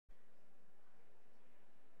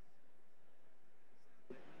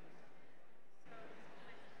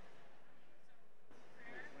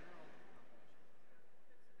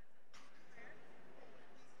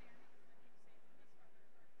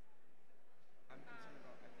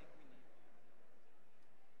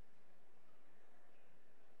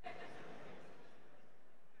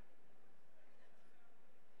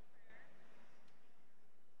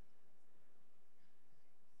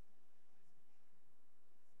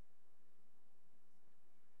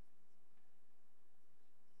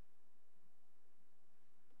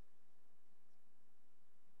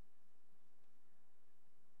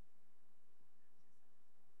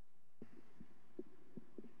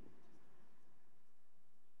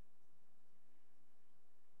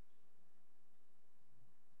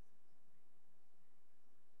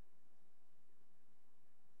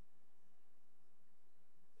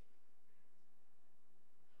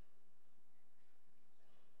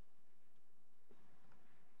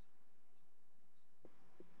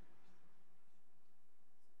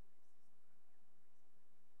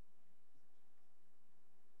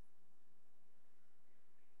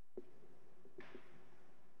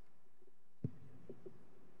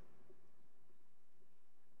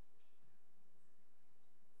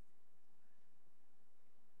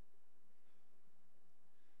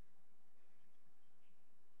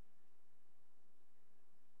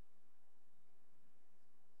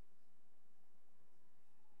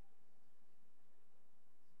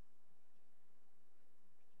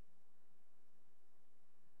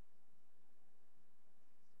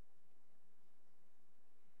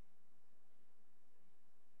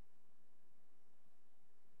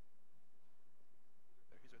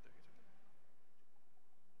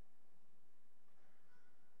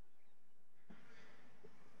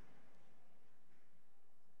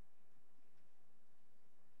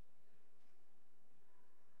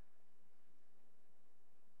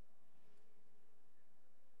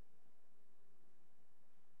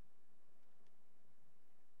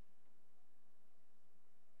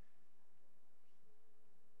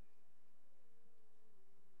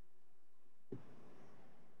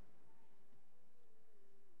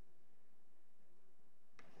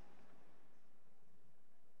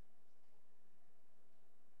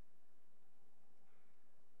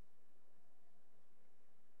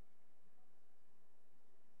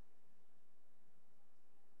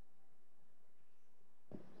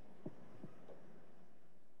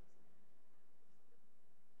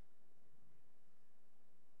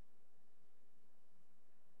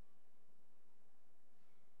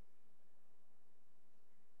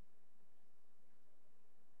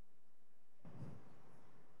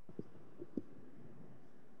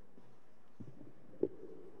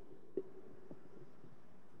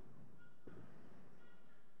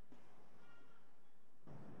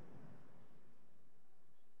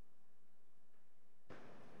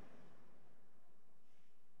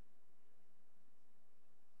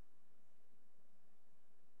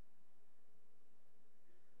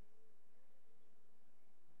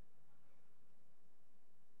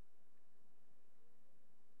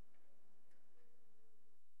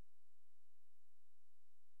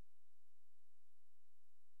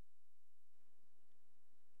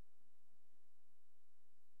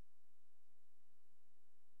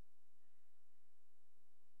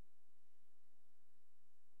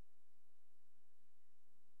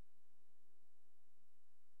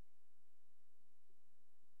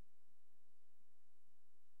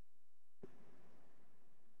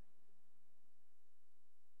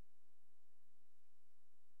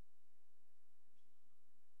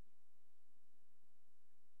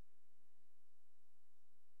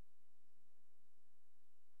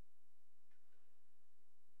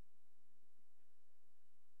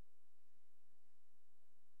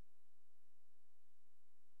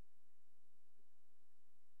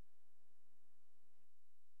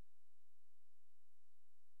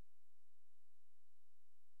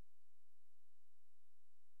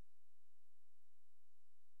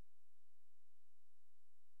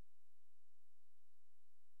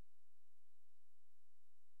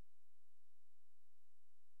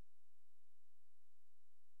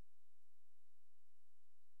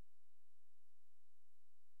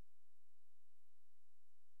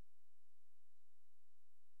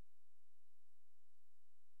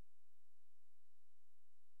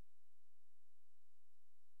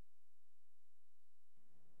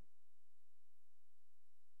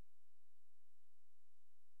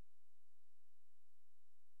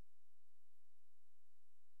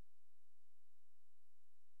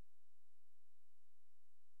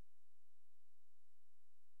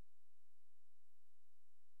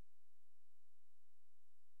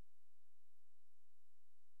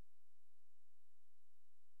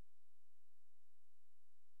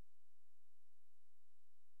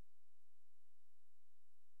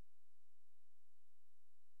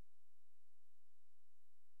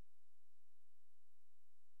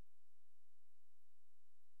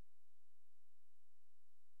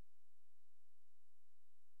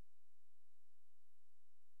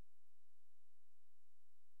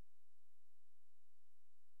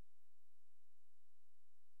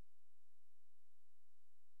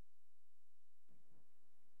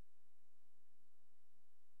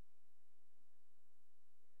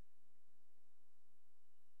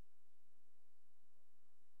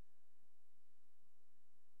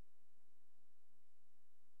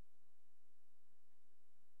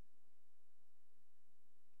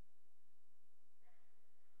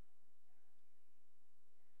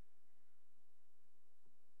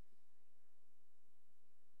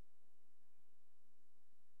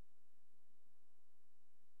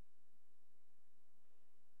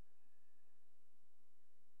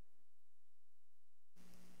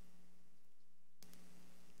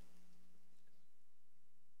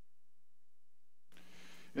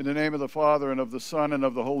In the name of the Father, and of the Son, and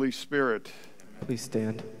of the Holy Spirit. Please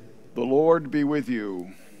stand. The Lord be with you.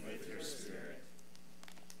 And with your spirit.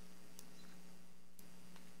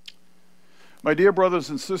 My dear brothers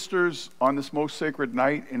and sisters, on this most sacred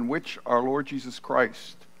night in which our Lord Jesus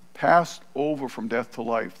Christ passed over from death to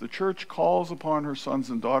life, the Church calls upon her sons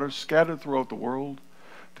and daughters scattered throughout the world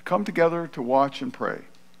to come together to watch and pray.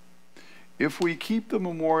 If we keep the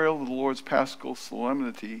memorial of the Lord's Paschal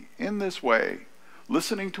solemnity in this way,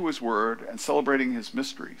 listening to his word and celebrating his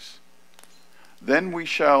mysteries, then we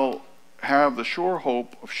shall have the sure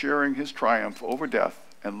hope of sharing his triumph over death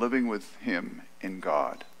and living with him in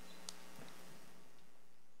God.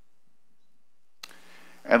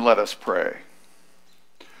 And let us pray.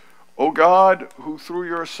 O God, who through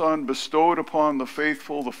your Son bestowed upon the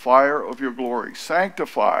faithful the fire of your glory,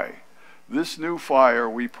 sanctify this new fire,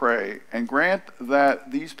 we pray, and grant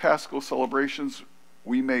that these Paschal celebrations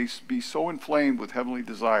we may be so inflamed with heavenly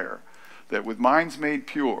desire that with minds made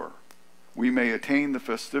pure we may attain the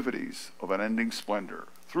festivities of unending splendor.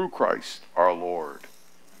 Through Christ our Lord.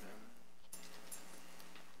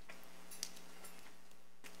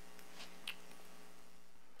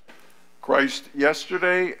 Christ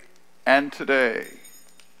yesterday and today,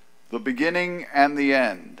 the beginning and the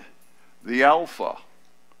end, the Alpha,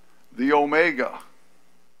 the Omega.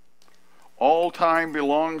 All time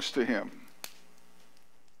belongs to him.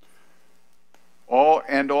 All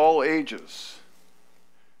ages.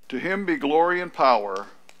 To him be glory and power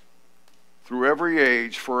through every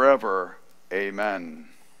age, forever. Amen.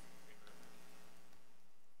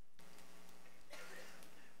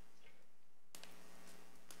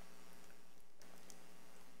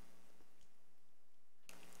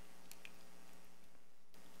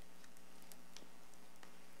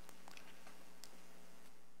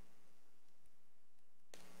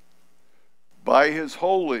 By his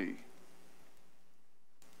holy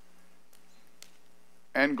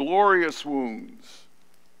and glorious wounds,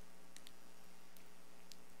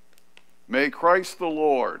 may Christ the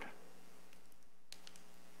Lord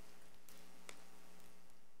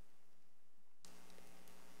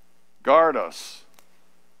guard us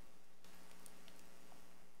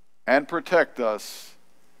and protect us.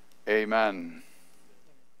 Amen.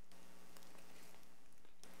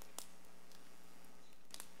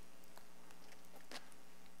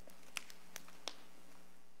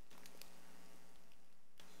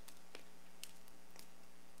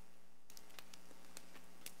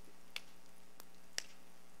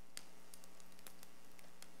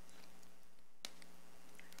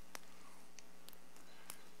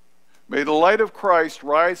 May the light of Christ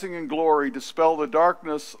rising in glory dispel the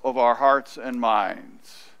darkness of our hearts and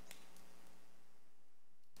minds.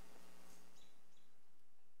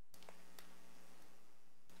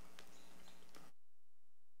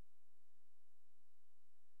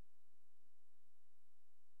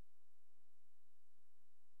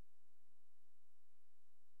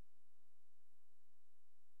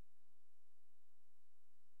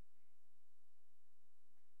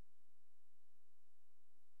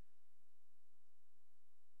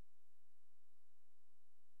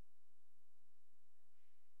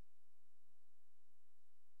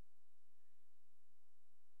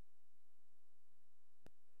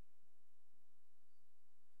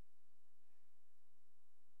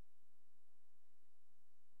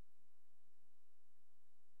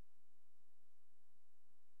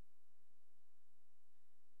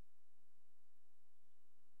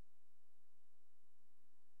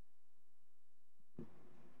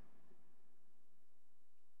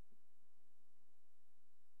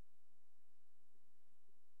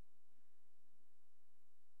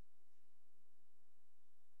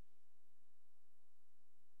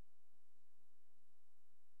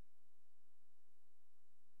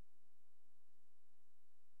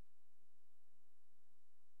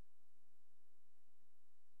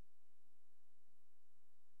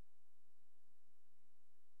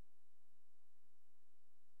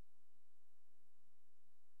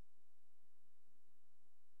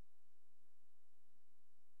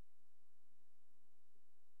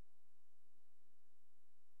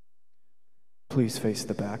 Please face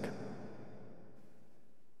the back.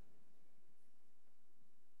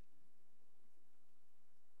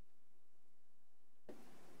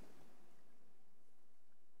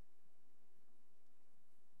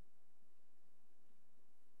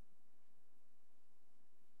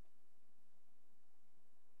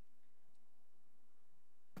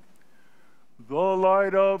 The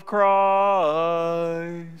light of Christ.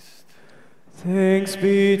 Thanks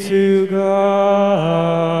be to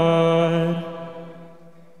God.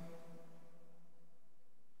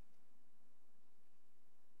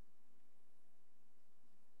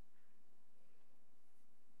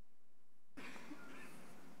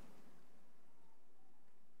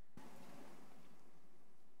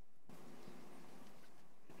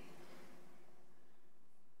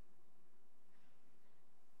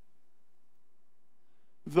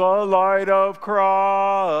 the light of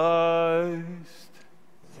Christ.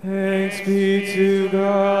 Thanks be to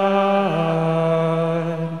God.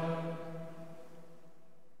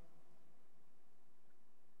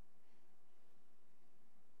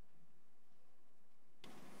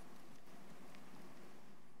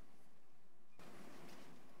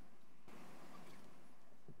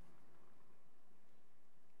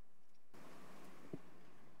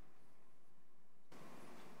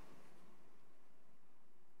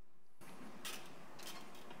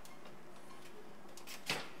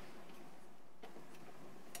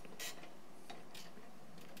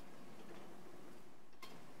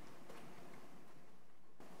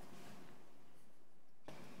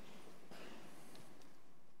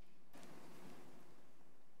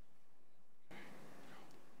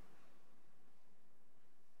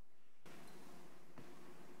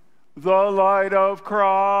 The light of Christ.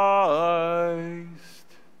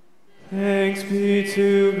 Thanks be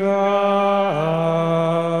to God.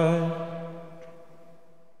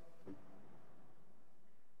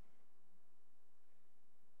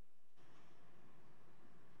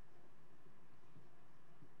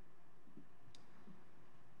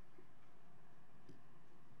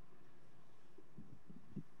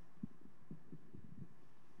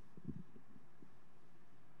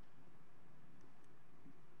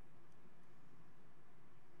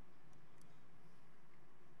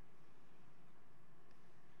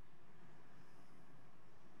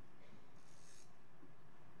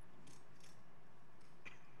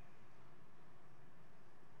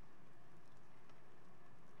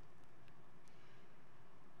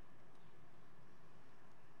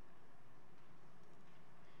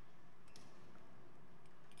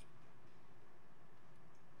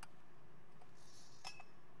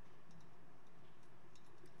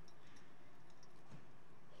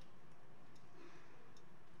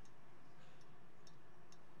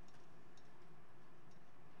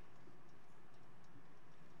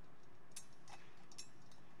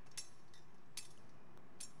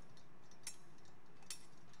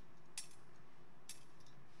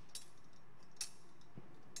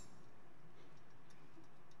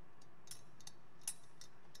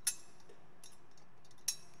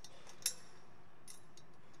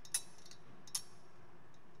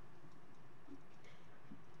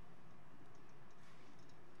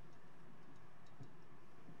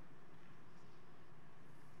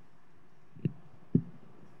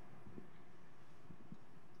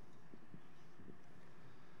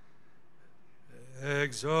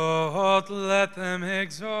 Exalt, let them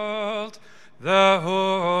exalt, the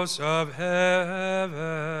hosts of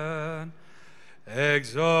heaven.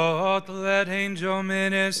 Exalt, let angel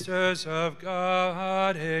ministers of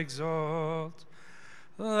God exalt.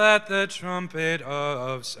 Let the trumpet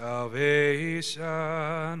of salvation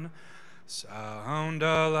sound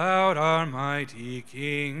aloud, our mighty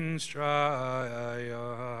King's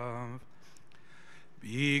triumph.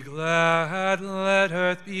 Be glad, let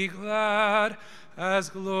earth be glad, as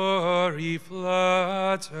glory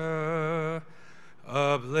flutter,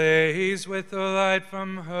 ablaze with the light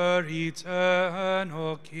from her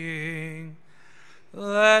eternal King.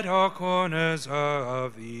 Let all corners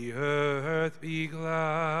of the earth be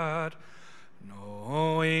glad,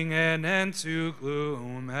 knowing an end to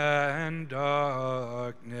gloom and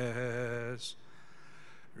darkness.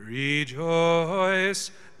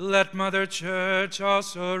 Rejoice, let Mother Church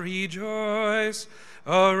also rejoice,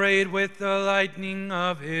 arrayed with the lightning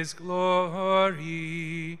of his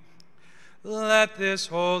glory. Let this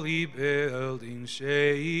holy building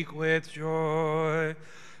shake with joy,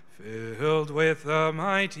 filled with the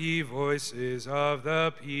mighty voices of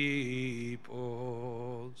the peoples.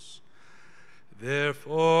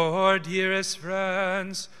 Therefore, dearest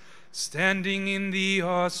friends, standing in the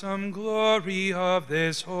awesome glory of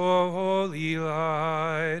this holy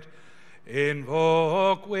light,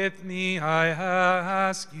 invoke with me, I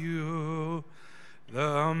ask you,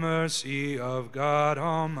 the mercy of God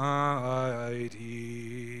Almighty,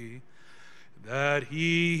 that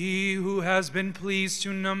he who has been pleased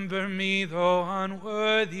to number me, though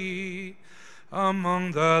unworthy,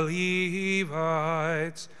 among the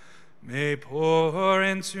Levites, may pour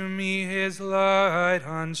into me his light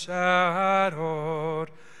unshadowed,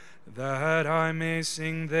 that I may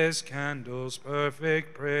sing this candle's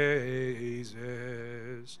perfect praises.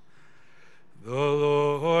 The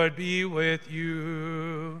Lord be with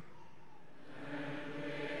you. And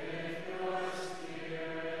with your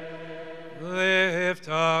spirit. Lift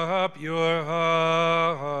up your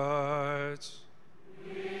hearts.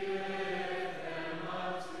 We lift them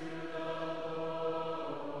up to the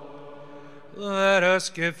Lord. Let us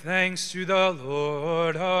give thanks to the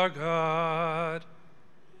Lord our God.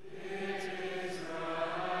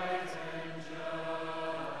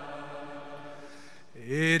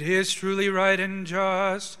 It is truly right and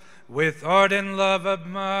just, with ardent love of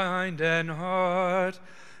mind and heart,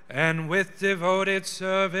 and with devoted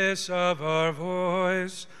service of our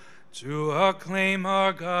voice, to acclaim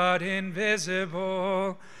our God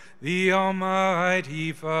invisible, the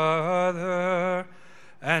Almighty Father,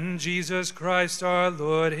 and Jesus Christ our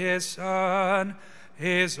Lord, his Son,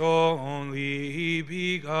 his only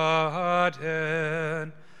begotten,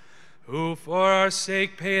 who for our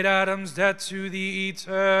sake paid Adam's debt to the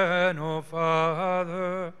eternal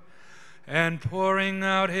Father, and pouring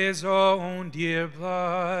out his own dear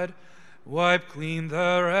blood, wipe clean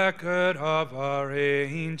the record of our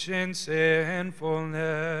ancient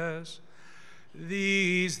sinfulness.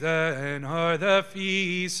 These then are the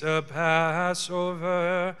feasts of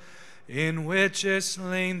Passover, in which is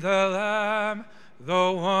slain the Lamb,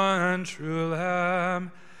 the one true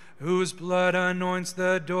Lamb, whose blood anoints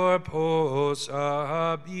the doorposts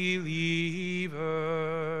of believers.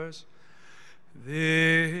 This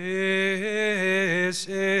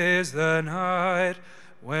is the night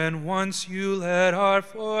when once you led our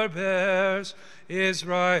forebears,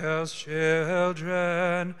 Israel's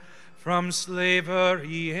children, from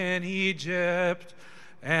slavery in Egypt,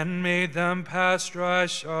 and made them pass dry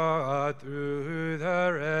shod through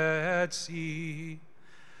the Red Sea.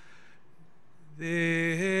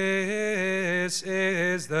 This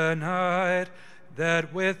is the night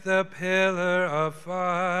that with the pillar of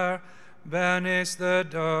fire banished the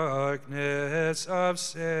darkness of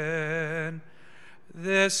sin.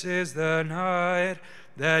 This is the night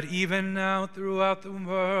that even now throughout the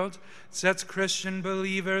world sets Christian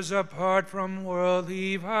believers apart from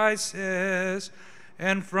worldly vices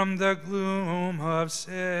and from the gloom of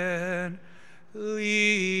sin,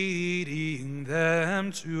 leading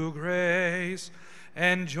them to grace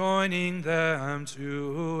and joining them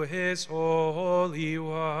to his holy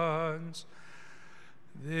ones.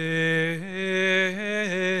 This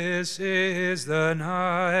is the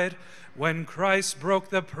night when Christ broke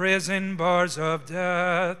the prison bars of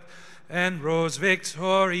death and rose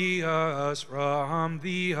victorious from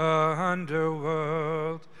the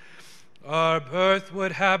underworld. Our birth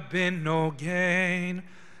would have been no gain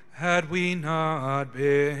had we not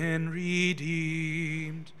been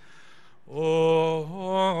redeemed.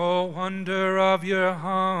 Oh, wonder of your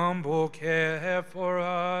humble care for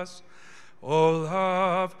us. O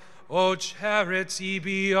love, O charity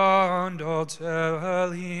beyond all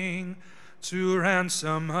telling, to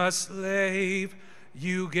ransom a slave,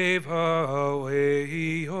 you gave away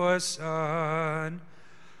your Son.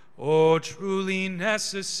 O truly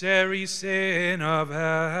necessary sin of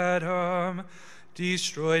Adam,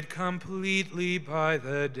 destroyed completely by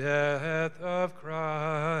the death of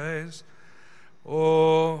Christ.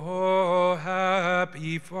 O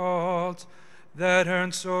happy fault that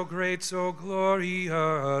earned so great, so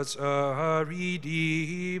glorious a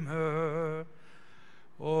Redeemer.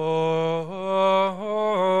 Oh,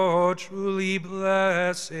 truly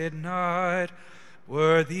blessed night,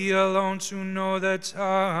 worthy alone to know the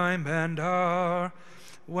time and hour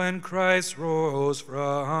when Christ rose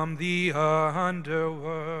from the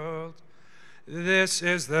underworld. This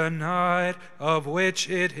is the night of which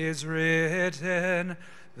it is written,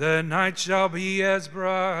 the night shall be as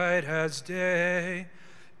bright as day.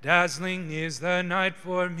 Dazzling is the night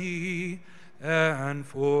for me, and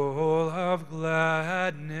full of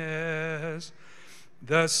gladness.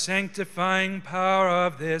 The sanctifying power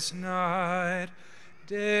of this night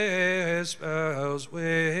dispels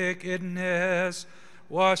wickedness,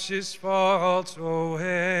 washes faults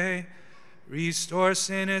away, restores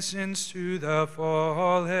innocence to the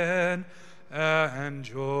fallen, and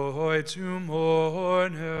joy to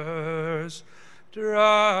mourners,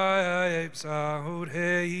 drives out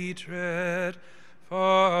hatred,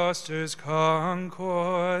 fosters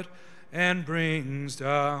concord, and brings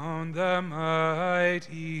down the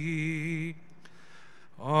mighty.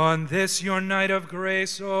 On this your night of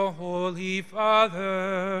grace, O Holy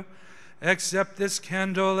Father, accept this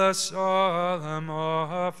candle a solemn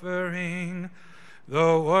offering,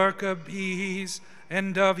 the work of bees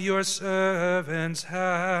and of your servants'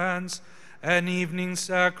 hands, an evening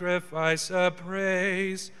sacrifice of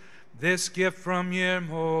praise, this gift from your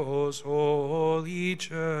most holy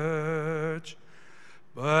church.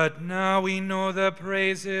 But now we know the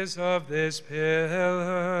praises of this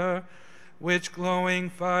pillar, which glowing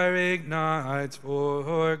fire ignites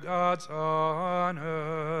for God's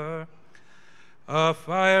honor. A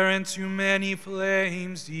fire into many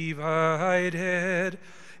flames divided,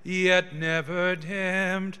 yet never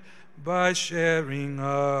dimmed by sharing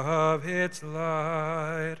of its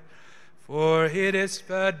light. For it is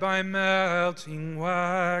fed by melting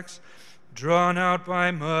wax, drawn out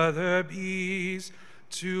by mother bees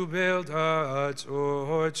to build a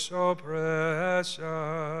torch so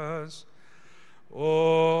precious.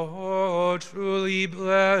 Oh, truly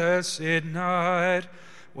blessed night,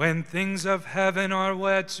 when things of heaven are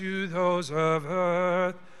wed to those of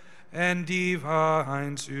earth, and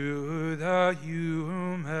divine to the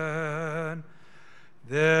human.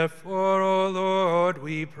 Therefore, O Lord,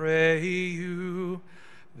 we pray you,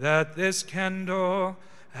 that this candle,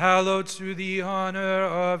 hallowed to the honor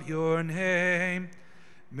of your name,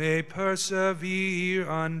 may persevere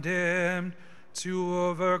undimmed to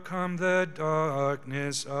overcome the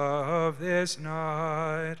darkness of this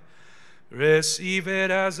night. Receive it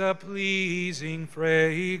as a pleasing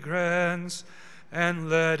fragrance, and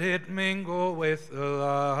let it mingle with the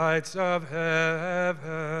lights of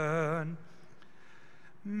heaven.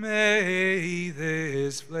 May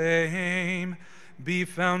this flame be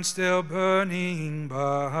found still burning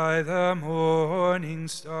by the morning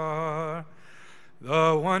star,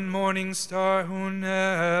 the one morning star who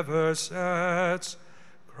never sets,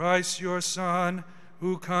 Christ your Son,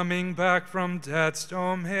 who coming back from death's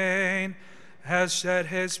domain has shed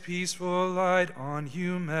his peaceful light on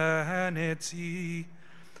humanity,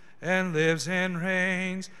 and lives and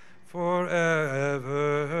reigns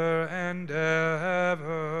forever and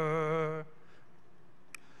ever.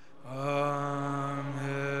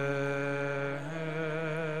 Amen.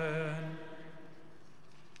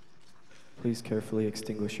 Please carefully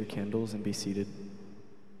extinguish your candles and be seated.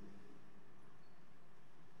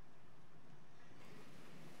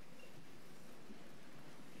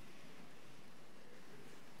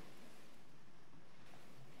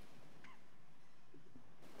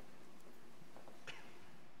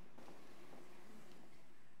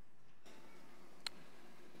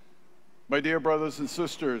 My dear brothers and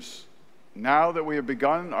sisters, now that we have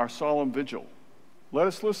begun our solemn vigil, let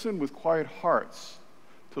us listen with quiet hearts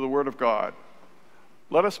to the word of God.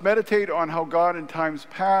 Let us meditate on how God in times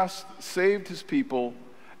past saved his people,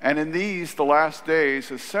 and in these, the last days,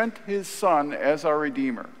 has sent his Son as our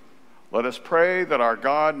Redeemer. Let us pray that our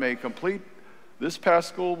God may complete this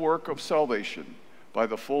paschal work of salvation by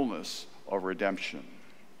the fullness of redemption.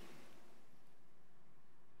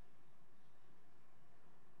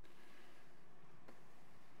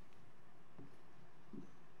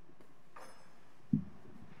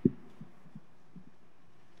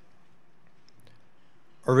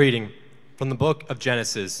 A reading from the book of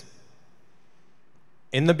Genesis.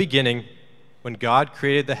 In the beginning, when God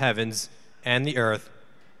created the heavens and the earth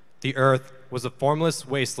was a formless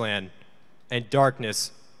wasteland, and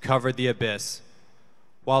darkness covered the abyss,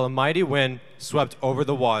 while a mighty wind swept over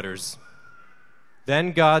the waters.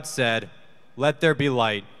 Then God said, "Let there be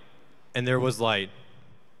light," and there was light.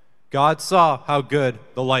 God saw how good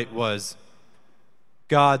the light was.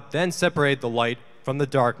 God then separated the light from the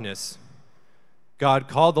darkness. God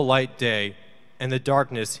called the light day, and the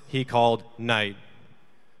darkness he called night.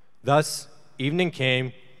 Thus evening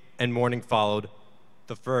came, and morning followed,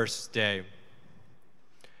 the first day.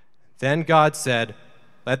 Then God said,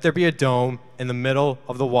 "Let there be a dome in the middle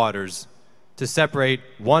of the waters, to separate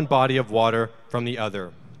one body of water from the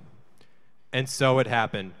other." And so it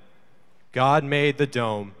happened. God made the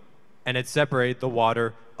dome, and it separated the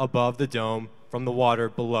water above the dome from the water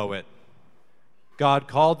below it. God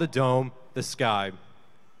called the dome the sky.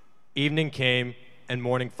 Evening came, and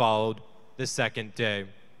morning followed, the second day.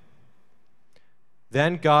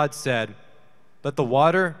 Then God said, "Let the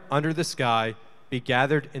water under the sky be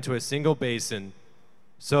gathered into a single basin,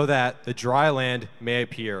 so that the dry land may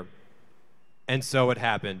appear." And so it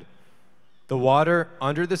happened. The water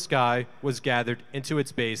under the sky was gathered into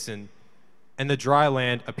its basin, and the dry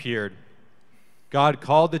land appeared. God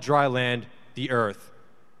called the dry land the earth,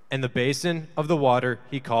 and the basin of the water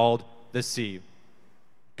he called the sea.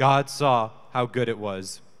 God saw how good it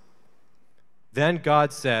was. Then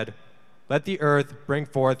God said, "Let the earth bring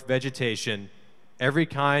forth vegetation, every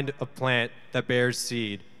kind of plant that bears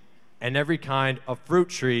seed, and every kind of fruit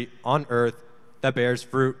tree on earth that bears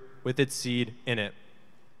fruit with its seed in it."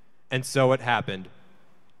 And so it happened.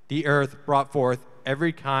 The earth brought forth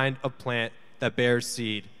every kind of plant that bears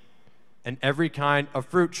seed, and every kind of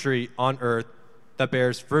fruit tree on earth that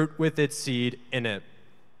bears fruit with its seed in it.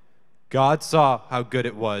 God saw how good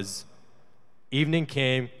it was. Evening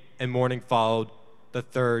came, and morning followed, the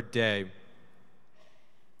third day.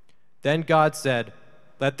 Then God said,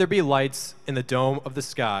 "Let there be lights in the dome of the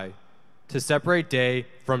sky, to separate day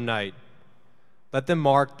from night. Let them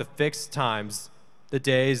mark the fixed times, the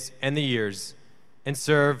days and the years, and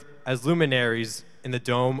serve as luminaries in the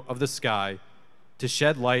dome of the sky, to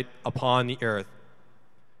shed light upon the earth."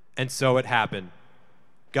 And so it happened.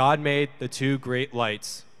 God made the two great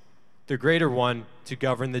lights, the greater one to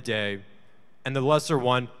govern the day, and the lesser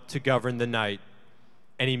one to govern the night.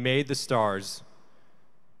 And he made the stars.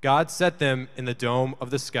 God set them in the dome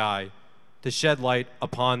of the sky to shed light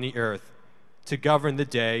upon the earth, to govern the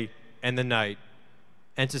day and the night,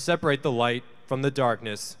 and to separate the light from the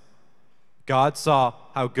darkness. God saw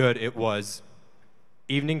how good it was.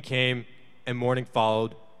 Evening came and morning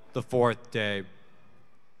followed, the fourth day.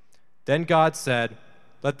 Then God said,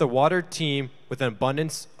 "Let the water teem with an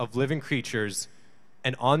abundance of living creatures,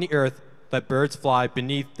 and on the earth let birds fly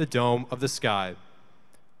beneath the dome of the sky."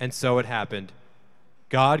 And so it happened.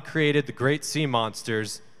 God created the great sea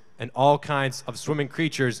monsters and all kinds of swimming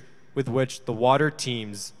creatures with which the water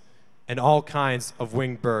teems, and all kinds of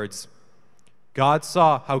winged birds. God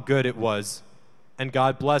saw how good it was, and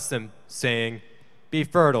God blessed them, saying, "Be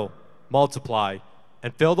fertile, multiply,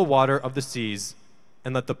 and fill the water of the seas,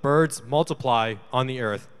 and let the birds multiply on the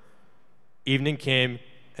earth." Evening came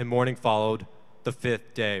and morning followed, the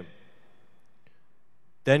fifth day.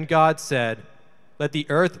 Then God said, "Let the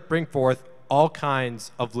earth bring forth all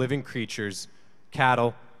kinds of living creatures,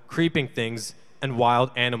 cattle, creeping things, and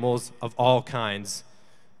wild animals of all kinds."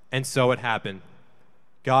 And so it happened.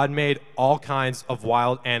 God made all kinds of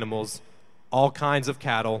wild animals, all kinds of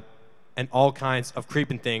cattle, and all kinds of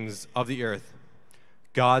creeping things of the earth.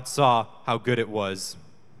 God saw how good it was.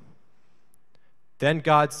 Then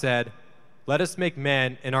God said, "Let us make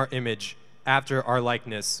man in our image, after our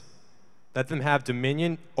likeness. Let them have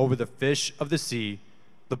dominion over the fish of the sea,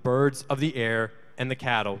 the birds of the air, and the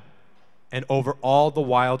cattle, and over all the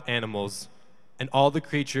wild animals, and all the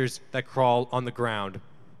creatures that crawl on the ground."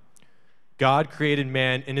 God created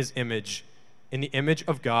man in his image. In the image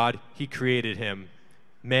of God he created him.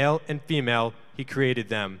 Male and female he created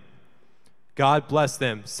them. God blessed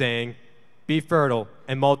them, saying, "Be fertile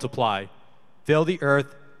and multiply, fill the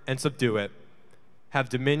earth and subdue it. Have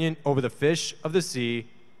dominion over the fish of the sea,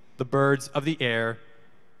 the birds of the air,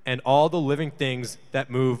 and all the living things that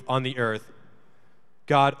move on the earth."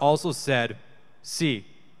 God also said, "See,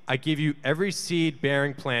 I give you every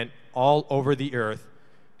seed-bearing plant all over the earth,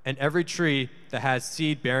 and every tree that has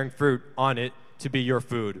seed-bearing fruit on it to be your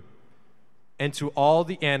food. And to all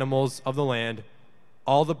the animals of the land,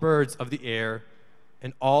 all the birds of the air,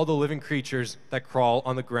 and all the living creatures that crawl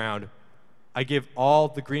on the ground, I give all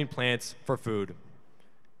the green plants for food."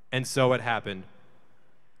 And so it happened.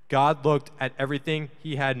 God looked at everything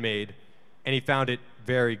he had made, and he found it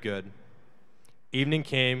very good. Evening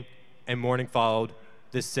came, and morning followed,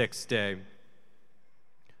 the sixth day.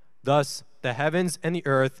 Thus the heavens and the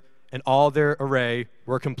earth and all their array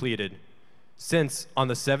were completed. Since on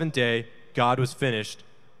the seventh day God was finished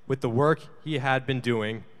with the work he had been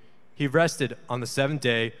doing, he rested on the seventh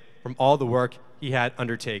day from all the work he had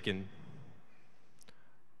undertaken.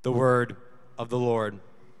 The word of the Lord.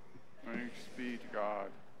 Thanks be to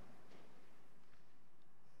God.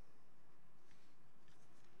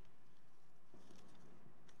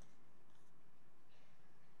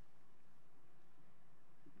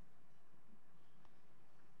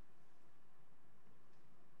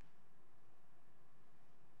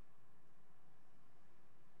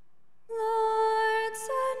 Lord,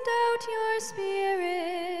 send out your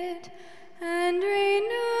Spirit and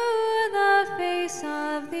renew the face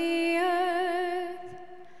of the earth.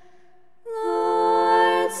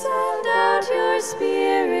 Lord, send out your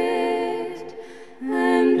Spirit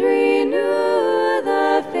and renew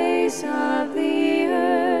the face of the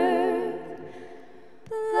earth.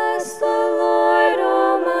 Bless the Lord,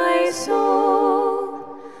 O my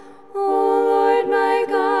soul. O Lord my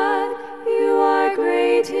God, you are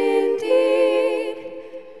great indeed.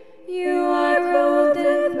 You are clothed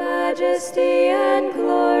in majesty and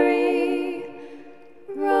glory,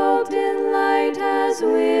 robed in light as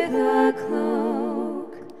with a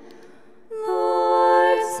cloak.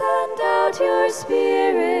 Lord, send out your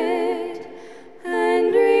Spirit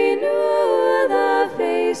and renew the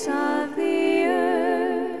face of the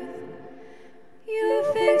earth. You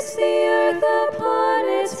fix the earth upon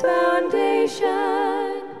its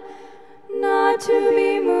foundation, not to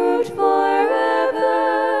be moved forever.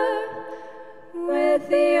 With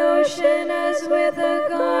the ocean as with a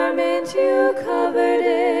garment you covered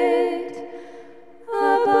it.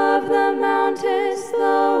 Above the mountains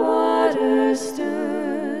the waters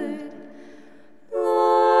stood.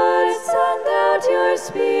 Lord, send out your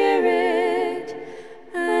Spirit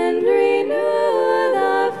and renew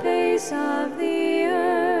the face of the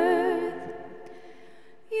earth.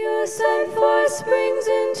 You send forth springs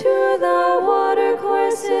into the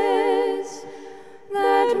watercourses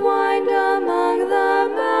that wind among the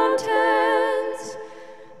mountains.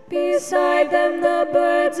 Beside them the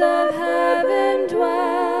bird of heaven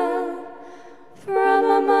dwell. From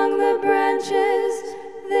among the branches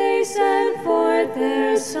they send forth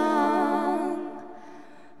their song.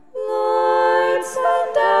 Lord,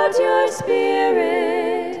 send out your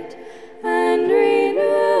Spirit and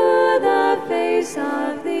renew the face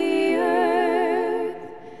of the earth.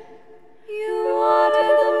 You water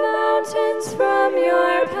the mountains from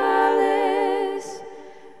your palace.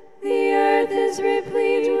 The earth is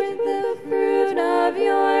replete with the fruit of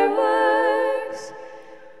your works.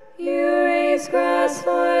 You raise grass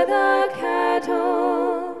for the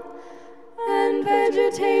cattle and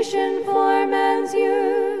vegetation for man's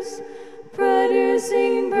use,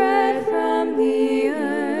 producing bread from the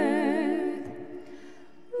earth.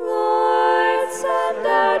 Lord, send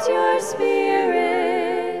out your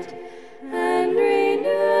Spirit and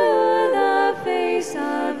renew the face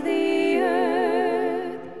of the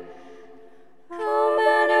earth. How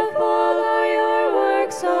manifold are your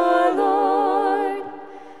works, O Lord!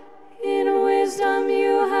 In wisdom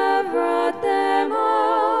you have wrought them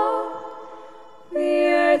all.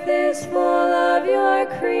 The earth is full of your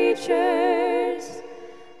creatures.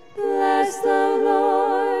 Bless the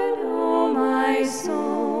Lord, O my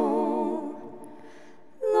soul.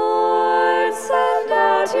 Lord, send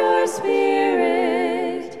out your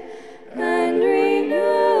Spirit and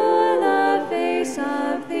renew the face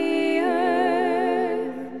of the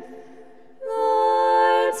earth.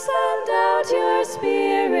 Lord, send out your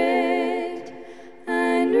Spirit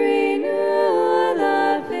and renew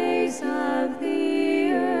the face of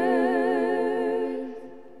the earth.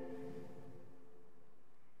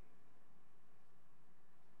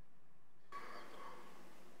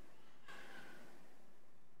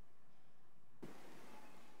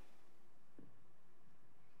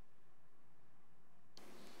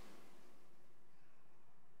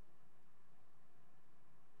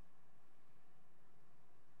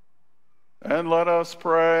 And let us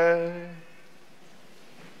pray.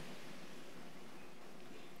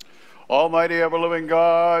 Almighty ever-living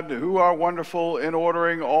God, who are wonderful in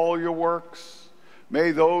ordering all your works,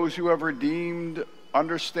 may those you have redeemed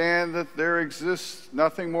understand that there exists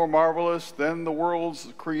nothing more marvelous than the world's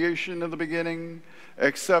creation in the beginning,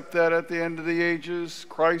 except that at the end of the ages,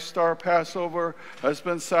 Christ our Passover has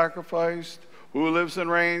been sacrificed, who lives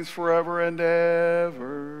and reigns forever and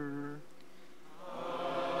ever.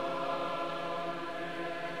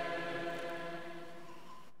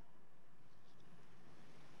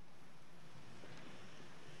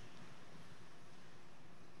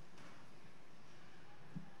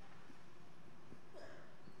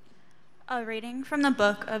 A reading from the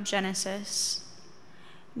book of Genesis.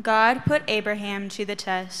 God put Abraham to the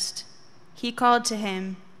test. He called to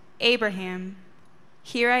him, "Abraham."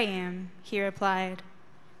 "Here I am," he replied.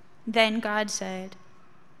 Then God said,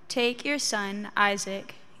 "Take your son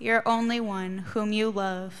Isaac, your only one whom you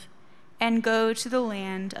love, and go to the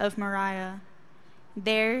land of Moriah.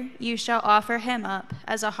 There you shall offer him up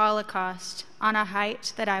as a holocaust on a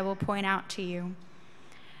height that I will point out to you."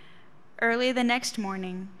 Early the next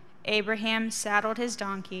morning, Abraham saddled his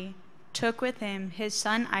donkey, took with him his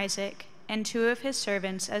son Isaac and 2 of his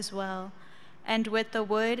servants as well, and with the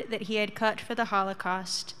wood that he had cut for the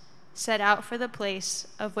holocaust, set out for the place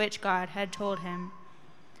of which God had told him.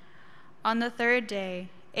 On the 3rd day,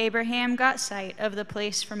 Abraham got sight of the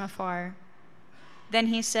place from afar. Then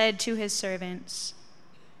he said to his servants,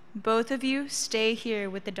 "Both of you stay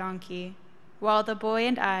here with the donkey, while the boy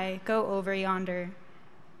and I go over yonder.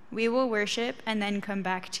 We will worship and then come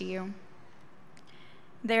back to you."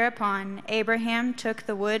 Thereupon Abraham took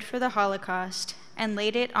the wood for the holocaust and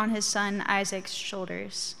laid it on his son Isaac's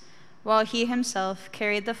shoulders, while he himself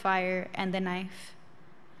carried the fire and the knife.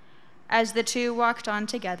 As the two walked on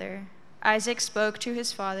together, Isaac spoke to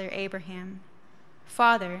his father Abraham.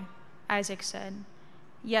 "Father," Isaac said.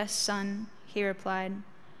 "Yes, son," he replied.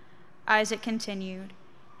 Isaac continued,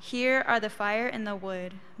 "Here are the fire and the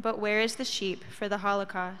wood, but where is the sheep for the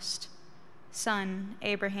holocaust?" "Son,"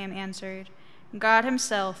 Abraham answered, "God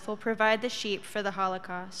himself will provide the sheep for the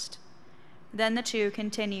holocaust." Then the two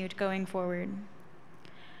continued going forward.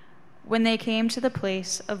 When they came to the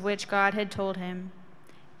place of which God had told him,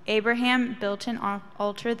 Abraham built an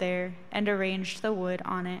altar there and arranged the wood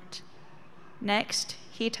on it. Next,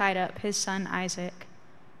 he tied up his son Isaac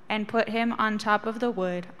and put him on top of the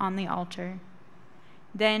wood on the altar.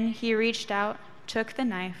 Then he reached out, took the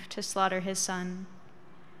knife to slaughter his son.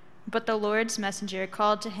 But the Lord's messenger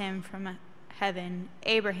called to him from heaven,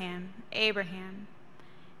 "Abraham, Abraham."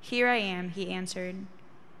 "Here I am," he answered.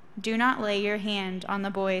 "Do not lay your hand on the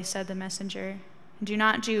boy," said the messenger. "Do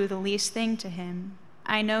not do the least thing to him.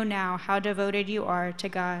 I know now how devoted you are to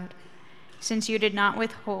God. since you did not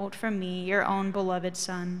withhold from me your own beloved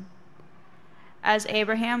son. As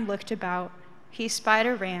Abraham looked about, he spied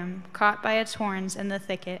a ram caught by its horns in the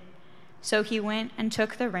thicket. So he went and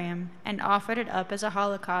took the ram and offered it up as a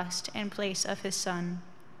holocaust in place of his son.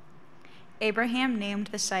 Abraham named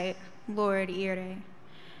the site Lord Yireh.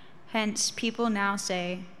 Hence people now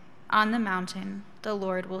say, on the mountain the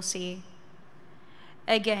Lord will see.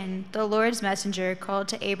 Again, the Lord's messenger called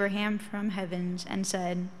to Abraham from heavens and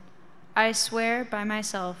said, I swear by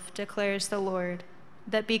myself, declares the Lord,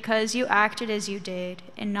 that because you acted as you did,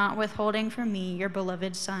 in not withholding from me your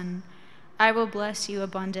beloved son, I will bless you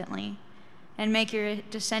abundantly, and make your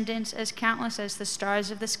descendants as countless as the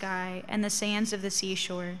stars of the sky and the sands of the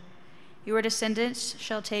seashore. Your descendants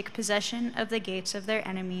shall take possession of the gates of their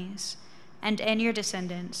enemies, and in your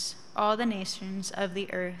descendants all the nations of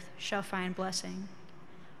the earth shall find blessing.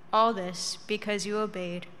 All this because you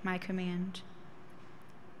obeyed my command.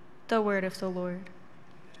 The word of the Lord.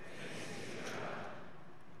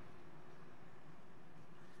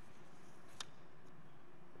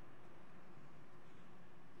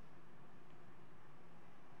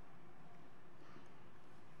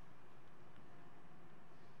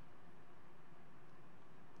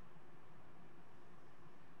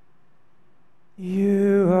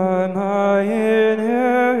 You are my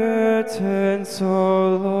inheritance,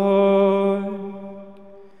 O Lord.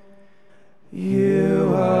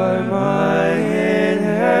 You are my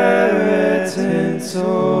inheritance,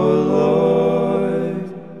 O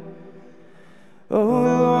Lord. O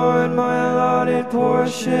Lord, my allotted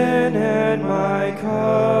portion and my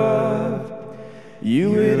cup.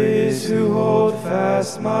 You it is who hold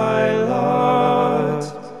fast my lot.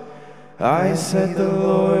 I set the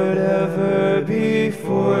Lord ever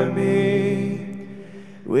before me.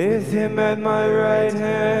 With him at my right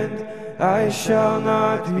hand, I shall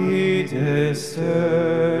not be disturbed.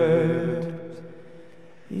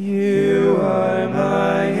 You are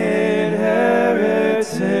my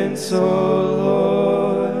inheritance, O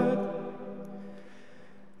Lord.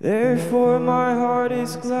 Therefore my heart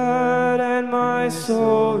is glad and my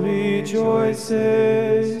soul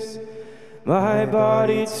rejoices. My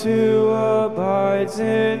body too abides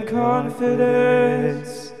in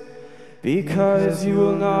confidence, because you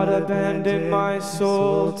will not abandon my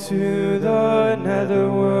soul to the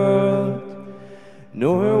netherworld,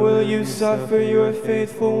 nor will you suffer your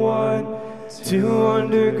faithful one to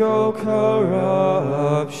undergo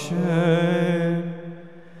corruption.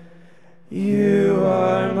 You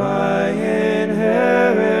are my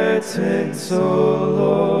inheritance, O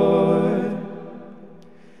Lord.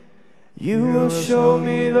 You will show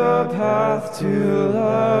me the path to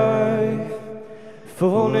life,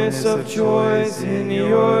 fullness of joys in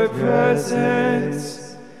your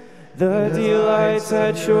presence, the delights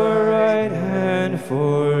at your right hand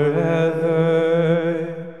forever.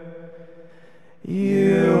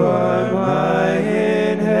 You are my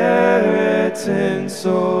inheritance,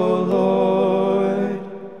 O Lord.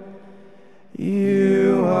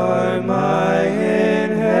 You are my inheritance,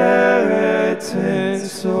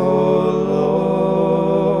 O Lord.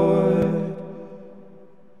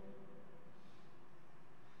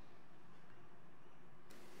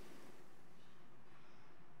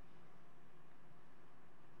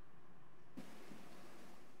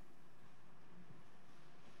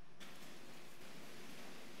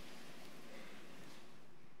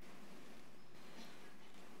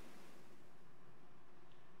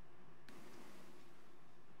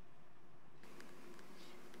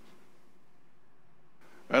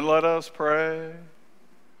 And let us pray.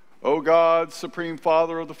 O God, supreme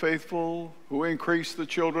Father of the faithful, who increased the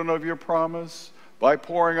children of your promise by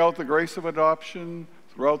pouring out the grace of adoption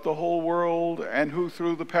throughout the whole world, and who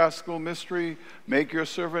through the Paschal mystery make your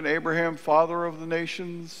servant Abraham father of the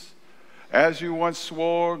nations, as you once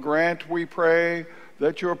swore, grant, we pray,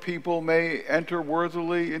 that your people may enter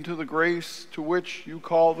worthily into the grace to which you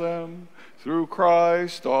call them, through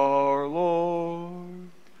Christ our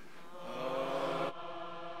Lord.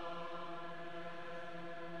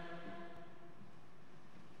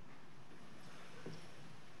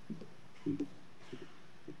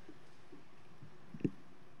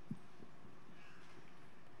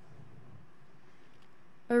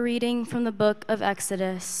 A reading from the book of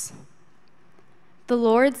Exodus. The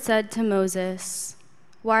Lord said to Moses,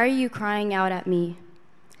 "Why are you crying out at me?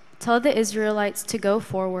 Tell the Israelites to go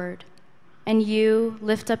forward, and you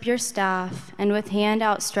lift up your staff, and with hand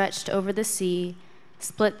outstretched over the sea,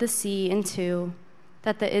 split the sea in two,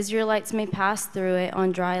 that the Israelites may pass through it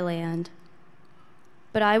on dry land.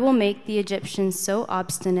 But I will make the Egyptians so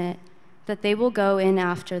obstinate that they will go in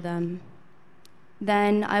after them.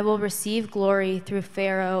 Then I will receive glory through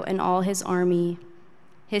Pharaoh and all his army,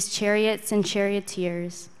 his chariots and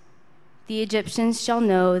charioteers. The Egyptians shall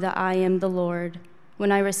know that I am the Lord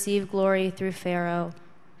when I receive glory through Pharaoh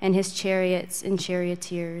and his chariots and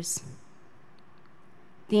charioteers."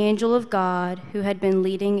 The angel of God, who had been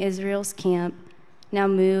leading Israel's camp, now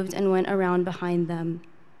moved and went around behind them.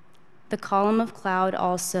 The column of cloud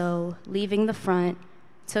also, leaving the front,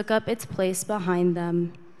 took up its place behind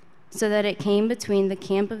them, so that it came between the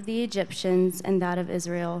camp of the Egyptians and that of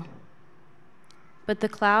Israel. But the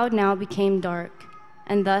cloud now became dark,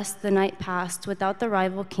 and thus the night passed without the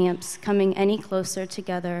rival camps coming any closer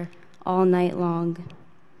together all night long.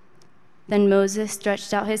 Then Moses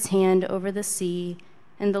stretched out his hand over the sea,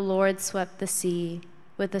 and the Lord swept the sea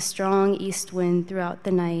with a strong east wind throughout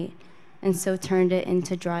the night, and so turned it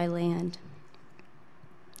into dry land.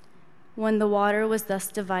 When the water was thus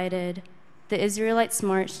divided, the Israelites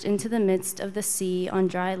marched into the midst of the sea on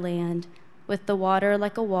dry land, with the water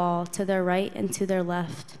like a wall to their right and to their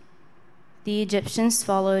left. The Egyptians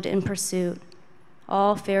followed in pursuit.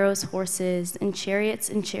 All Pharaoh's horses and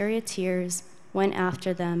charioteers went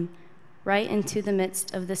after them, right into the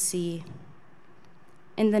midst of the sea.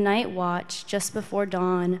 In the night watch, just before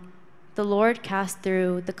dawn, the Lord cast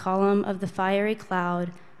through the column of the fiery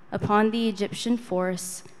cloud upon the Egyptian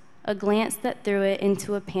force a glance that threw it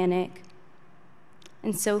into a panic.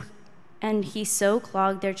 And he so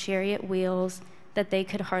clogged their chariot wheels that they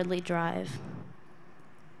could hardly drive.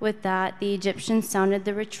 With that, the Egyptians sounded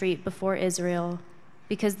the retreat before Israel,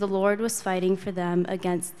 because the Lord was fighting for them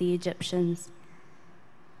against the Egyptians.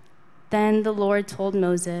 Then the Lord told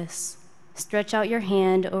Moses, "Stretch out your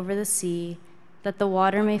hand over the sea, that the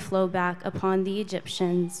water may flow back upon the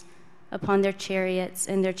Egyptians, upon their chariots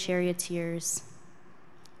and their charioteers."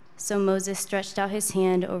 So Moses stretched out his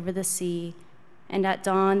hand over the sea, and at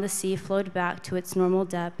dawn the sea flowed back to its normal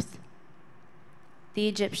depth. The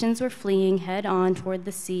Egyptians were fleeing head on toward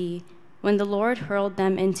the sea when the Lord hurled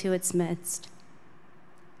them into its midst.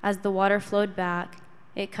 As the water flowed back,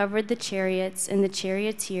 it covered the chariots and the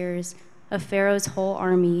charioteers of Pharaoh's whole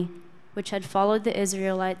army, which had followed the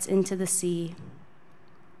Israelites into the sea.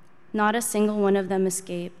 Not a single one of them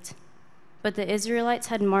escaped, but the Israelites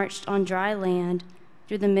had marched on dry land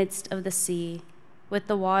through the midst of the sea, with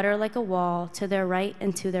the water like a wall to their right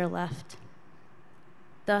and to their left.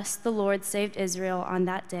 Thus the Lord saved Israel on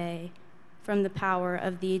that day from the power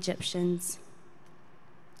of the Egyptians.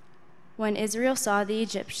 When Israel saw the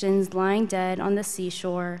Egyptians lying dead on the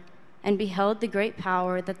seashore and beheld the great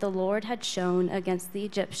power that the Lord had shown against the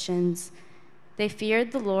Egyptians, they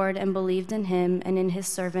feared the Lord and believed in him and in his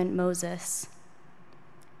servant Moses.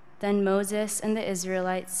 Then Moses and the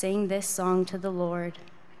Israelites sang this song to the Lord: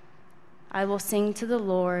 "I will sing to the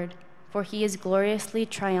Lord, for he is gloriously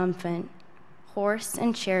triumphant. Horse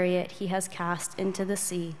and chariot he has cast into the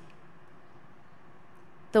sea."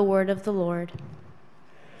 The word of the Lord.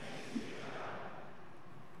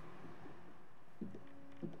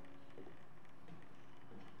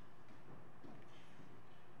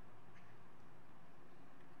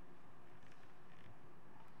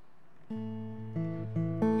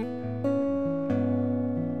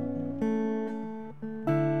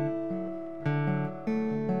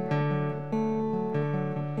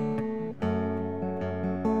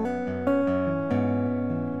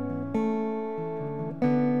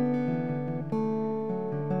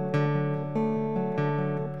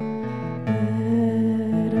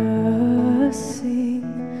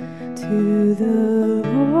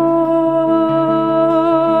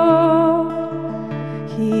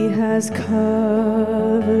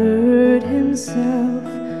 Covered himself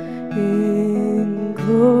in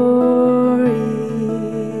glory.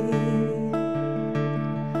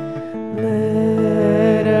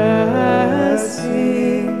 Let us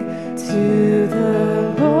sing to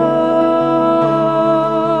the Lord.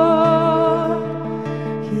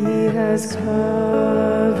 He has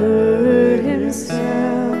covered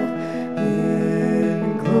himself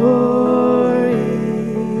in glory.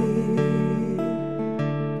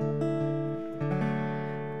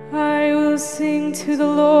 I will sing to the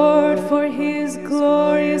Lord, for he is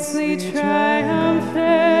gloriously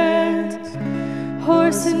triumphant.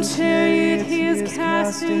 Horse and chariot he is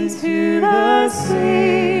cast into the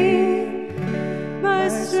sea. My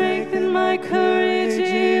strength and my courage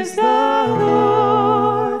is the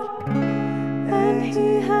Lord, and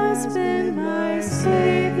he has been my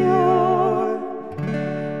Savior.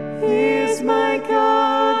 He is my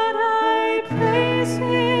God, I praise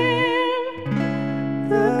him.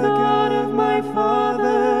 The God of my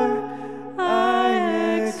Father,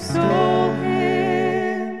 I extol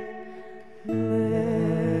him.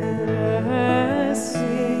 Let us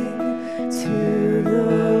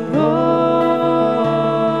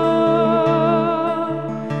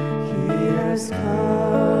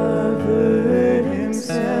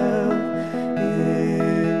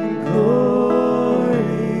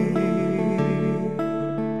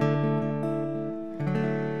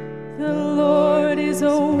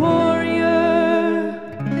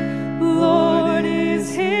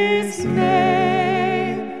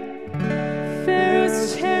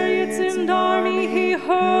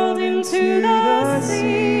thrown to the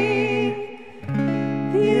sea.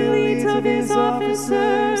 The elite of his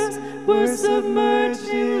officers were submerged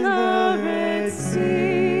in the Red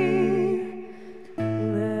Sea.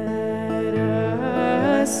 Let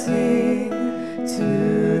us sing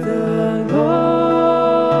to the Lord.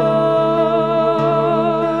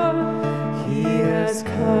 He has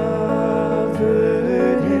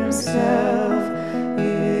covered himself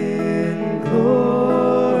in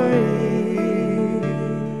glory.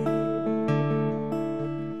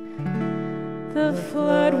 The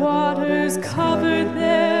flood waters covered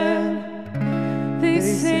them. They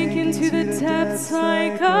sank into the depths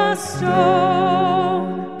like a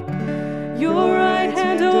stone. Your right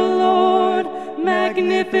hand, O Lord,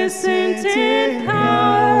 magnificent in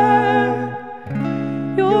power.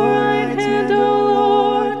 Your right hand, O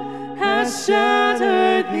Lord, has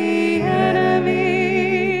shattered the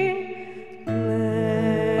enemy.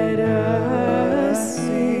 Let us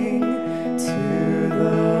sing to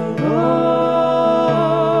the Lord.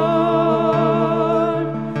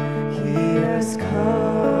 He has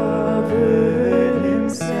covered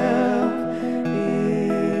himself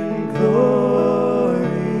in glory.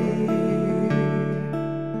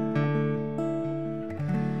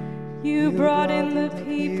 You brought in the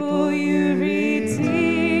people you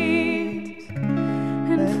redeemed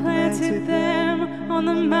and planted them on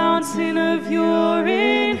the mountain of your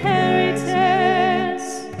inheritance,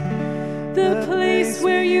 the place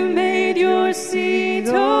where you made your seat,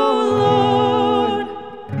 O Lord,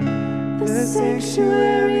 the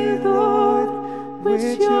sanctuary, Lord,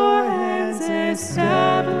 which your hands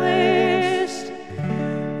established.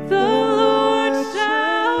 The Lord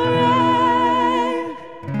shall reign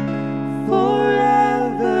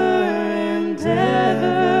forever and ever.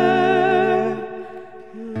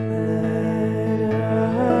 Let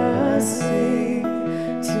us sing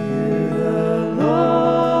to the Lord.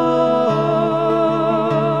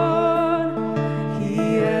 He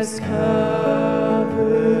has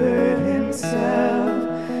covered himself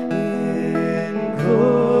in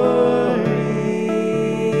glory.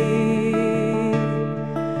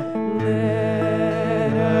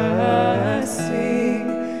 Let us sing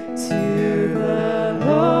to the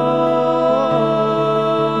Lord.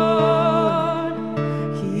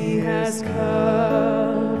 He has covered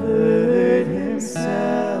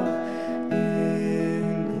himself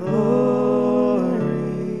in glory.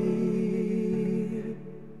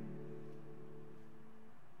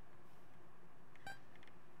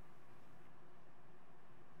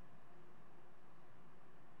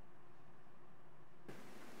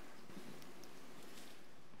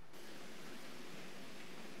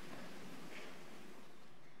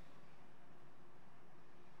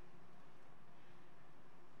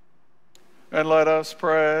 And let us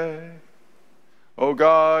pray. O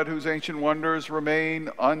God, whose ancient wonders remain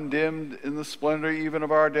undimmed in the splendor even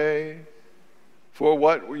of our day, for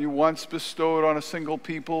what you once bestowed on a single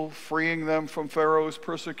people, freeing them from Pharaoh's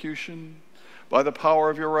persecution by the power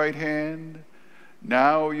of your right hand,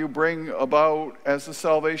 now you bring about as the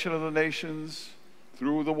salvation of the nations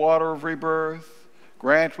through the water of rebirth.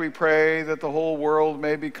 Grant, we pray, that the whole world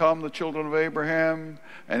may become the children of Abraham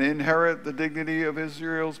and inherit the dignity of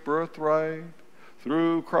Israel's birthright.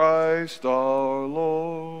 Through Christ our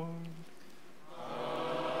Lord.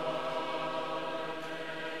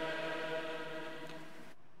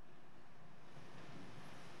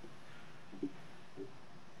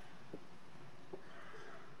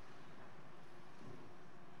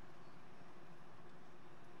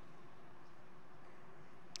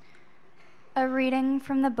 A reading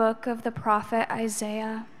from the book of the prophet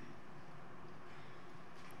Isaiah.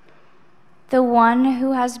 The one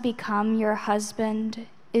who has become your husband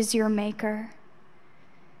is your maker.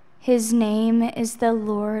 His name is the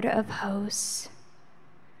Lord of hosts.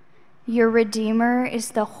 Your Redeemer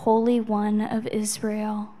is the Holy One of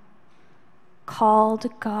Israel,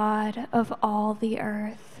 called God of all the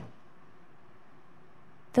earth.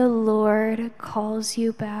 The Lord calls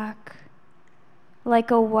you back,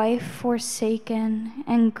 like a wife forsaken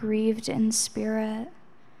and grieved in spirit,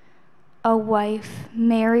 a wife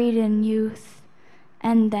married in youth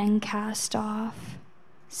and then cast off,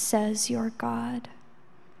 says your God.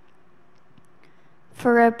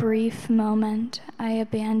 For a brief moment I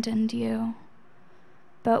abandoned you,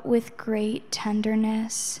 but with great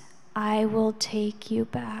tenderness I will take you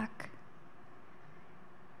back.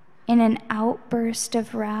 In an outburst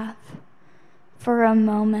of wrath, for a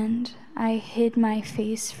moment I hid my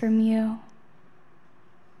face from you,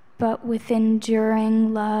 but with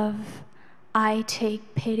enduring love I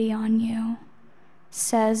take pity on you,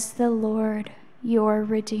 says the Lord, your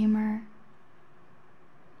Redeemer.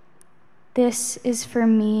 This is for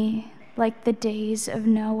me like the days of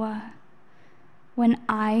Noah, when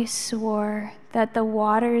I swore that the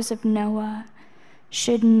waters of Noah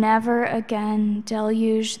should never again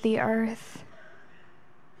deluge the earth.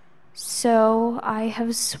 So I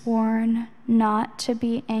have sworn not to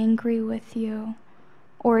be angry with you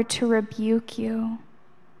or to rebuke you.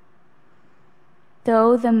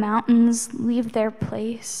 Though the mountains leave their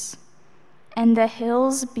place and the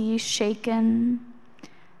hills be shaken,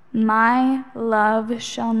 my love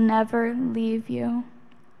shall never leave you,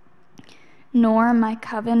 nor my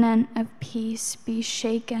covenant of peace be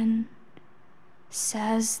shaken,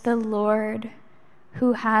 says the Lord,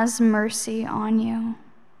 who has mercy on you.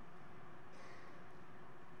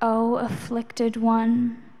 O afflicted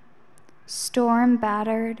one,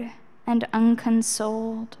 storm-battered and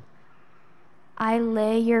unconsoled, I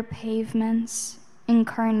lay your pavements in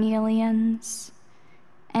carnelians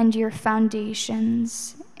and your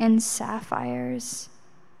foundations in sapphires.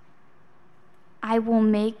 I will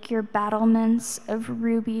make your battlements of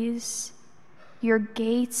rubies, your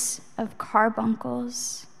gates of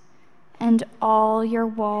carbuncles, and all your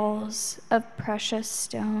walls of precious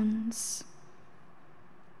stones.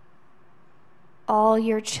 All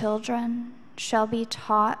your children shall be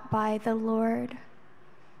taught by the Lord,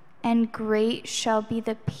 and great shall be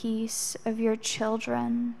the peace of your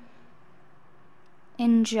children.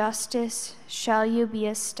 In justice shall you be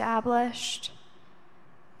established,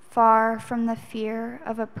 far from the fear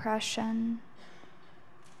of oppression,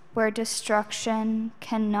 where destruction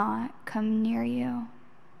cannot come near you.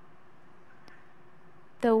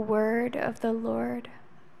 The word of the Lord.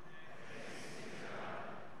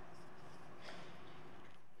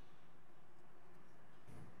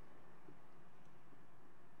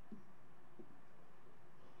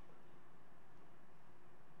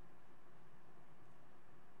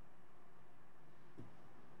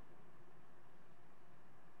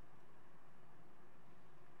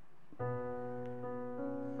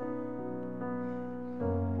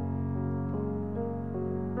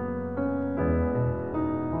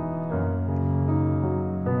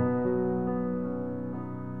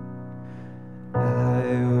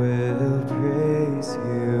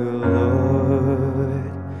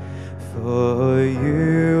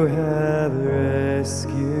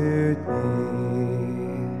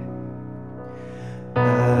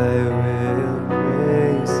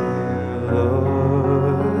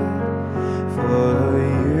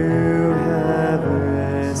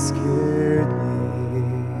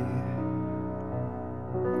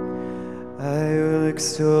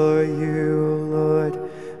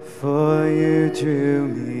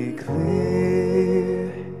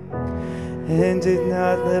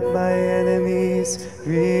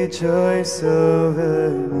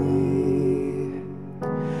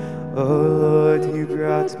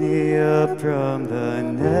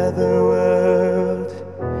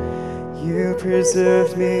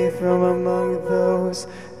 Preserved me from among those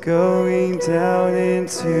going down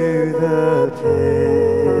into the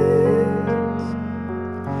pit.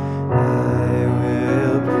 I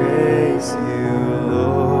will praise you,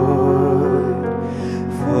 Lord,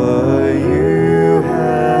 for you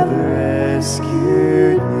have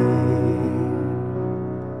rescued me.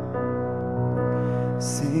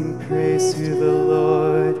 Sing praise to the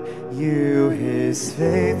Lord, you his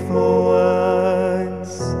faithful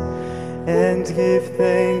ones, and give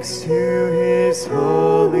thanks to his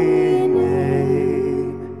holy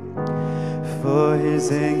name. For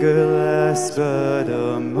his anger lasts but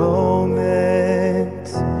a moment,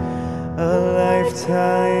 a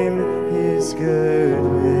lifetime his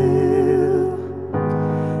goodwill.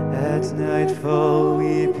 At nightfall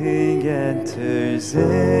weeping enters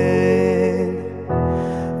in,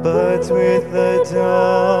 but with the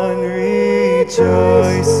dawn rejoicing.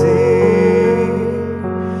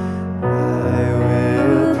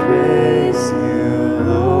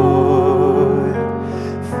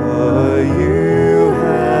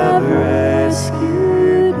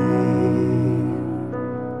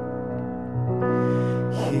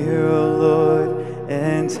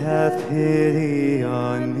 Have pity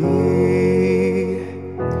on me,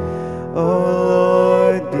 O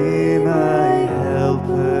Lord, be my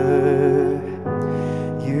helper.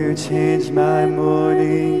 You change my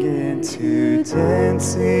mourning into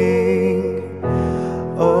dancing,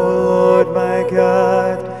 O Lord, my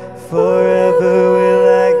God, forever will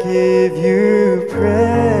I give you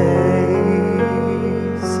praise.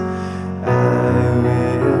 I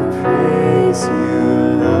will praise you,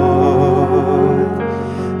 Lord,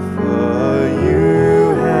 for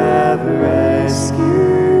you have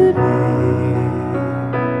rescued me.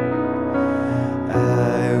 I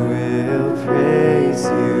will praise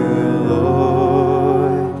you, Lord.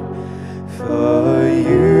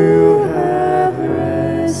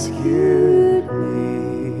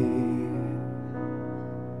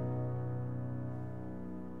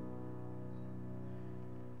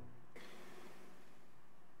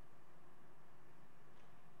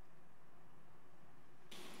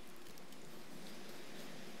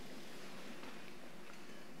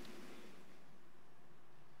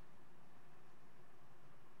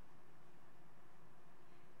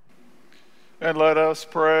 and let us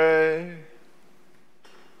pray.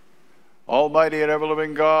 Almighty and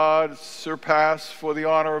ever-living God, surpass for the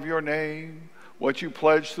honor of your name what you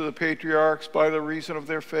pledged to the patriarchs by the reason of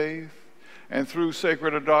their faith, and through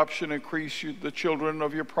sacred adoption increase the children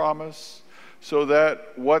of your promise, so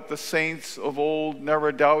that what the saints of old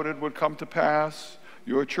never doubted would come to pass,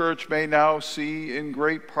 your church may now see in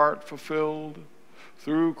great part fulfilled.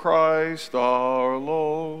 Through Christ our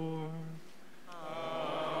Lord.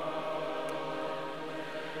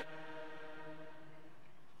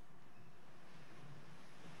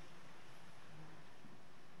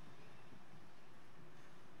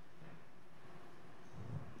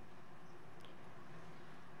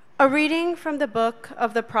 A reading from the book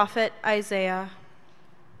of the prophet Isaiah.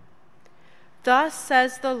 Thus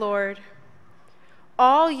says the Lord,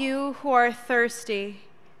 all you who are thirsty,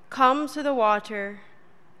 come to the water.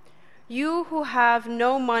 You who have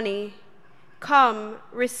no money, come,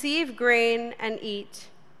 receive grain and eat.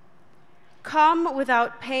 Come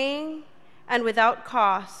without paying and without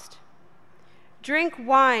cost. Drink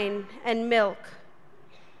wine and milk.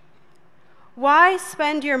 Why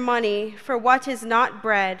spend your money for what is not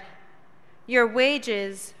bread, your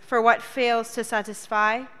wages for what fails to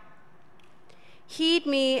satisfy? Heed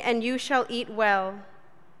me, and you shall eat well.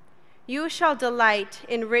 You shall delight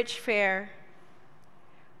in rich fare.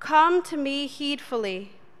 Come to me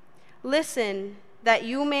heedfully. Listen, that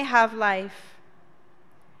you may have life.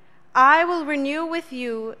 I will renew with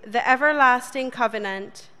you the everlasting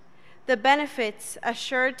covenant, the benefits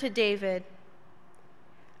assured to David.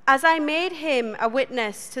 As I made him a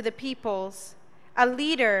witness to the peoples, a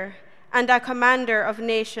leader and a commander of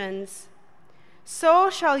nations, so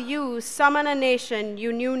shall you summon a nation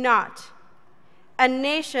you knew not, and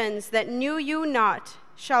nations that knew you not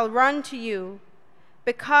shall run to you,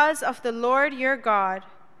 because of the Lord your God,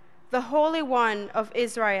 the Holy One of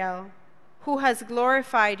Israel, who has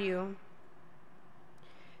glorified you.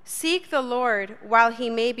 Seek the Lord while he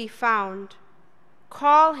may be found.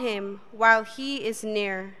 Call him while he is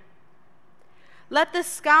near. Let the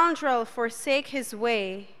scoundrel forsake his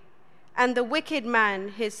way, and the wicked man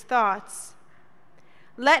his thoughts.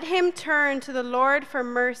 Let him turn to the Lord for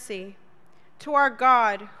mercy, to our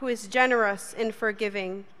God who is generous in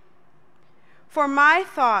forgiving. For my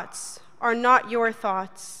thoughts are not your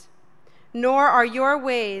thoughts, nor are your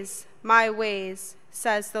ways my ways,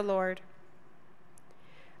 says the Lord.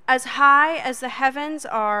 As high as the heavens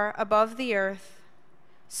are above the earth,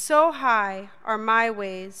 so high are my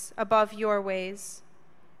ways above your ways,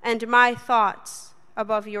 and my thoughts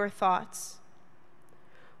above your thoughts.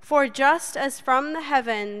 For just as from the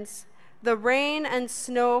heavens the rain and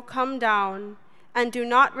snow come down and do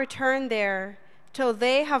not return there till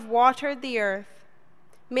they have watered the earth,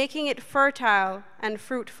 making it fertile and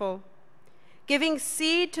fruitful, giving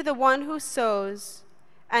seed to the one who sows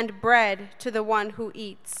and bread to the one who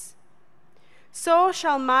eats, so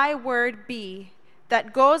shall my word be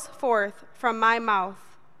that goes forth from my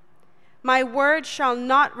mouth. My word shall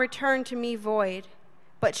not return to me void,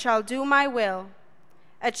 but shall do my will,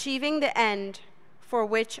 achieving the end for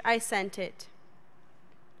which I sent it.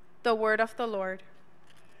 The word of the Lord.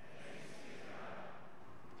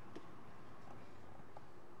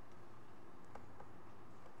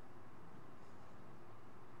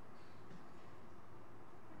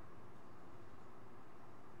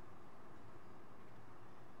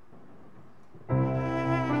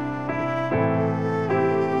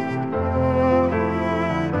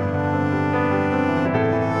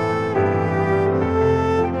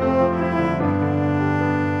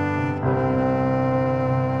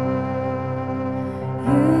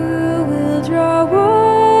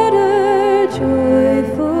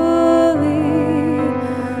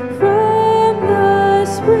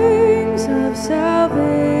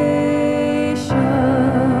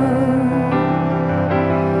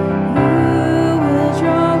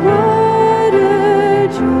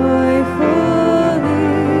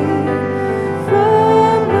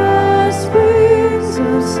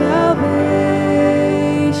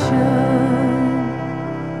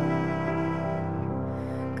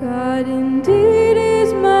 God indeed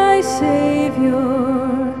is my Savior.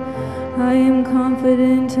 I am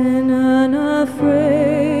confident and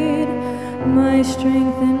unafraid. My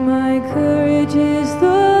strength and my courage is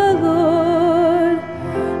the Lord,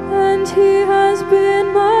 and He has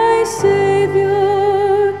been my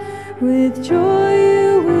Savior. With joy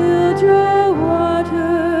you will draw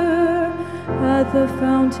water at the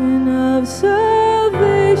fountain of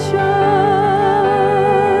salvation.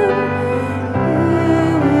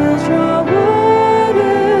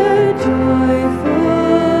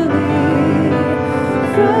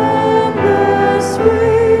 From the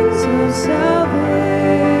springs of salvation.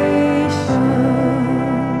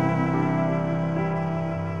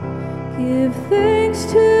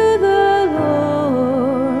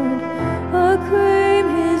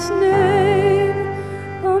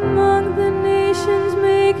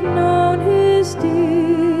 marvelous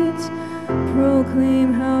deeds.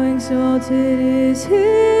 Proclaim how exalted is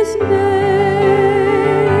his name.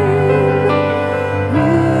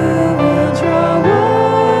 You will draw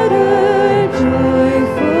water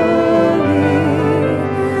joyfully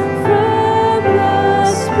from the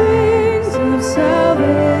springs of salvation.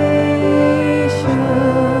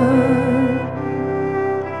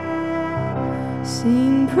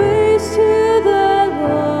 Sing praise to the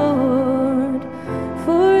Lord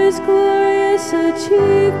for his glorious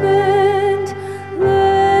achievement.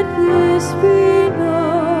 Let this be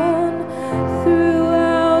known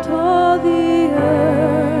throughout all the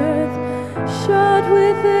earth. Shout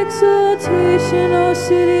with exultation, O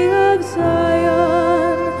city of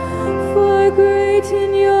Zion, for great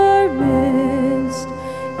in your midst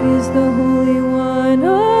is the Holy One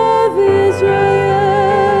of Israel.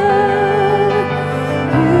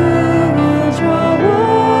 You will draw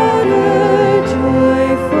water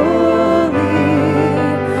joyfully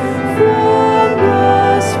from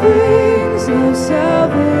the springs of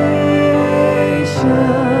salvation.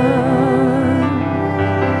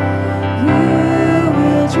 You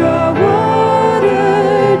will draw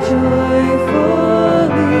water joyfully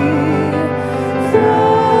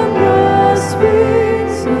from the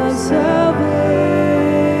springs of salvation.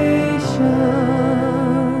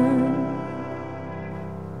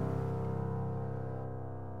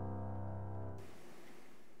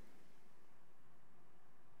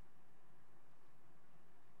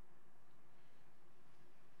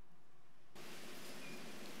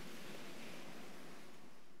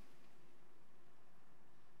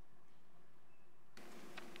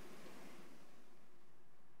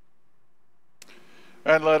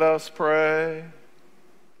 And let us pray.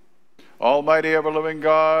 Almighty ever-living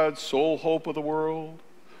God, sole hope of the world,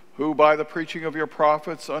 who by the preaching of your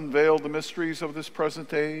prophets unveiled the mysteries of this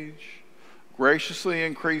present age, graciously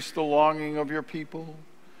increase the longing of your people,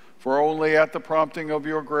 for only at the prompting of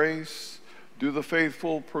your grace do the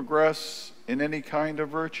faithful progress in any kind of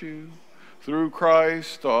virtue, through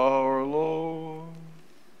Christ our Lord.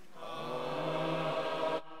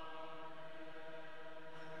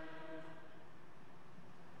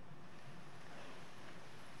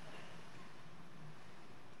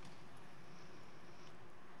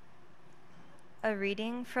 A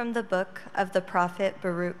reading from the book of the prophet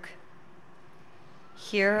Baruch.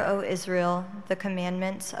 Hear, O Israel, the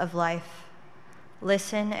commandments of life.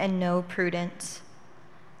 Listen and know prudence.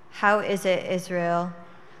 How is it, Israel,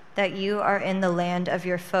 that you are in the land of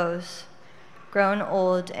your foes, grown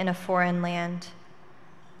old in a foreign land,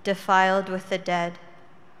 defiled with the dead,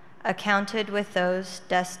 accounted with those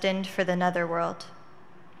destined for the netherworld?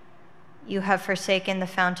 You have forsaken the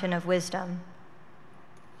fountain of wisdom.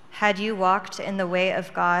 Had you walked in the way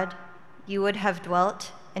of God, you would have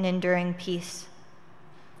dwelt in enduring peace.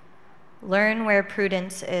 Learn where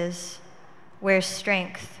prudence is, where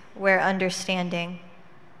strength, where understanding,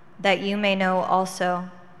 that you may know also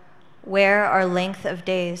where are length of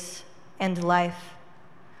days and life,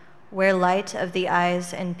 where light of the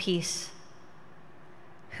eyes and peace.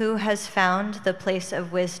 Who has found the place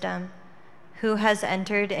of wisdom? Who has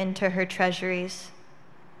entered into her treasuries?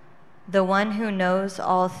 The one who knows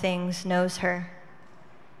all things knows her.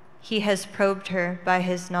 He has probed her by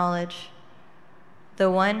his knowledge. The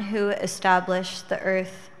one who established the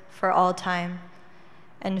earth for all time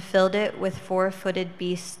and filled it with four-footed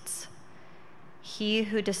beasts. He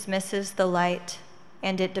who dismisses the light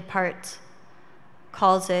and it departs,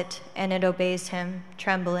 calls it and it obeys him,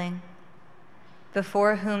 trembling,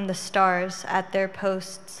 before whom the stars at their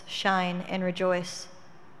posts shine and rejoice.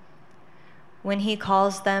 When he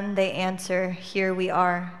calls them, they answer, "Here we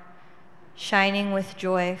are," shining with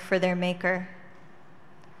joy for their Maker.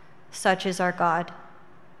 Such is our God.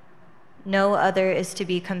 No other is to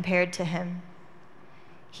be compared to him.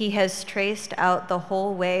 He has traced out the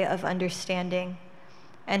whole way of understanding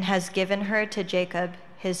and has given her to Jacob,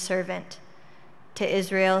 his servant, to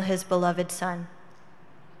Israel, his beloved son.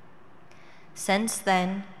 Since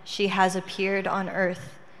then, she has appeared on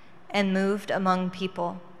earth and moved among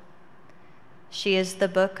people. She is the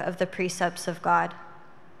book of the precepts of God,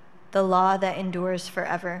 the law that endures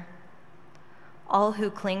forever. All who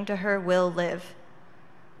cling to her will live,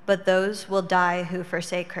 but those will die who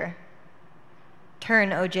forsake her.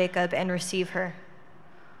 Turn, O Jacob, and receive her.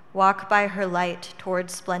 Walk by her light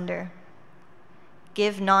towards splendor.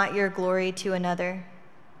 Give not your glory to another,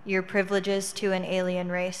 your privileges to an alien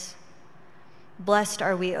race. Blessed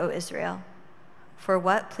are we, O Israel, for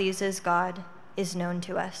what pleases God is known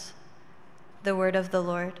to us. The word of the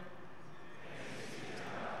Lord.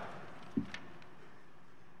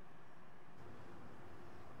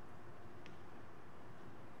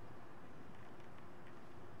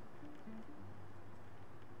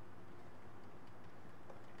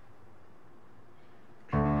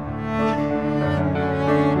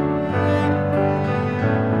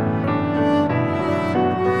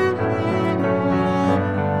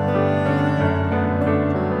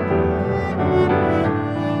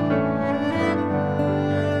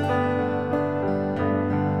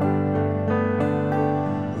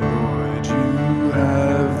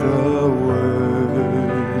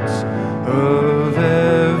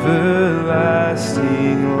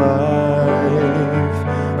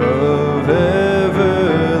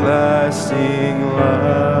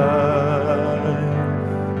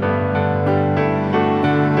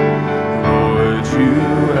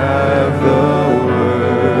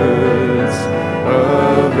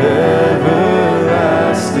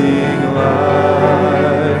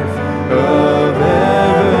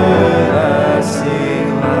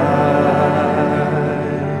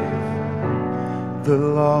 The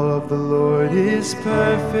law of the Lord is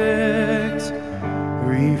perfect,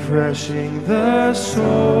 refreshing the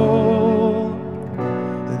soul.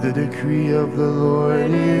 The decree of the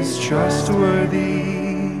Lord is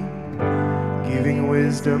trustworthy, giving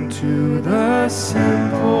wisdom to the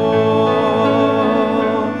simple.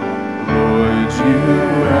 Lord, you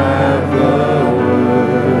have the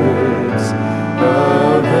words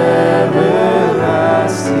of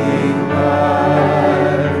everlasting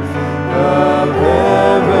life, of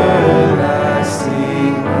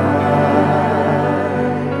everlasting life.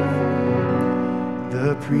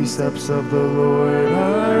 The precepts of the Lord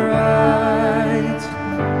are right,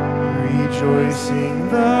 rejoicing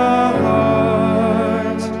the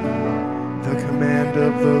heart. The command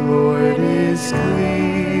of the Lord is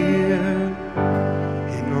clear,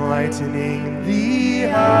 enlightening the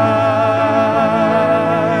eye.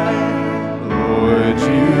 Lord,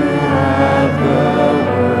 you have the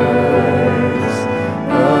words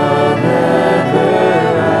of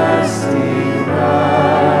everlasting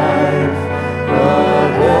life,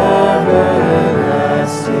 of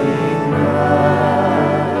everlasting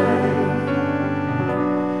life.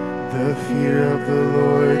 The fear of the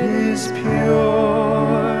Lord is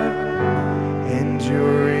pure,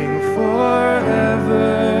 enduring forever.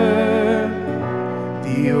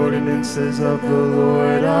 The ordinances of the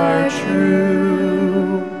Lord are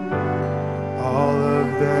true, all of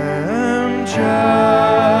them just.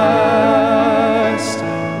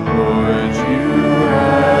 Lord, you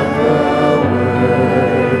have the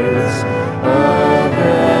words of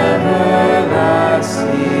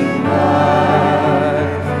everlasting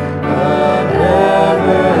life, of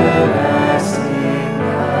everlasting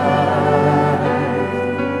life.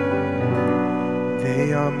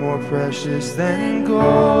 They are more precious than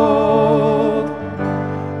gold,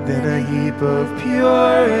 than a heap of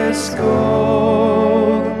purest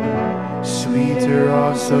gold, sweeter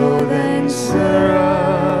also than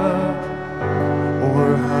syrup,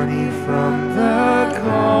 or honey from the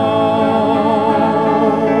comb.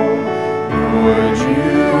 Lord,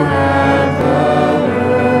 you have the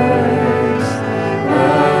words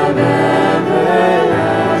of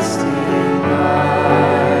everlasting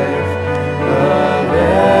life, of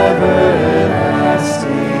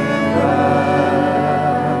everlasting life.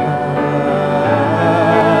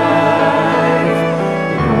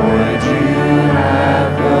 Lord, you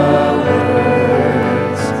have the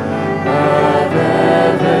words of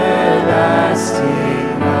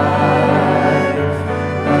everlasting life,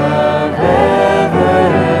 of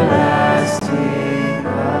everlasting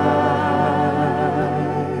life.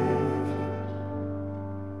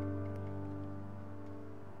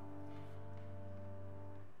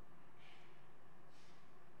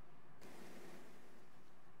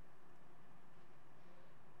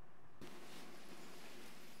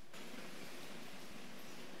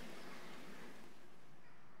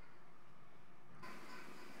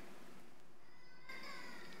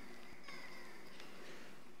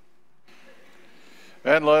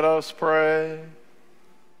 And let us pray.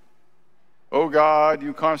 O God,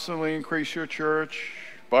 you constantly increase your church.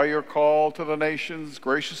 By your call to the nations,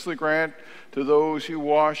 graciously grant to those you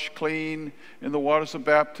wash clean in the waters of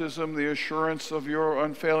baptism the assurance of your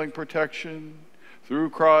unfailing protection. Through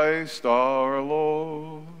Christ our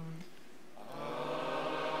Lord.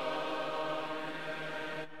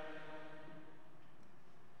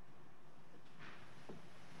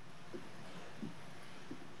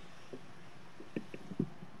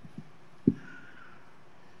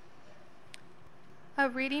 A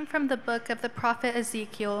reading from the book of the prophet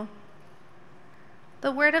Ezekiel.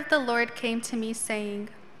 The word of the Lord came to me, saying,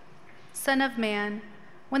 Son of man,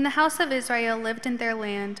 when the house of Israel lived in their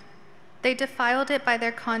land, they defiled it by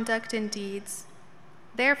their conduct and deeds.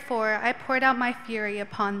 Therefore I poured out my fury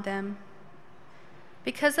upon them.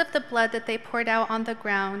 Because of the blood that they poured out on the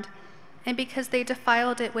ground, and because they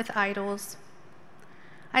defiled it with idols,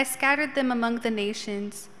 I scattered them among the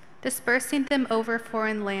nations, dispersing them over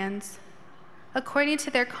foreign lands. According to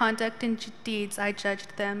their conduct and deeds I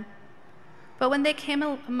judged them. But when they came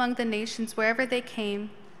among the nations wherever they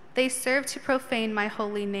came, they served to profane my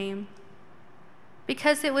holy name.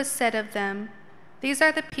 Because it was said of them, These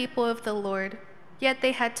are the people of the Lord, yet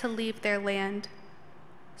they had to leave their land.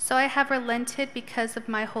 So I have relented because of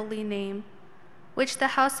my holy name, which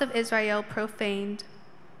the house of Israel profaned,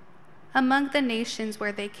 among the nations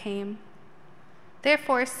where they came.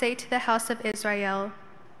 Therefore say to the house of Israel,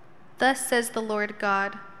 Thus says the Lord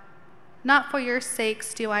God, Not for your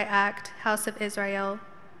sakes do I act, house of Israel,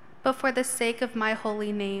 but for the sake of my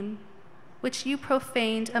holy name, which you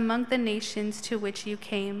profaned among the nations to which you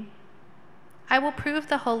came. I will prove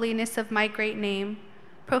the holiness of my great name,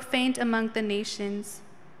 profaned among the nations,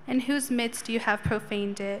 in whose midst you have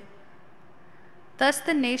profaned it. Thus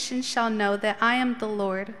the nations shall know that I am the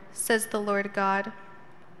Lord, says the Lord God,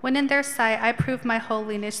 when in their sight I prove my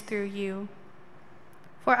holiness through you.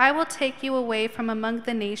 For I will take you away from among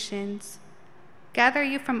the nations, gather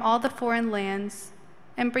you from all the foreign lands,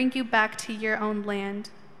 and bring you back to your own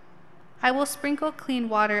land. I will sprinkle clean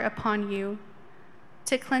water upon you,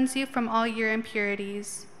 to cleanse you from all your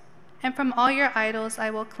impurities, and from all your idols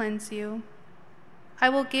I will cleanse you. I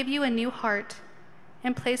will give you a new heart,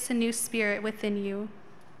 and place a new spirit within you,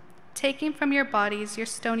 taking from your bodies your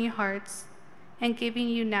stony hearts, and giving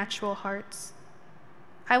you natural hearts.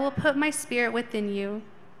 I will put my spirit within you,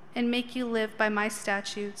 and make you live by my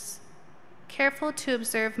statutes, careful to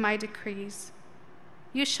observe my decrees.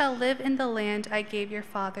 You shall live in the land I gave your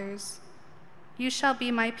fathers. You shall be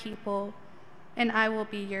my people, and I will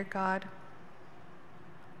be your God.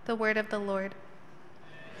 The word of the Lord.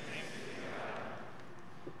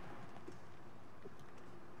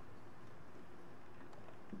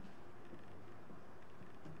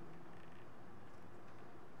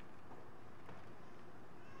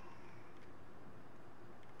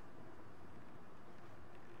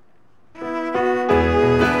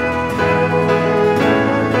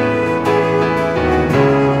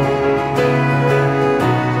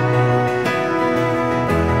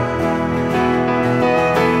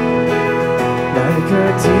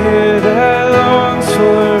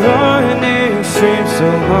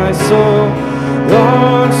 My soul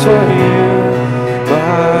longs for you,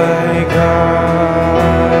 my God.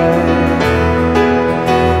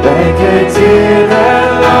 Like a deer that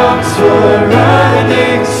longs for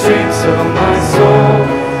running streams, so my soul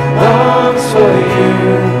longs for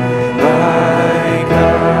you, my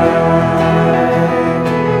God.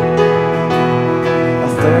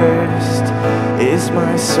 Athirst is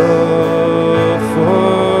my soul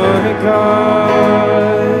for God.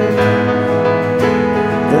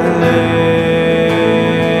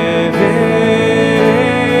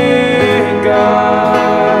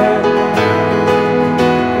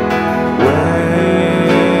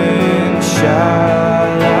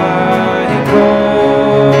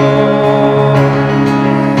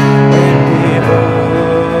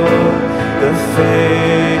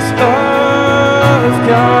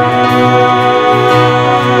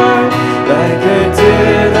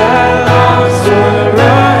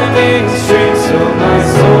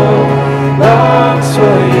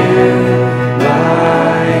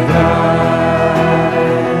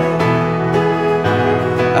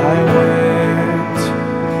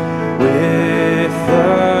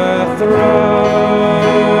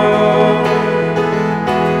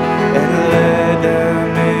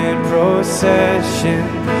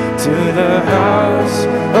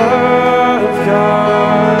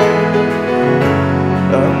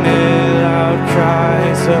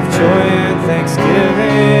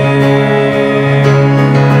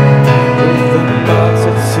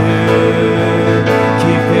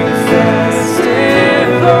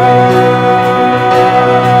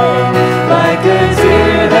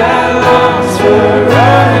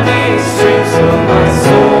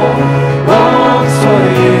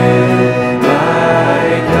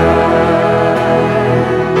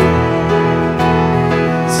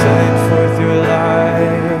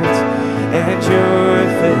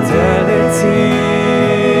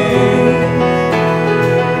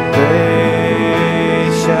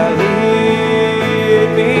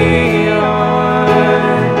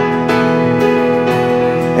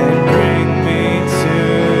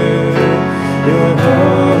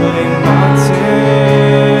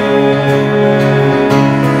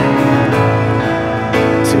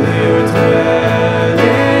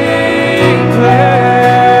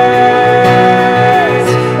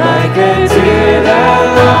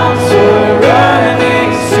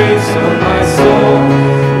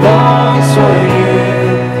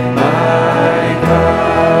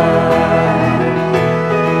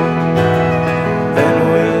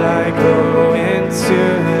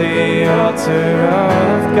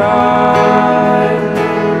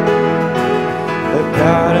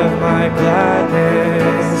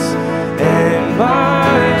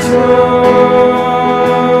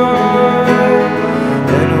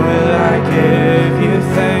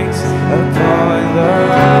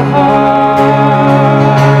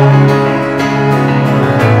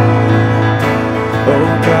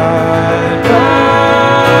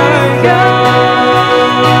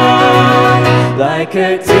 Like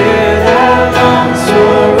a deer that longs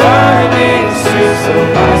for running streams, so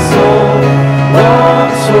my soul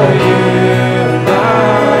longs for you,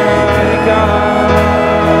 my God.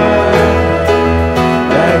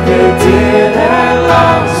 Like a deer that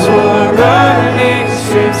longs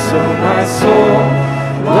so my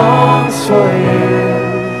soul longs for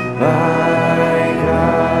you, my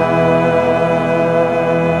God.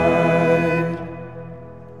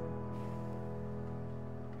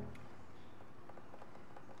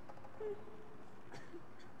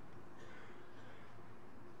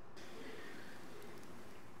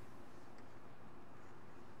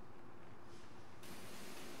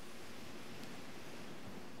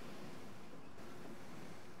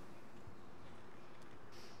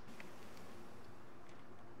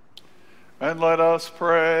 And let us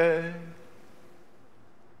pray.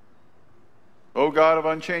 O God of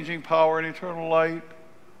unchanging power and eternal light,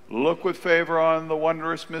 look with favor on the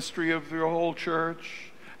wondrous mystery of your whole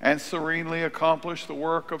church and serenely accomplish the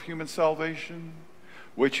work of human salvation,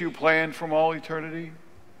 which you planned from all eternity.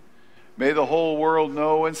 May the whole world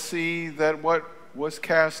know and see that what was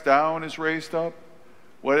cast down is raised up,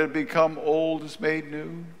 what had become old is made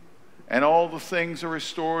new, and all the things are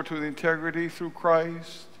restored to the integrity through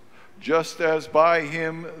Christ, just as by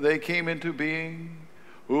him they came into being,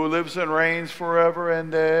 who lives and reigns forever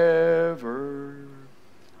and ever.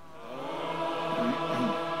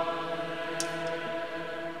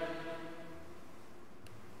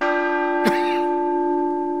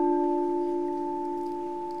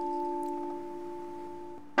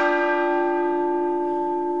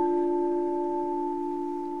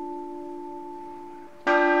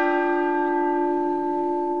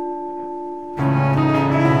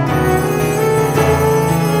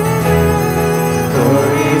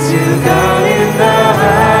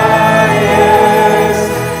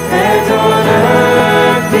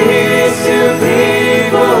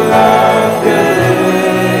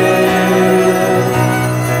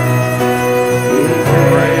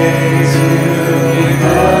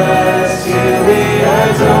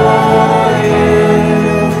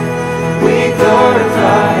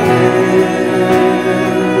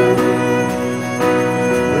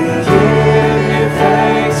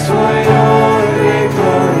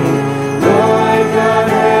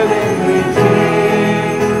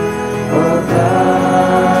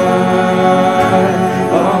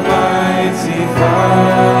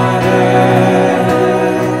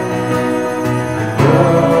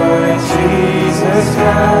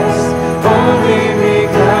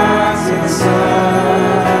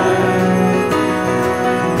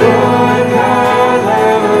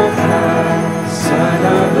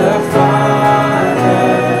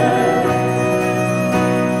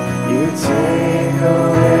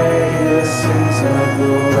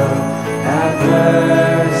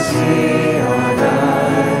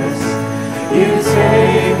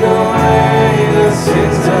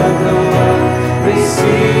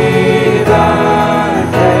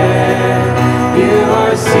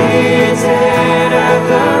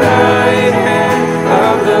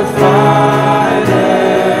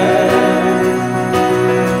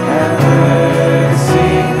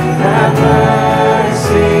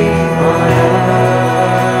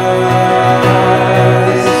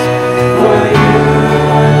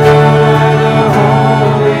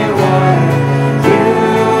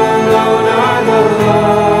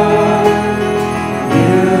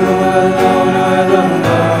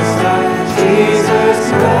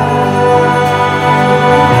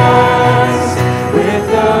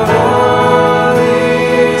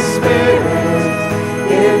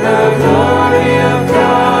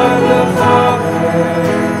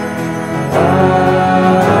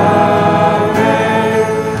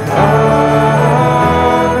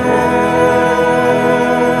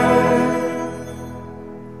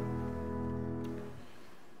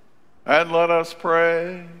 And let us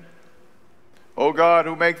pray. O God,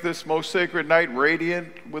 who make this most sacred night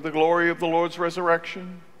radiant with the glory of the Lord's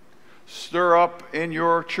resurrection, stir up in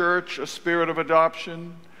your church a spirit of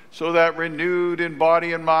adoption, so that renewed in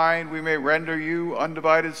body and mind we may render you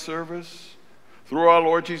undivided service. Through our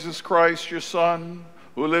Lord Jesus Christ, your Son,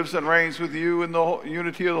 who lives and reigns with you in the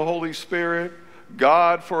unity of the Holy Spirit,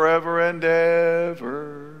 God forever and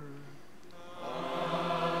ever.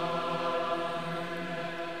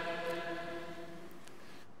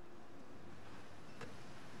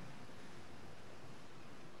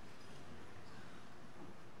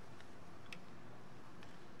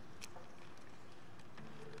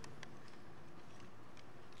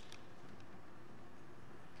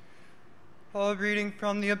 A reading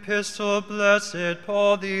from the Epistle of Blessed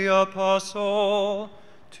Paul the Apostle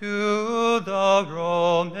to the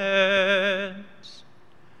Romans.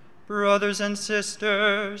 Brothers and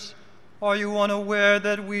sisters, are you unaware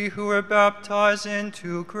that we who were baptized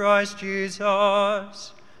into Christ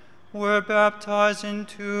Jesus were baptized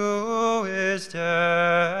into his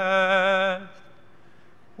death?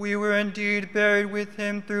 we were indeed buried with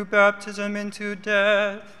him through baptism into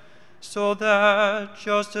death, so that,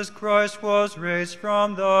 just as Christ was raised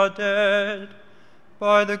from the dead,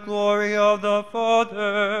 by the glory of the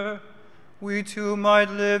Father, we too might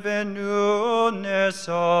live in newness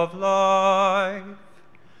of life.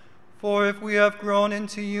 For if we have grown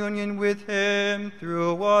into union with him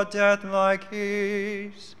through a death like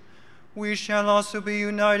his, we shall also be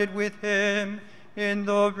united with him in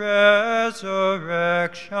the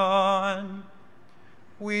resurrection.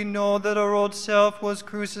 We know that our old self was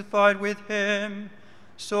crucified with him,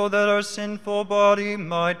 so that our sinful body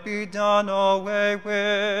might be done away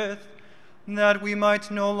with, that we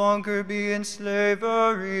might no longer be in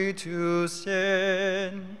slavery to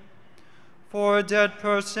sin. For a dead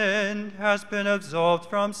person has been absolved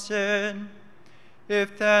from sin.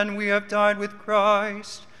 If then we have died with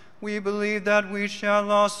Christ, we believe that we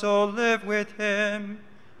shall also live with him.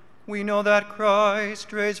 We know that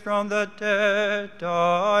Christ, raised from the dead,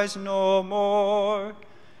 dies no more.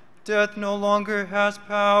 Death no longer has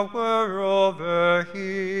power over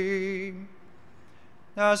him.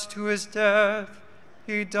 As to his death,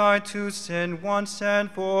 he died to sin once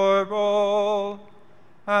and for all.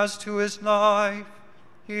 As to his life,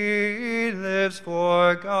 he lives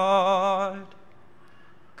for God.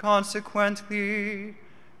 Consequently,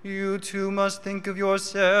 you too must think of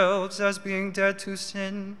yourselves as being dead to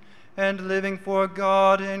sin and living for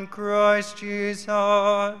God in Christ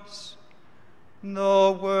Jesus.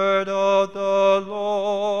 The word of the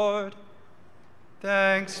Lord.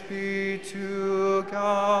 Thanks be to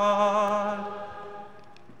God.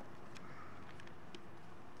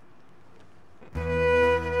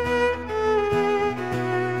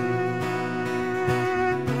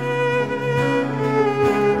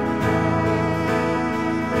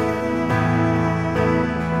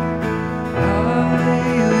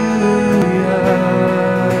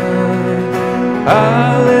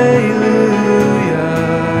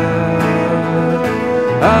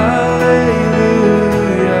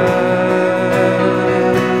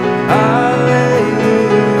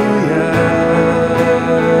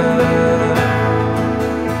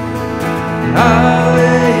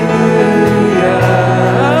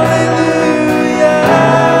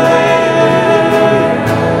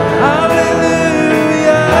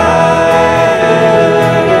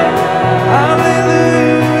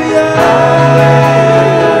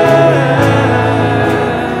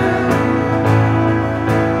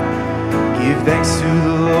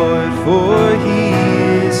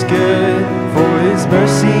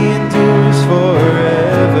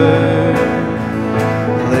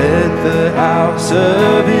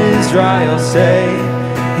 Of Israel say,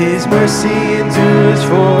 his mercy endures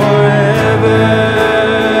forever.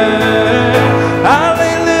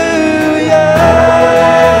 Hallelujah,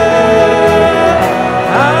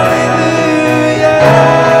 hallelujah,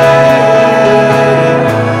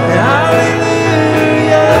 hallelujah,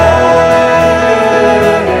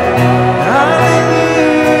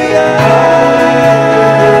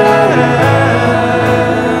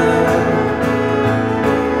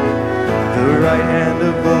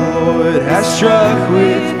 struck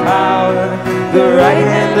with power, the right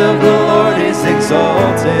hand of the Lord is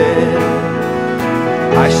exalted.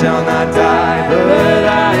 I shall not die, but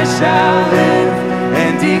I shall live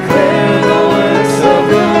and declare the works of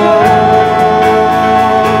the Lord.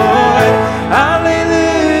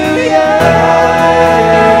 Hallelujah,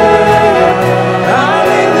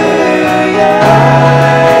 hallelujah,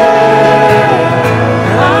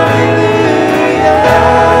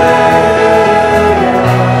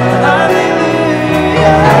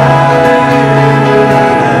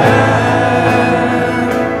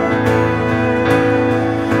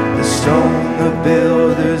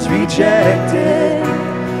 rejected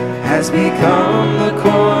has become the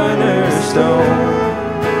cornerstone.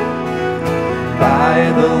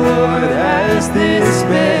 By the Lord has this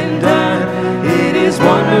been done. It is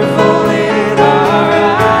wonderful in our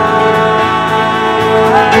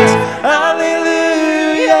eyes.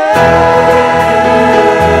 Hallelujah,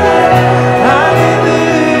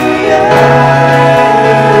 hallelujah,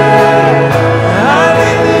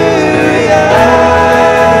 hallelujah.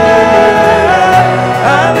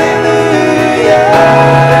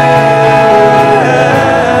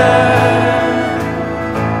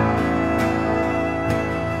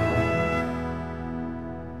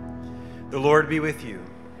 Be with you.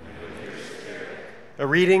 A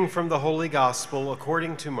reading from the Holy Gospel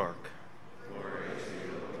according to Mark. Glory to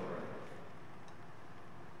you, Lord.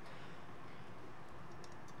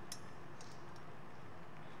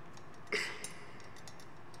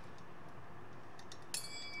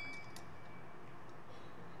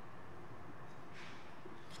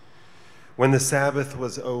 When the Sabbath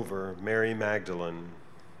was over, Mary Magdalene,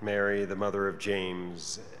 Mary, the mother of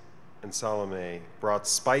James, and Salome brought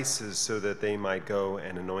spices so that they might go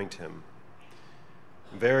and anoint him.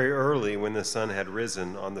 Very early, when the sun had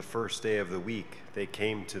risen on the first day of the week, they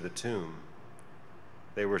came to the tomb.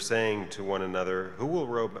 They were saying to one another, Who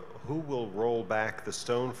will roll back the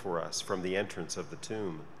stone for us from the entrance of the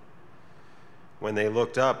tomb? When they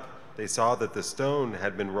looked up, they saw that the stone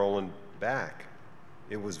had been rolled back.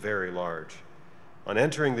 It was very large. On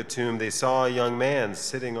entering the tomb, they saw a young man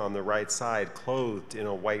sitting on the right side, clothed in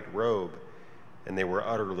a white robe, and they were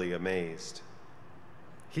utterly amazed.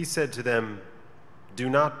 He said to them, Do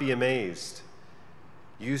not be amazed.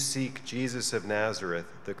 You seek Jesus of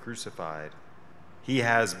Nazareth, the crucified. He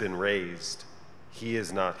has been raised. He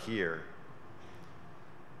is not here.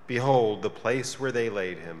 Behold, the place where they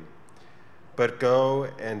laid him. But go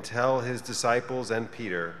and tell his disciples and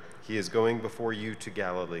Peter, he is going before you to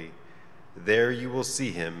Galilee. There you will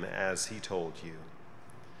see him as he told you.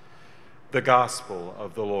 The Gospel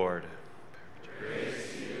of the Lord.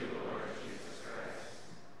 Praise to you, Lord Jesus Christ.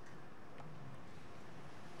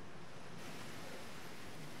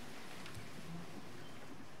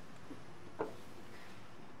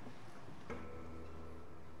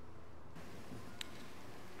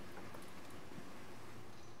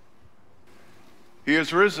 He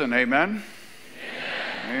is risen, amen?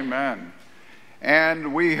 Amen. Amen.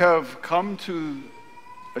 And we have come to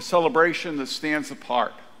a celebration that stands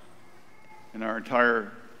apart in our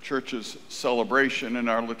entire church's celebration in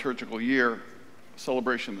our liturgical year, a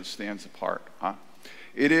celebration that stands apart.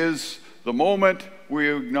 It is the moment we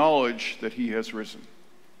acknowledge that he has risen.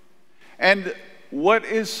 And what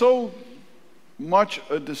is so much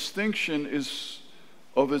a distinction is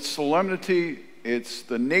of its solemnity, it's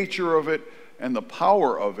the nature of it, and the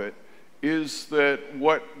power of it is that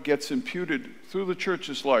what gets imputed through the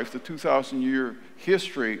church's life, the 2,000-year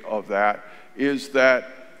history of that, is that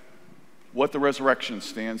what the resurrection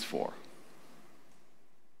stands for.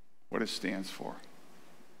 What it stands for.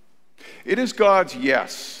 It is God's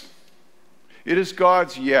yes. It is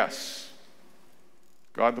God's yes.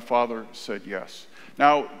 God the Father said yes.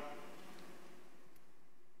 Now,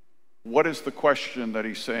 what is the question that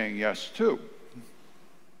he's saying yes to?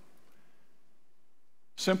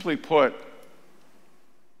 Simply put,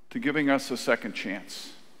 to giving us a second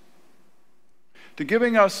chance. To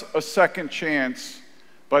giving us a second chance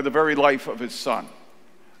by the very life of his Son.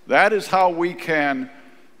 That is how we can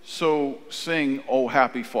so sing, O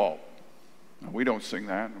Happy Fall. Now, we don't sing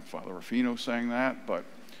that. Father Rufino sang that, but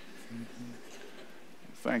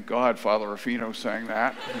thank God Father Rufino sang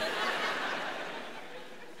that.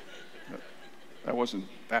 That wasn't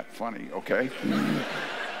that funny, okay?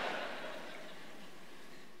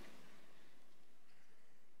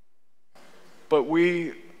 But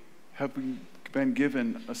we have been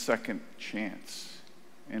given a second chance.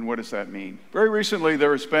 And what does that mean? Very recently,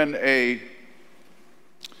 there has been a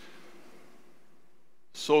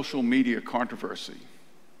social media controversy.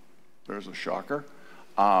 There's a shocker.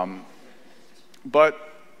 But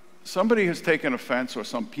somebody has taken offense, or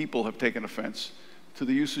some people have taken offense, to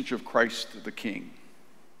the usage of Christ the King.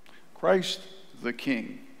 Christ the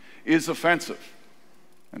King is offensive.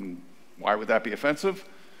 And why would that be offensive?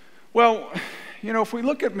 Well, you know, if we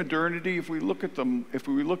look at modernity, if we look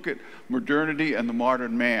at modernity and the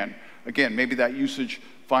modern man, again, maybe that usage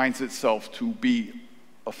finds itself to be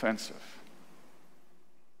offensive.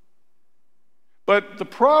 But the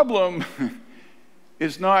problem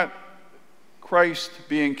is not Christ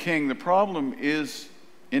being king. The problem is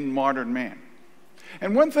in modern man.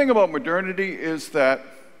 And one thing about modernity is that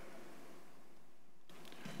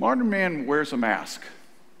modern man wears a mask.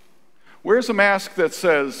 Wears a mask that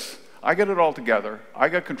says, I got it all together. I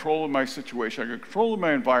got control of my situation. I got control of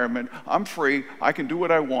my environment. I'm free. I can do what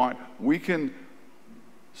I want. We can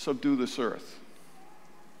subdue this earth.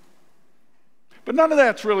 But none of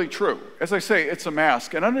that's really true. As I say, it's a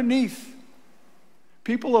mask. And underneath,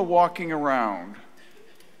 people are walking around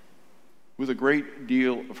with a great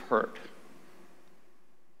deal of hurt.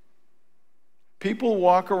 People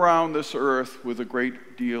walk around this earth with a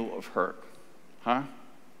great deal of hurt.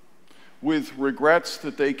 With regrets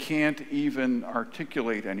that they can't even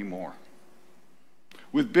articulate anymore.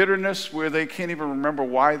 With bitterness where they can't even remember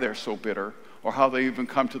why they're so bitter or how they even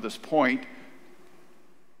come to this point.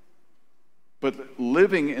 But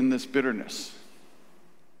living in this bitterness.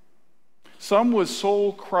 Some with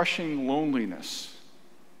soul-crushing loneliness.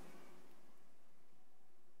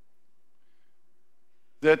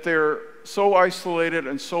 That they're so isolated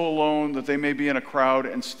and so alone that they may be in a crowd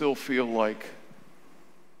and still feel like.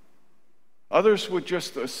 Others with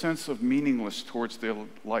just a sense of meaningless towards their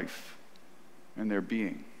life. and their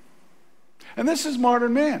being. And this is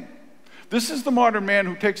modern man. This is the modern man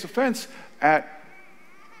who takes offense at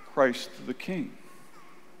Christ the King.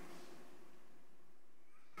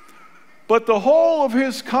 But the whole of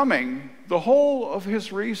his coming, the whole of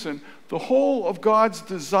his reason, the whole of God's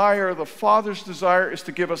desire, the Father's desire, is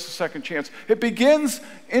to give us a second chance. It begins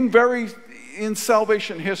in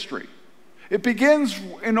salvation history. It begins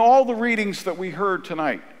in all the readings that we heard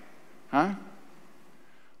tonight.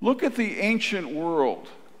 Look at the ancient world,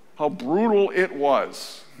 how brutal it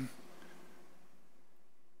was.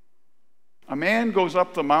 A man goes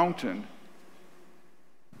up the mountain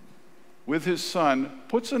with his son,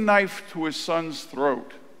 puts a knife to his son's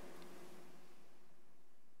throat,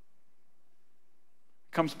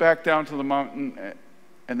 comes back down to the mountain,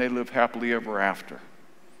 and they live happily ever after.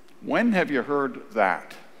 When have you heard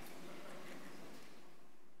that?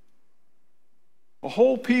 A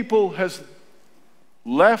whole people has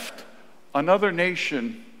left another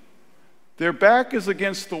nation. Their back is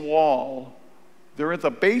against the wall. They're at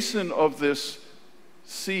the basin of this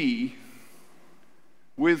sea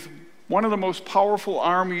with one of the most powerful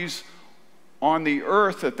armies on the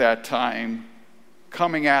earth at that time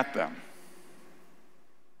coming at them.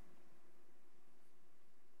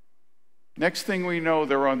 Next thing we know,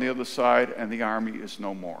 they're on the other side and the army is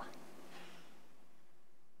no more.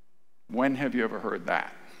 When have you ever heard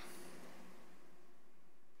that?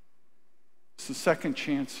 It's the second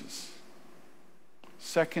chances.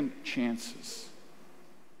 Second chances.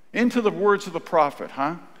 Into the words of the prophet,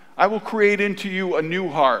 I will create into you a new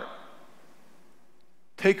heart.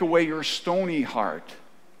 Take away your stony heart.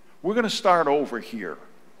 We're going to start over here,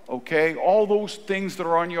 okay? All those things that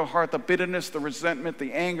are on your heart, the bitterness, the resentment,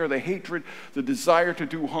 the anger, the hatred, the desire to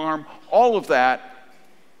do harm, all of that,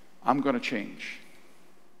 I'm going to change.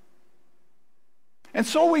 And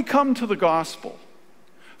so we come to the gospel.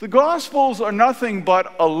 The gospels are nothing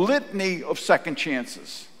but a litany of second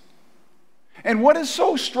chances. And what is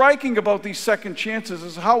so striking about these second chances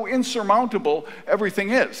is how insurmountable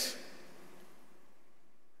everything is.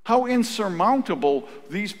 How insurmountable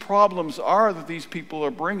these problems are that these people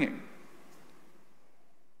are bringing.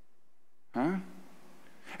 And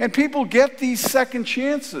people get these second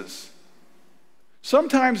chances.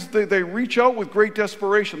 Sometimes they reach out with great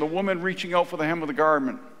desperation. The woman reaching out for the hem of the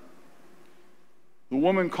garment. The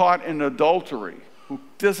woman caught in adultery, who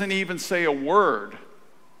doesn't even say a word,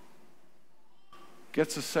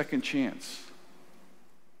 gets a second chance.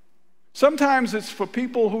 Sometimes it's for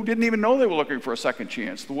people who didn't even know they were looking for a second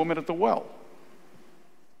chance. The woman at the well.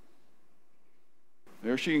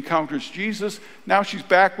 There she encounters Jesus. Now she's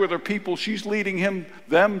back with her people. She's leading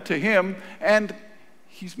them to him, and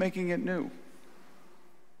he's making it new.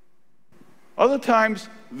 Other times,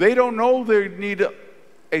 they don't know they need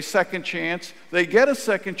a second chance. They get a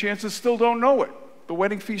second chance and still don't know it. The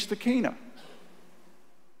wedding feast of Cana.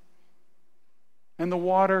 And the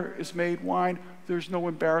water is made wine. There's no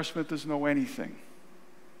embarrassment. There's no anything.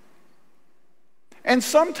 And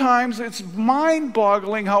sometimes it's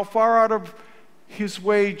mind-boggling how far out of his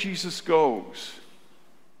way Jesus goes.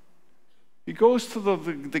 He goes to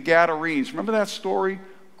the Gadarenes. Remember that story?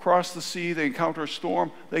 Cross the sea, they encounter a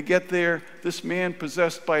storm. They get there. This man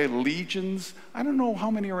possessed by legions. I don't know how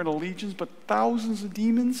many are in the legions, but thousands of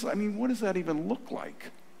demons. I mean, what does that even look like?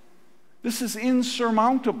 This is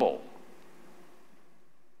insurmountable.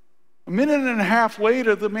 A minute and a half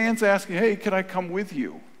later, the man's asking, hey, can I come with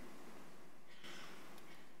you?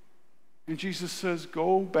 And Jesus says,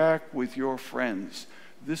 go back with your friends.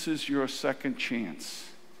 This is your second chance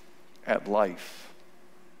at life,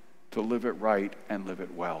 to live it right and live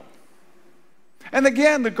it well. And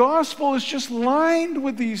again, the gospel is just lined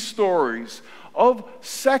with these stories of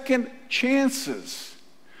second chances.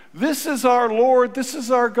 This is our Lord, this is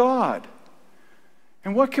our God.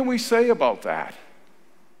 And what can we say about that?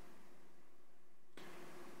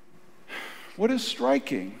 What is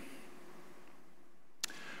striking?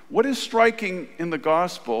 What is striking in the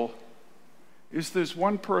gospel is there's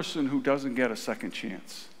one person who doesn't get a second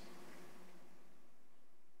chance.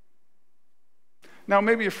 Now,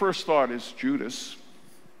 maybe your first thought is Judas,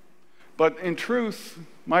 but in truth,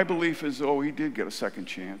 my belief is, he did get a second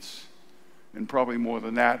chance, and probably more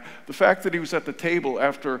than that. The fact that he was at the table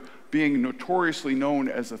after being notoriously known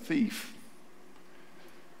as a thief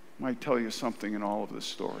might tell you something in all of this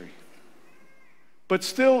story. But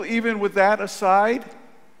still, even with that aside,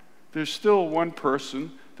 there's still one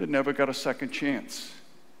person that never got a second chance.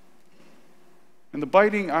 And the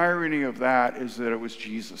biting irony of that is that it was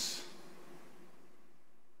Jesus.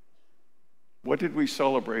 What did we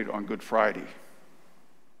celebrate on Good Friday?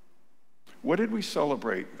 What did we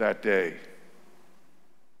celebrate that day?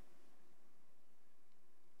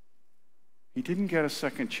 He didn't get a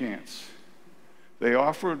second chance. They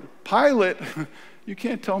offered Pilate, you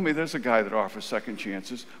can't tell me there's a guy that offers second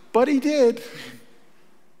chances, but he did.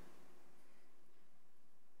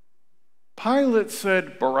 Pilate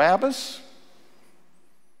said, Barabbas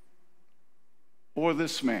or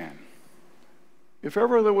this man? If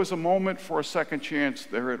ever there was a moment for a second chance,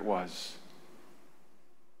 there it was.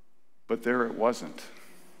 But there it wasn't.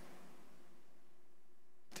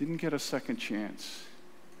 Didn't get a second chance.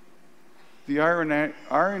 The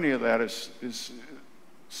irony of that is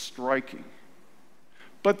striking.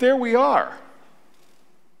 But there we are.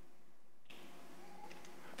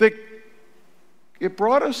 It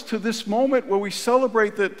brought us to this moment where we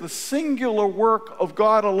celebrate the singular work of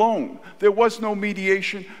God alone. There was no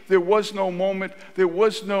mediation. There was no moment. There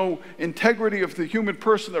was no integrity of the human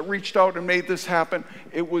person that reached out and made this happen.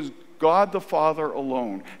 It was God the Father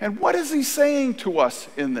alone. And what is he saying to us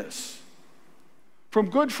in this? From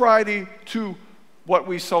Good Friday to what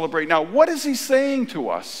we celebrate now, what is he saying to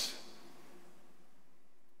us?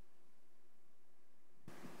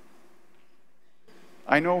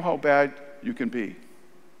 I know how bad you can be.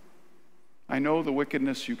 I know the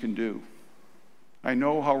wickedness you can do. I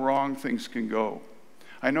know how wrong things can go.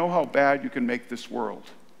 I know how bad you can make this world.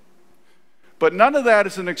 But none of that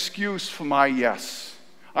is an excuse for my yes.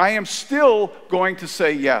 I am still going to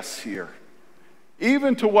say yes here,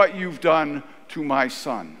 even to what you've done to my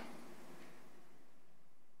son.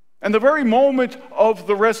 And the very moment of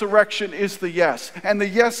the resurrection is the yes, and the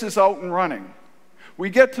yes is out and running. We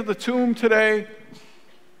get to the tomb today.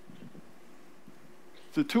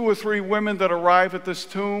 The 2 or 3 women that arrive at this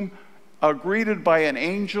tomb are greeted by an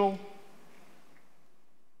angel.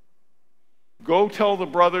 Go tell the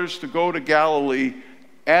brothers to go to Galilee.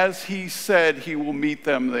 As he said, he will meet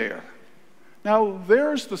them there. Now,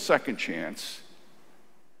 there's the second chance.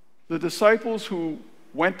 The disciples who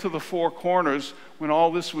went to the 4 corners when all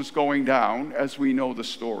this was going down, as we know the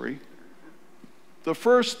story, the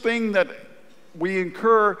first thing that we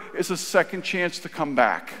incur is a second chance to come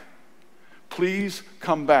back. Please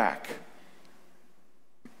come back.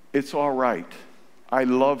 It's all right. I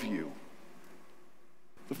love you.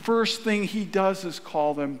 The first thing he does is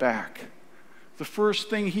call them back. The first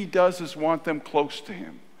thing he does is want them close to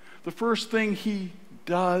him. The first thing he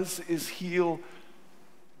does is heal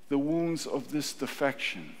the wounds of this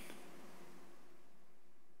defection.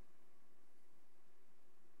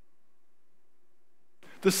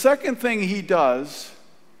 The second thing he does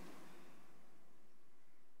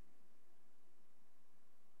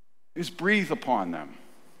is breathe upon them,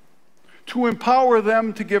 to empower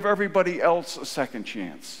them to give everybody else a second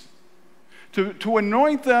chance, to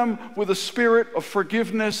anoint them with a spirit of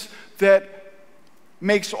forgiveness that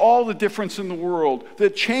makes all the difference in the world,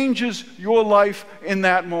 that changes your life in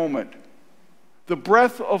that moment. The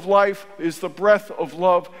breath of life is the breath of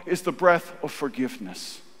love, is the breath of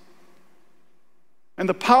forgiveness. And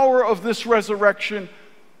the power of this resurrection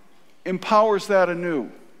empowers that anew.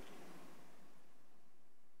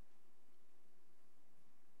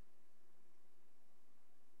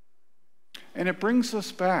 And it brings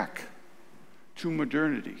us back to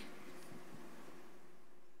modernity.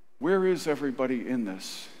 Where is everybody in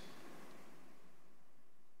this?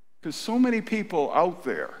 Because so many people out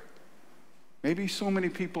there, maybe so many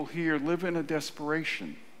people here, live in a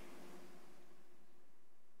desperation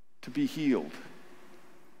to be healed,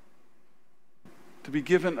 to be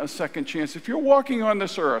given a second chance. If you're walking on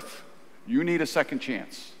this earth, you need a second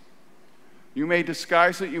chance. You may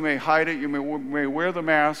disguise it, you may hide it, you may wear the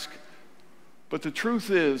mask, but the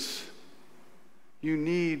truth is, you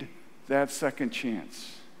need that second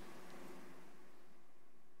chance.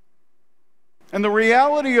 And the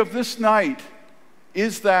reality of this night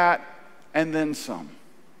is that, and then some.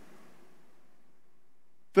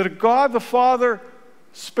 That God the Father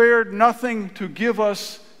spared nothing to give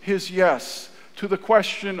us his yes to the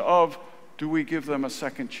question of, do we give them a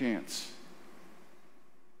second chance?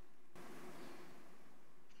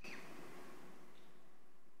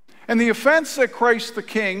 And the offense that Christ the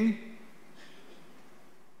King,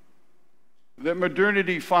 that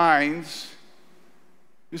modernity finds,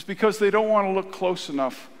 is because they don't want to look close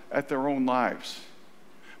enough at their own lives.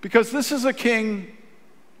 Because this is a king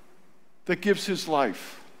that gives his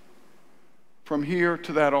life from here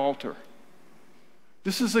to that altar.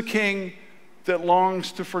 This is a king that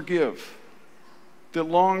longs to forgive, that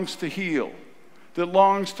longs to heal, that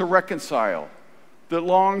longs to reconcile, that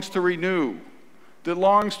longs to renew, that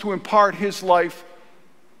longs to impart his life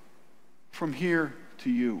from here to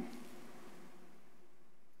you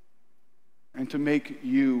and to make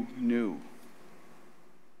you new.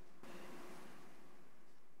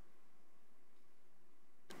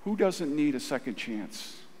 Who doesn't need a second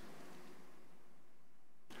chance?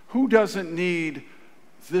 Who doesn't need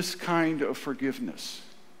this kind of forgiveness?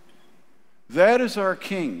 That is our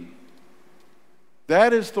King.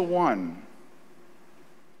 That is the one.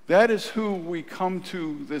 That is who we come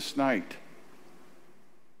to this night.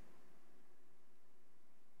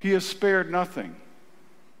 He has spared nothing.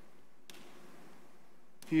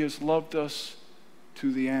 He has loved us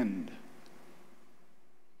to the end.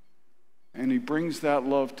 And he brings that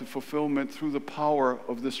love to fulfillment through the power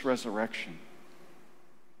of this resurrection.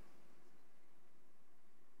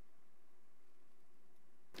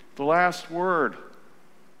 The last word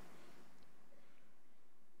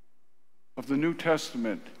of the New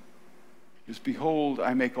Testament is, "Behold,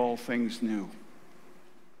 I make all things new."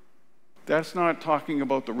 That's not talking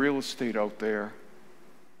about the real estate out there.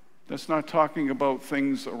 That's not talking about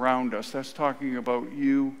things around us. That's talking about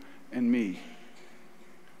you and me.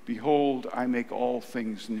 Behold, I make all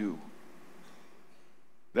things new.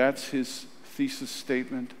 That's his thesis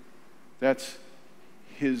statement. That's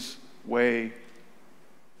his way.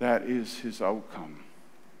 That is his outcome.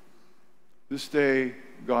 This day,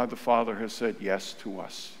 God the Father has said yes to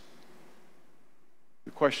us.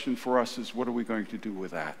 The question for us is, what are we going to do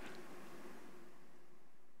with that?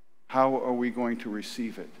 How are we going to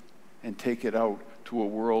receive it and take it out to a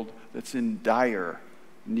world that's in dire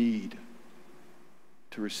need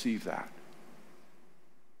to receive that?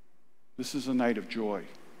 This is a night of joy.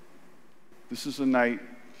 This is a night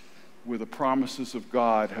where the promises of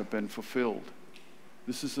God have been fulfilled.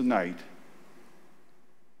 This is a night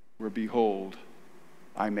where, behold,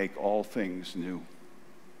 I make all things new.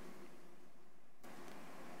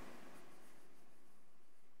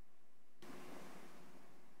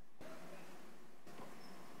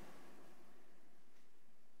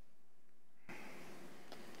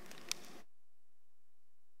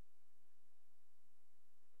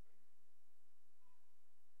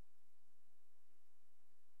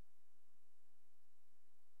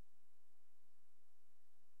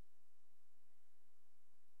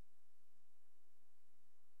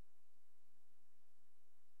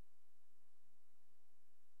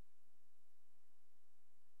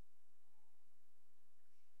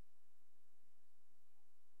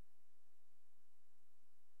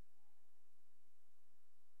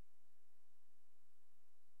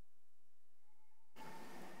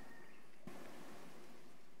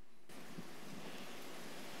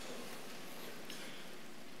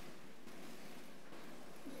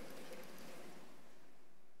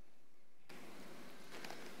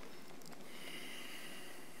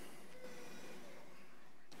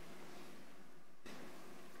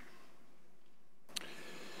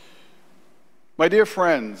 My dear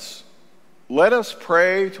friends, let us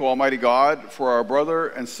pray to Almighty God for our brother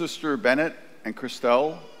and sister Bennett and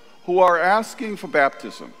Christelle, who are asking for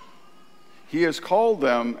baptism. He has called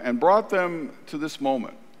them and brought them to this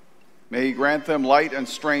moment. May he grant them light and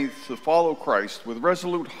strength to follow Christ with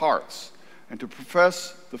resolute hearts and to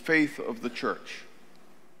profess the faith of the church.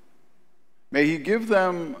 May he give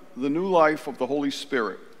them the new life of the Holy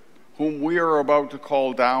Spirit, whom we are about to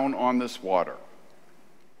call down on this water.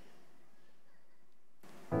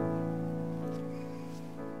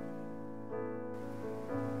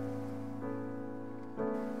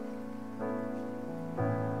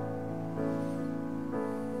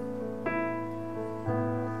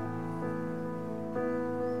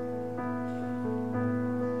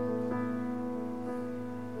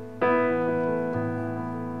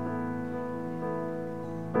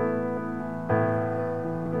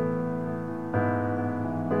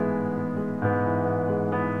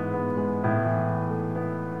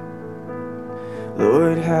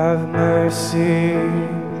 Lord, have mercy.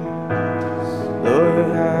 Lord,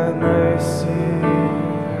 have mercy.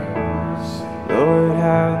 Lord,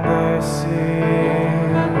 have mercy.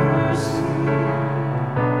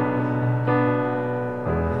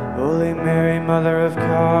 Holy Mary, Mother of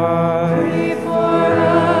God, pray for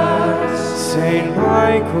us. Saint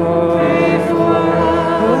Michael, pray for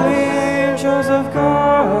us. Holy angels of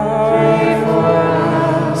God, pray for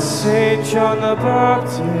us. Saint John the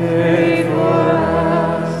Baptist, pray for us.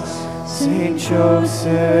 Saint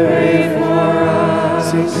Joseph, pray for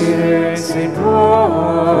us. Saint Peter and Saint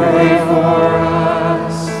Paul, pray for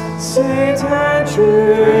us. Saint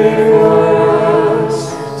Andrew, pray for us.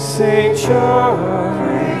 Saint John,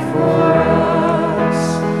 pray for us.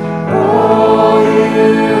 All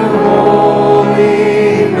you holy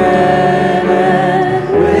men and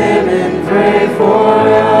women, pray for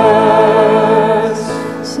us.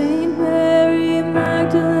 Saint Mary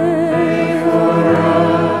Magdalene, pray for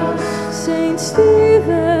us. Saint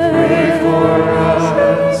Stephen, pray for us.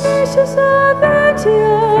 Saint Ignatius of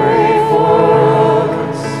Antioch, pray for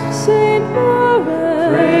us. Saint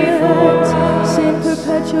Laurent, pray for us. Saint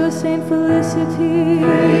Perpetua, Saint Felicity,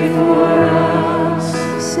 pray for us.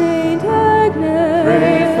 Saint Agnes,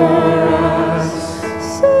 pray for us.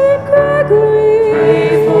 Saint Gregory,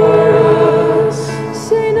 pray for us.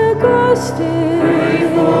 Saint Augustine, pray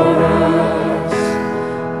for us.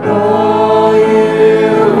 All you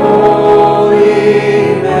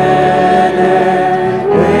holy men and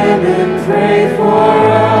women, pray for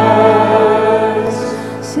us.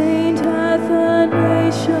 Saint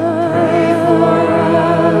Athanasius, pray for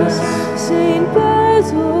us. Saint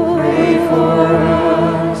Basil, pray for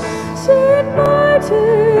us. Saint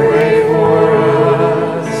Martin, pray for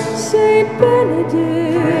us. Saint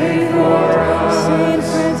Benedict, pray for us. Saint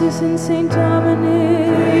Francis and Saint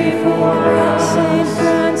Dominic, pray for us. Saint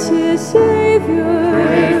Francis Xavier,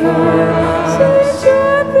 pray for us. Saint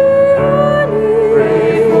John Vianney,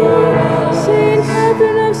 pray for us. Saint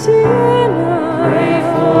Catherine of Siena, pray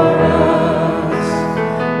for us.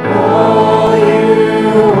 All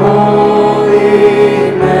you holy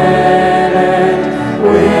men and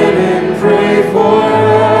women, pray for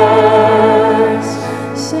us.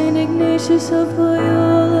 Saint Ignatius of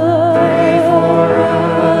Loyola, pray for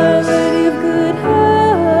us. Our Lady of Good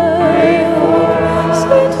Health, pray for us.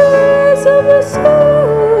 Saint Therese of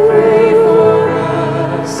Lisieux, pray for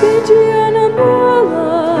us. Saint Gianna Molla,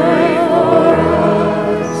 pray for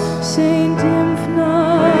us. Saint Dymphna,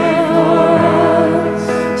 pray for us.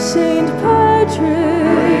 Saint Patrick,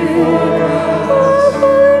 pray for us. All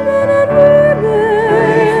holy men and women,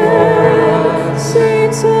 pray for us.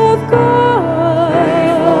 Saints of God, pray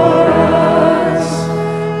for us.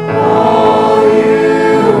 All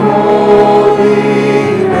you holy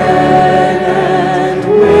men and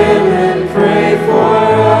women, pray for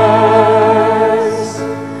us.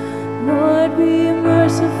 Lord, be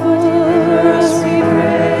merciful. Deliver us, we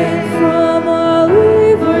pray. From all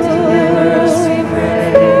evil. Lord, deliver us, we pray.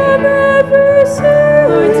 From every sin.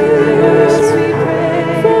 Lord, deliver us, we pray.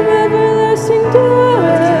 From everlasting death.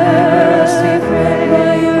 Lord, deliver us, we pray.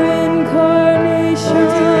 By your incarnation.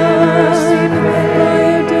 Lord, deliver us, we pray. By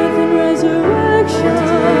your death and resurrection. Lord,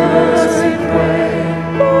 deliver us, we pray.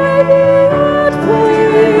 By the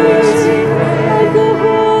outpouring of the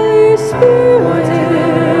Holy Spirit. Lord,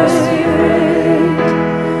 deliver us, we pray.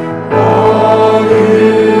 All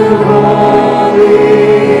you holy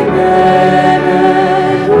men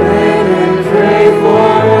and women, pray for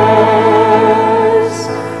us.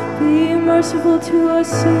 Be merciful to us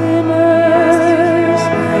sinners.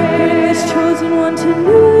 Bring this chosen one to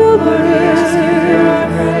new birth.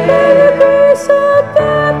 By the grace of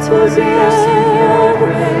baptism,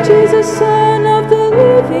 Jesus, Son of the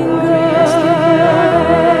living God.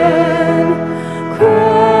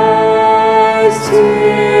 Christ,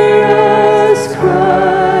 hear us.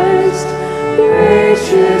 Christ,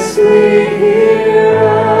 graciously hear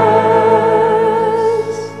us.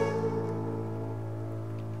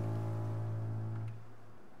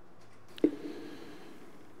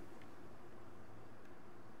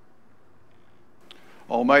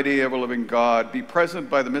 Almighty, ever-living God, be present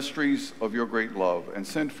by the mysteries of your great love and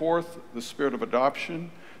send forth the Spirit of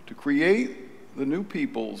adoption to create the new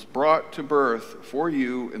peoples brought to birth for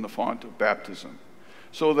you in the font of baptism,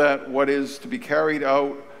 so that what is to be carried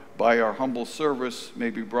out by our humble service may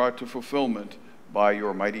be brought to fulfillment by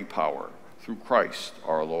your mighty power, through Christ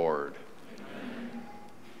our Lord.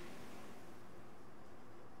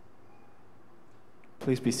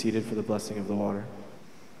 Please be seated for the blessing of the water.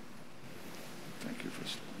 Thank you for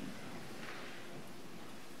slowing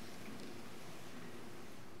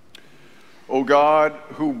down. O God,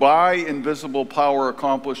 who by invisible power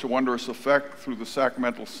accomplish a wondrous effect through the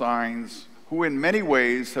sacramental signs, who in many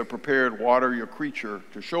ways have prepared water, your creature,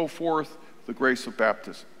 to show forth the grace of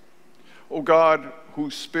baptism. O God,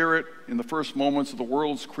 whose Spirit in the first moments of the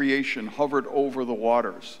world's creation hovered over the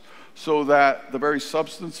waters, so that the very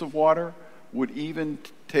substance of water would even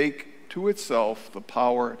take to itself the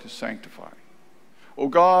power to sanctify. O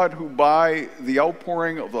God, who by the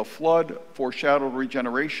outpouring of the flood foreshadowed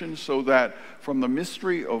regeneration, so that from the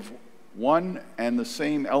mystery of one and the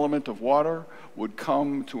same element of water would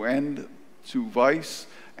come to end to vice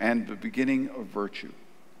and the beginning of virtue.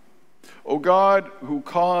 O God, who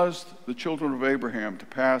caused the children of Abraham to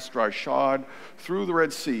pass dry shod through the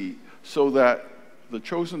Red Sea, so that the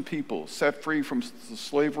chosen people, set free from the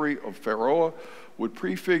slavery of Pharaoh, would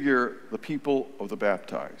prefigure the people of the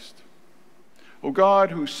baptized. O God,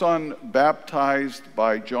 whose Son, baptized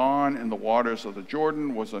by John in the waters of the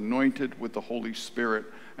Jordan, was anointed with the Holy Spirit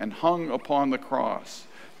and hung upon the cross,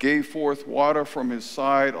 gave forth water from his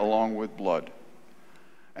side along with blood.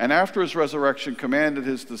 And after his resurrection, commanded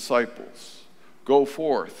his disciples, "Go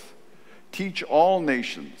forth, teach all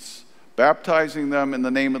nations, baptizing them in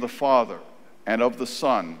the name of the Father, and of the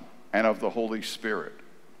Son, and of the Holy Spirit.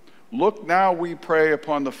 Look now, we pray,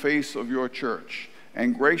 upon the face of your church,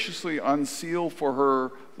 and graciously unseal for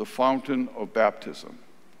her the fountain of baptism.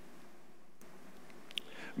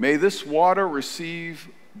 May this water receive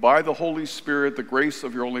by the Holy Spirit the grace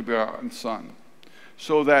of your only begotten Son,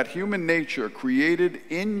 so that human nature, created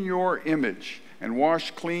in your image and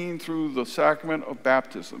washed clean through the sacrament of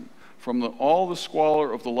baptism from all the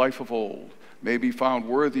squalor of the life of old, may be found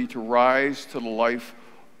worthy to rise to the life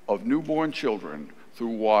of newborn children through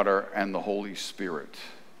water and the Holy Spirit."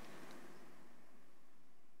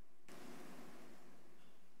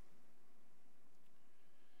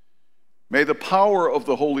 May the power of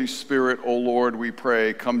the Holy Spirit, O Lord, we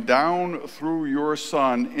pray, come down through your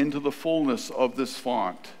Son into the fullness of this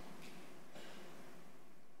font,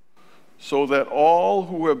 so that all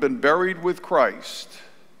who have been buried with Christ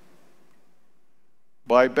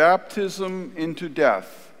by baptism into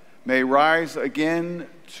death may rise again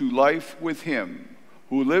to life with him,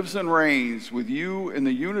 who lives and reigns with you in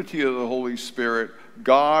the unity of the Holy Spirit,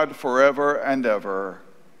 God, forever and ever.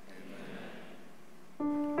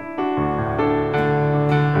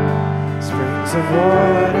 Springs of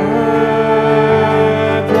water,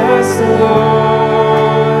 bless the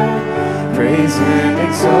Lord. Praise and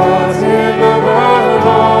exalt him above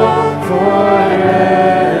all forever.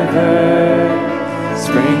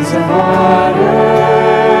 Springs of water,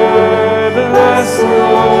 bless the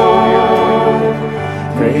Lord.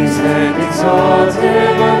 Praise and exalt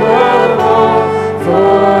him above all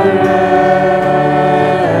forever.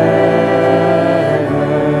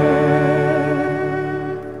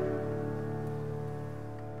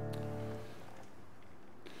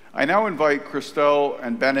 I now invite Christelle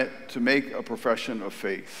and Bennett to make a profession of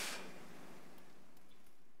faith.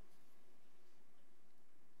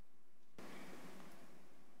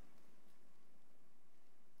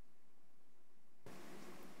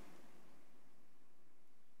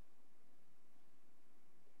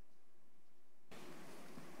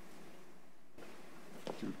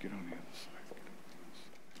 Dude, get on the other side.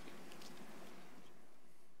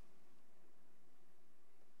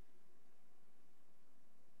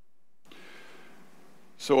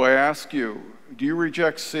 So I ask you, do you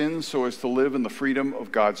reject sin so as to live in the freedom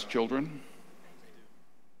of God's children?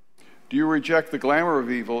 Do you reject the glamour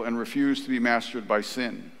of evil and refuse to be mastered by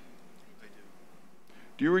sin?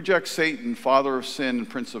 Do you reject Satan, father of sin and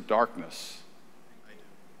prince of darkness?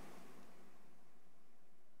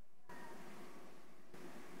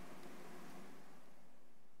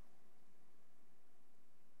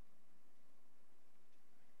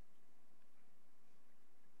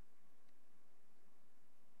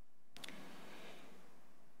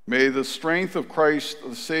 May the strength of Christ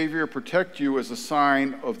the Savior protect you as a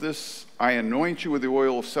sign of this. I anoint you with the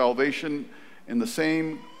oil of salvation in the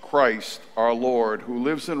same Christ our Lord, who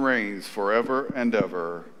lives and reigns forever and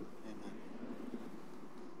ever.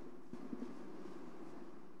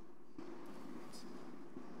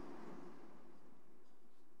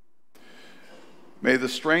 May the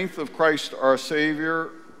strength of Christ our Savior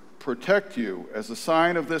protect you. As a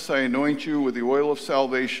sign of this, I anoint you with the oil of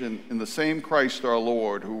salvation in the same Christ our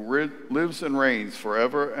Lord, who lives and reigns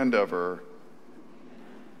forever and ever.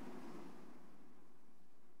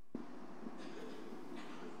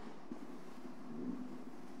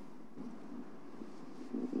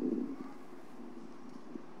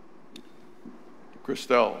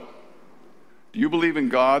 Christelle, do you believe in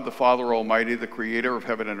God, the Father Almighty, the creator of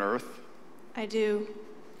heaven and earth? I do.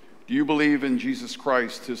 Do you believe in Jesus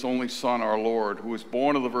Christ, his only Son, our Lord, who was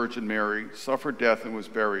born of the Virgin Mary, suffered death and was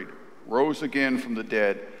buried, rose again from the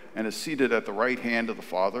dead, and is seated at the right hand of the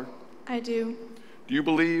Father? I do. Do you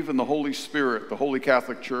believe in the Holy Spirit, the Holy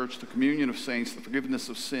Catholic Church, the communion of saints, the forgiveness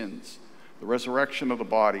of sins, the resurrection of the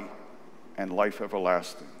body, and life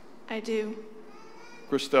everlasting? I do.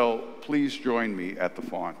 Christelle, please join me at the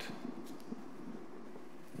font.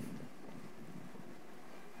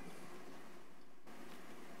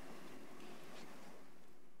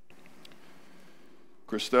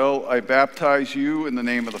 Christelle, I baptize you in the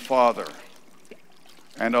name of the Father,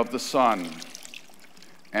 and of the Son,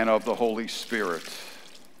 and of the Holy Spirit.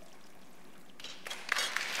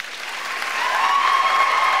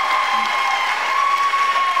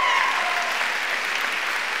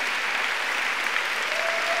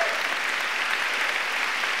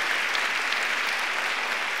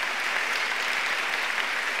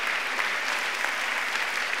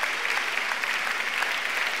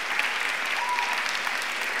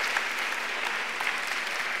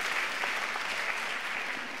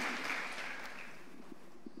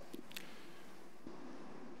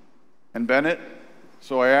 And Bennett,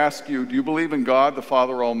 so I ask you, do you believe in God, the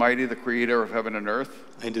Father Almighty, the creator of heaven and earth?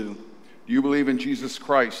 I do. Do you believe in Jesus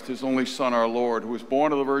Christ, his only Son, our Lord, who was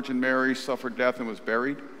born of the Virgin Mary, suffered death and was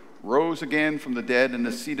buried, rose again from the dead, and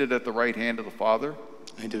is seated at the right hand of the Father?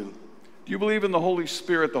 I do. Do you believe in the Holy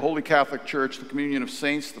Spirit, the Holy Catholic Church, the communion of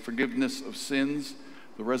saints, the forgiveness of sins,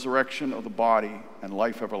 the resurrection of the body, and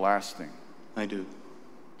life everlasting? I do.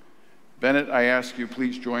 Bennett, I ask you,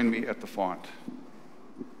 please join me at the font.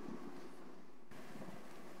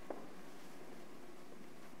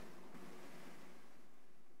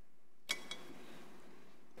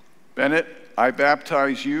 Bennett, I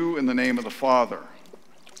baptize you in the name of the Father,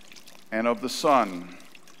 and of the Son,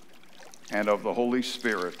 and of the Holy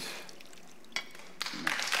Spirit.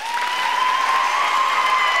 Amen.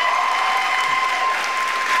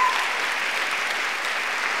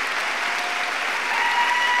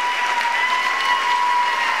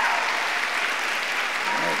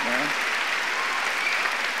 All right, man.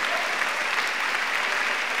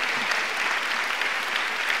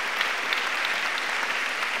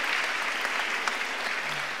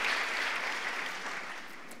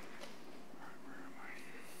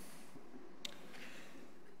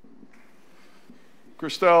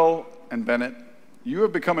 Christelle and Bennett, you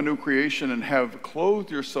have become a new creation and have clothed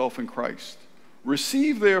yourself in Christ.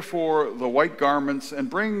 Receive, therefore, the white garments and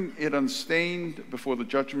bring it unstained before the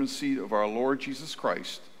judgment seat of our Lord Jesus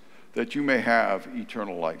Christ, that you may have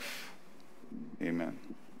eternal life. Amen.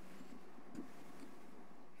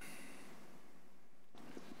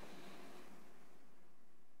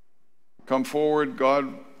 Come forward,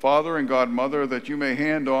 God Father and God Mother, that you may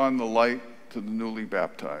hand on the light to the newly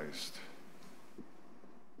baptized.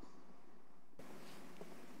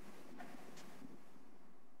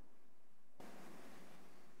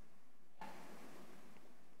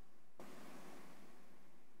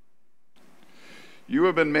 You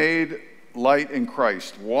have been made light in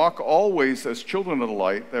Christ. Walk always as children of the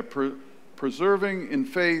light, that preserving in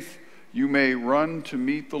faith you may run to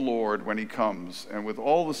meet the Lord when he comes, and with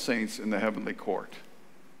all the saints in the heavenly court.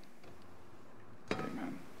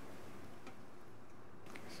 Amen.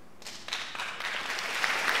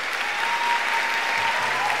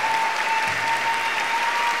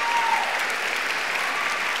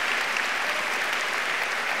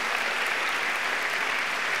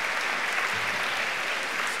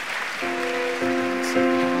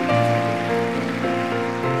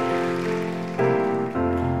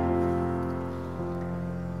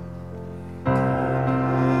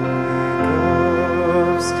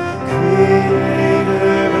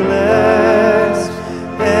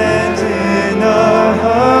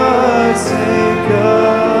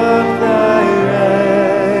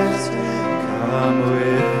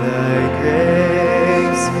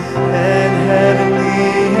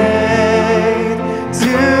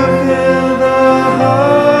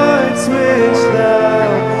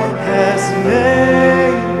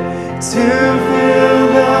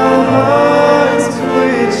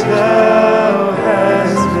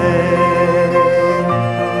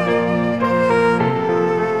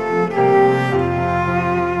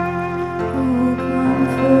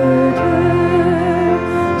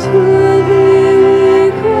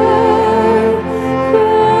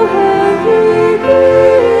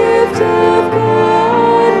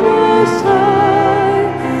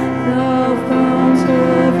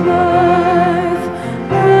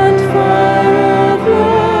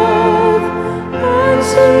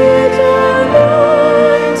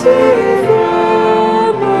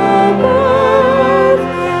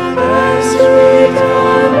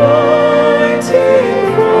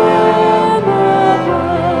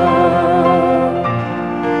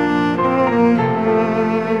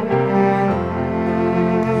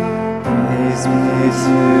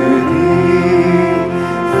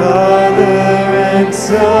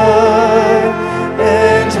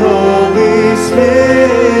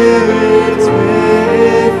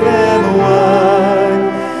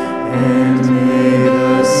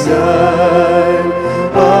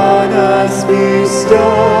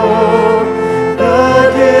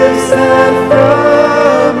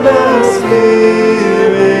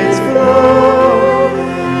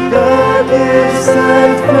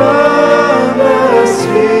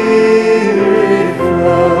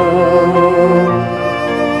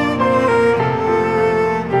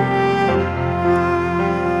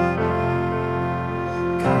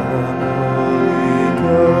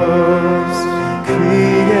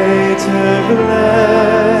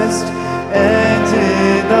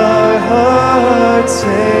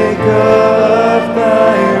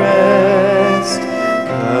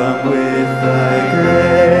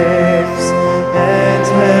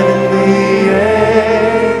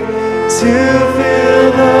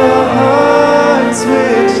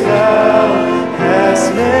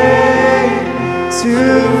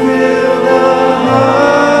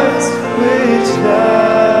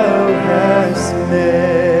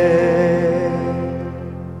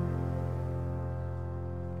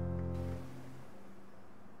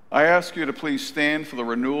 ask you to please stand for the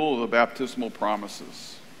renewal of the baptismal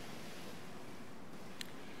promises.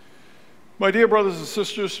 My dear brothers and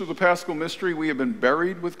sisters, through the Paschal mystery, we have been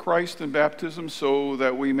buried with Christ in baptism so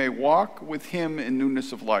that we may walk with him in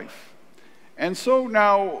newness of life. And so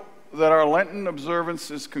now that our Lenten observance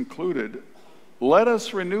is concluded, let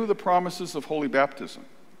us renew the promises of holy baptism,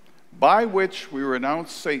 by which we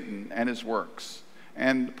renounce Satan and his works,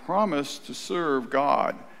 and promise to serve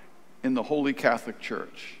God in the Holy Catholic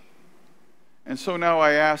Church. And so now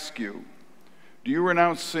I ask you, do you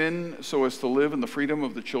renounce sin so as to live in the freedom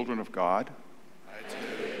of the children of God? I do.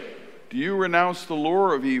 Do you renounce the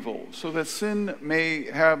lure of evil so that sin may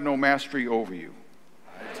have no mastery over you?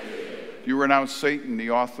 I do. Do you renounce Satan,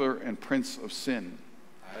 the author and prince of sin?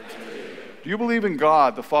 I do. Do you believe in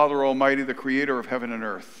God, the Father Almighty, the creator of heaven and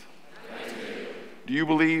earth? I do. Do you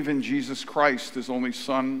believe in Jesus Christ, his only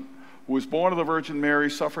Son, who was born of the Virgin Mary,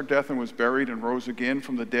 suffered death and was buried and rose again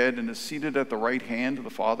from the dead and is seated at the right hand of the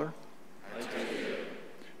Father? I do.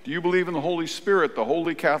 Do you believe in the Holy Spirit, the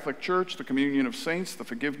Holy Catholic Church, the communion of saints, the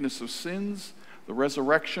forgiveness of sins, the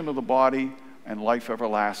resurrection of the body, and life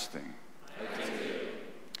everlasting? I do.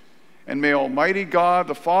 And may Almighty God,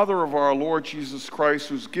 the Father of our Lord Jesus Christ,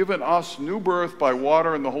 who's given us new birth by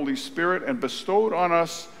water and the Holy Spirit and bestowed on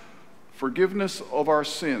us forgiveness of our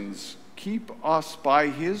sins, keep us by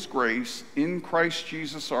his grace in Christ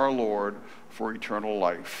Jesus our Lord for eternal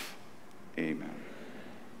life. Amen.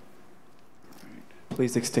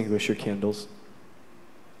 Please extinguish your candles.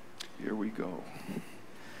 Here we go.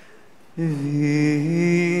 Vidiacqua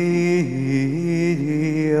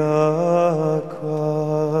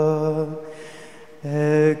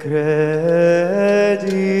egredientem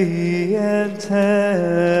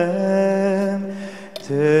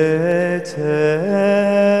te templo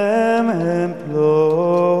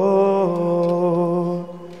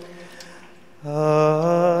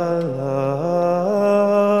alla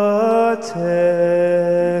terre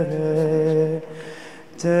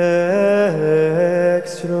dextro.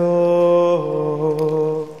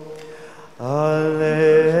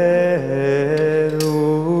 Alleluia.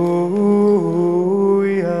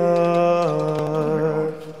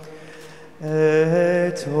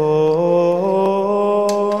 Et omnes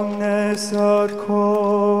ad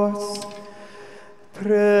cors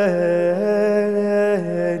prelenit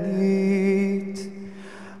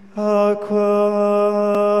aqua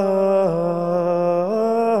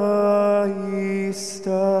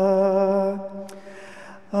ista.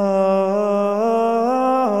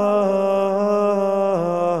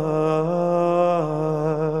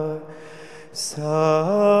 Sali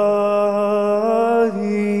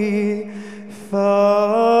facti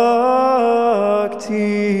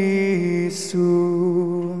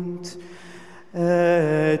sunt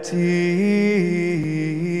et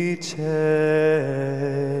dicent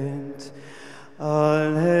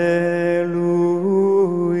Alleluia,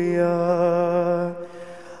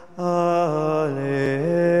 Alleluia.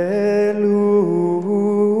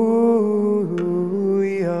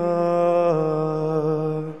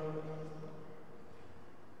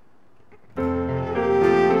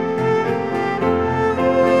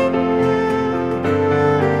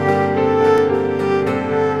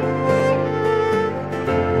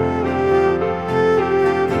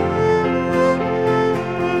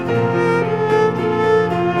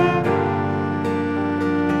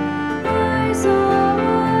 I saw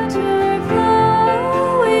water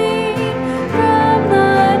flowing from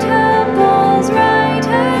the temple's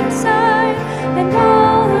right-hand side, and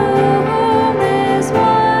all whom this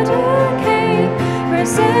water came were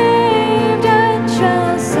saved and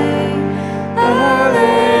shall say,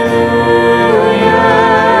 Alleluia,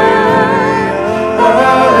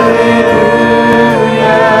 Alleluia,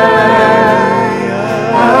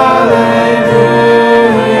 Alleluia.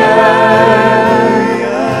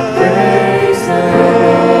 Praise the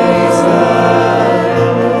Lord.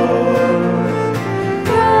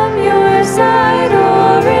 From your side,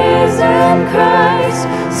 O risen Christ,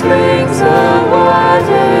 springs of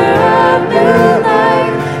water of new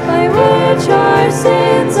life, by which our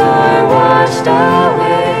sins are washed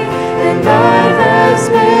away, and life has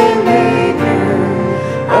been made new.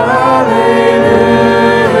 Alleluia,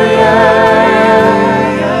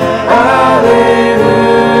 Alleluia,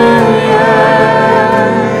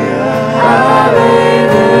 Alleluia.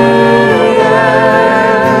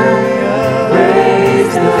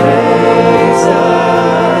 Praise the Lord.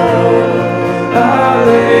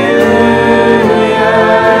 Alleluia,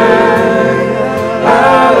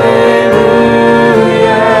 Alleluia,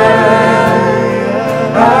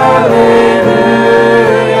 Alleluia.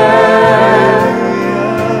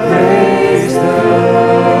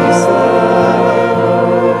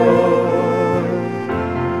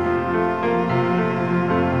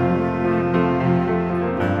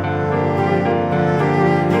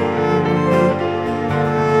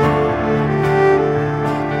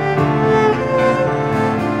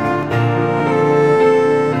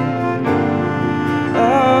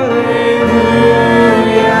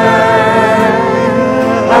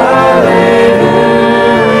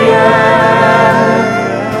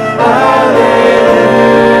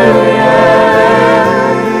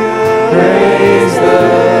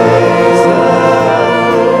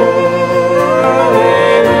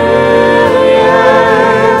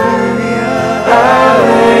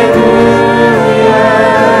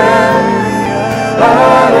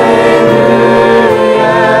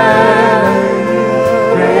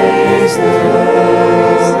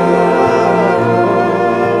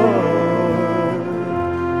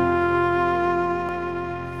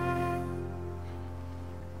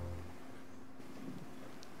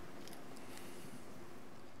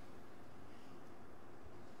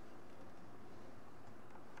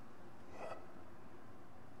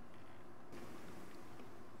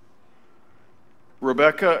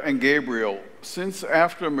 Rebecca and Gabriel, since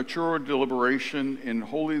after mature deliberation in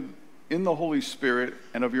the Holy Spirit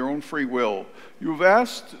and of your own free will, you have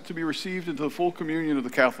asked to be received into the full communion of the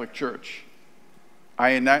Catholic Church,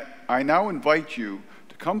 I now invite you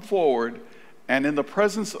to come forward and in the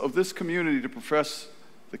presence of this community to profess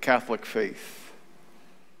the Catholic faith.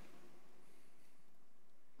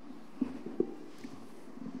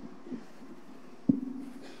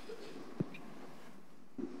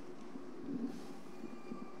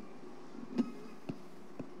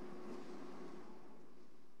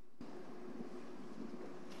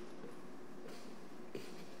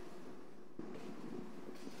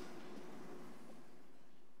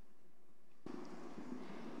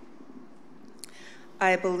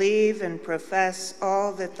 I believe and profess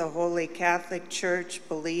all that the Holy Catholic Church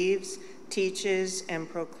believes, teaches, and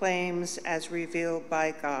proclaims as revealed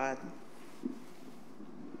by God.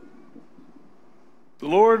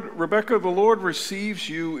 Rebecca, the Lord receives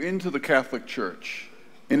you into the Catholic Church.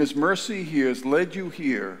 In his mercy, he has led you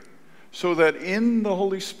here so that in the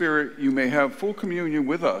Holy Spirit you may have full communion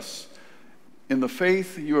with us in the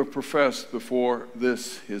faith you have professed before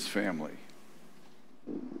this, his family.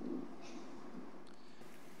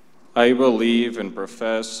 I believe and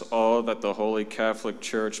profess all that the Holy Catholic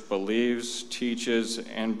Church believes, teaches,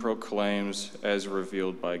 and proclaims as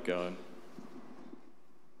revealed by God.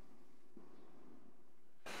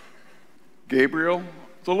 Gabriel,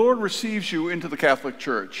 the Lord receives you into the Catholic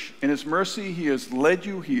Church. In his mercy, he has led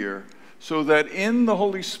you here so that in the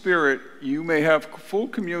Holy Spirit you may have full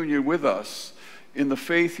communion with us in the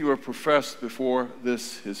faith you have professed before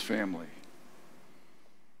this, his family.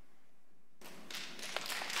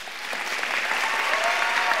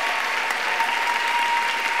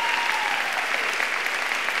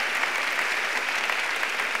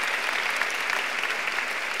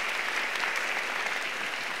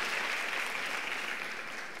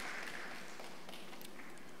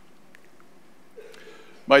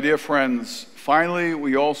 My dear friends, finally,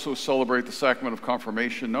 we also celebrate the sacrament of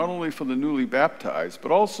confirmation, not only for the newly baptized, but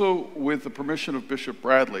also with the permission of Bishop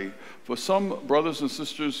Bradley, for some brothers and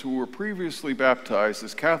sisters who were previously baptized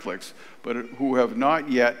as Catholics, but who have not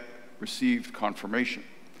yet received confirmation.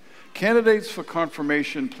 Candidates for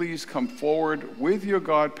confirmation, please come forward with your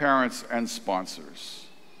godparents and sponsors.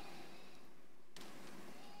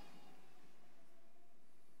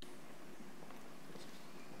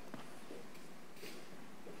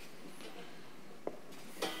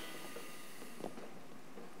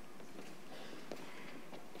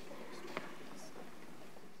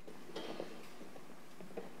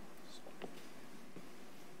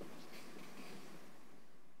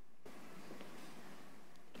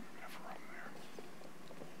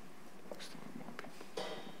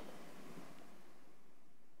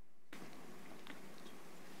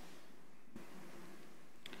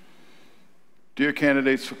 Dear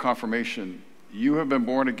candidates for confirmation, you have been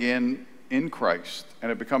born again in Christ and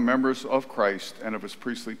have become members of Christ and of his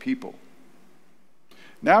priestly people.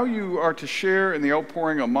 Now you are to share in the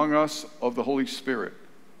outpouring among us of the Holy Spirit,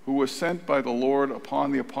 who was sent by the Lord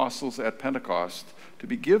upon the apostles at Pentecost to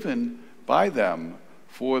be given by them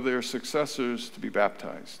for their successors to be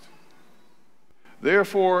baptized.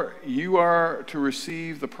 Therefore, you are to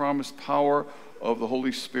receive the promised power of the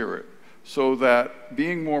Holy Spirit, so that,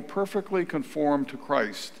 being more perfectly conformed to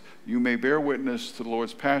Christ, you may bear witness to the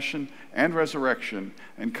Lord's passion and resurrection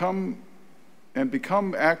and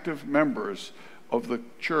become active members of the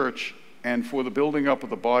church and for the building up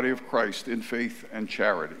of the body of Christ in faith and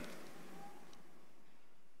charity.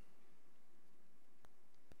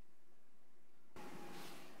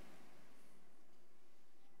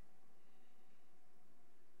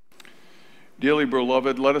 Dearly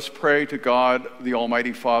beloved, let us pray to God, the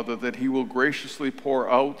Almighty Father, that he will graciously pour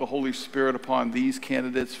out the Holy Spirit upon these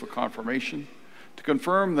candidates for confirmation, to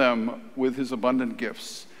confirm them with his abundant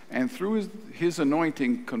gifts, and through his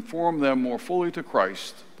anointing conform them more fully to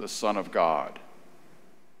Christ, the Son of God.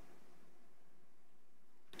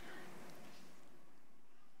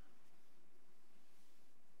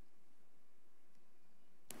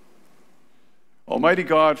 Almighty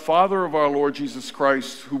God, Father of our Lord Jesus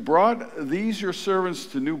Christ, who brought these your servants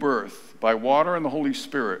to new birth by water and the Holy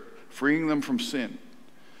Spirit, freeing them from sin,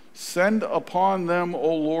 send upon them,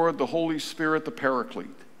 O Lord, the Holy Spirit, the Paraclete.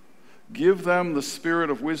 Give them the spirit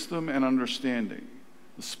of wisdom and understanding,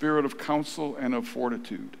 the spirit of counsel and of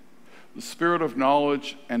fortitude, the spirit of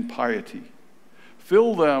knowledge and piety.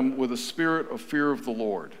 Fill them with a spirit of fear of the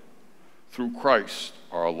Lord, through Christ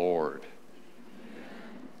our Lord.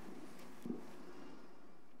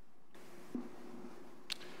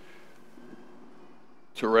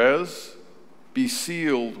 Therese, be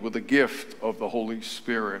sealed with the gift of the Holy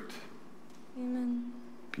Spirit. Amen.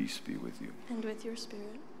 Peace be with you. And with your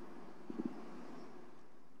spirit.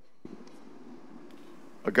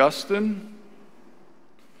 Augustine,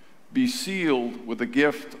 be sealed with the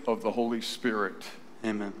gift of the Holy Spirit.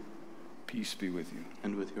 Amen. Peace be with you.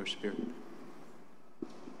 And with your spirit.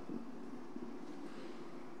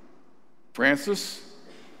 Francis,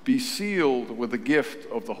 be sealed with the gift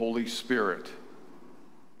of the Holy Spirit.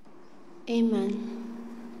 Amen.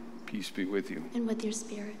 Peace be with you. And with your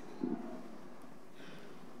spirit.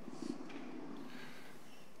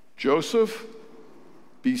 Joseph,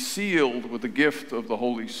 be sealed with the gift of the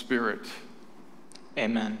Holy Spirit.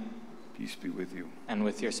 Amen. Peace be with you. And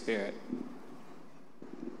with your spirit.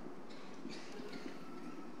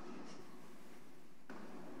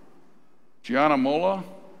 Gianna Mola,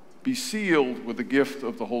 be sealed with the gift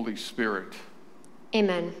of the Holy Spirit.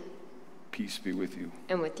 Amen. Peace be with you.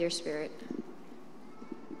 And with your spirit.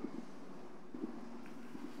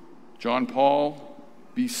 John Paul,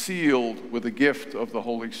 be sealed with the gift of the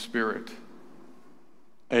Holy Spirit.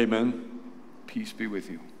 Amen. Peace be with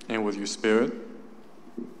you. And with your spirit.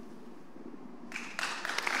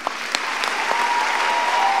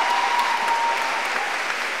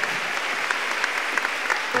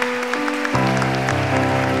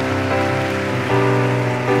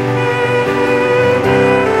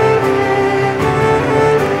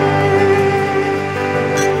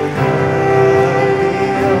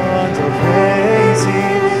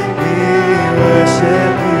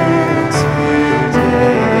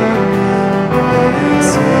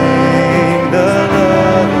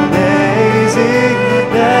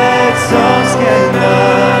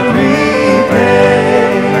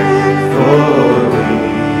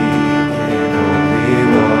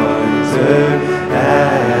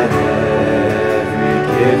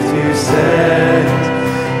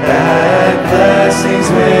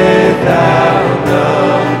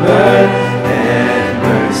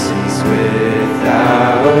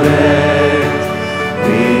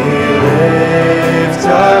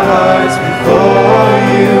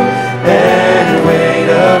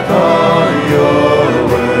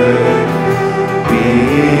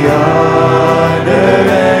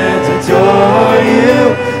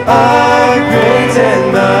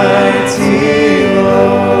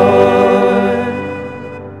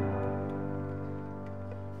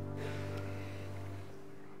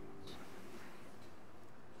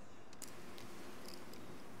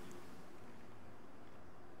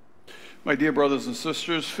 My dear brothers and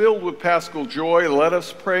sisters, filled with paschal joy, let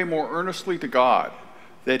us pray more earnestly to God,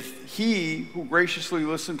 that he who graciously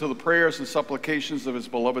listened to the prayers and supplications of his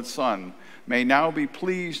beloved Son may now be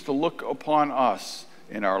pleased to look upon us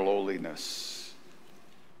in our lowliness.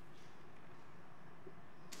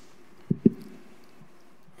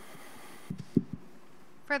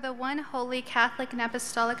 For the one holy Catholic and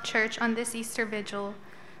Apostolic Church on this Easter Vigil,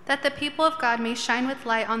 that the people of God may shine with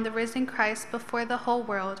light on the risen Christ before the whole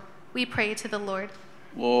world, we pray to the Lord.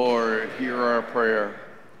 Lord, hear our prayer.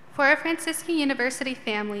 For our Franciscan University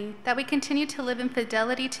family, that we continue to live in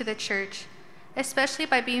fidelity to the Church, especially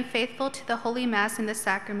by being faithful to the Holy Mass and the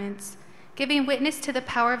sacraments, giving witness to the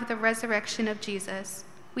power of the resurrection of Jesus,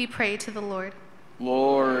 we pray to the Lord.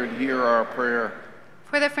 Lord, hear our prayer.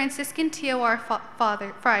 For the Franciscan TOR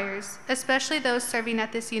friars, especially those serving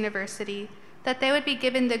at this university, that they would be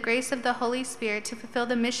given the grace of the Holy Spirit to fulfill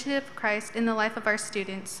the mission of Christ in the life of our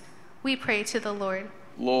students, we pray to the Lord.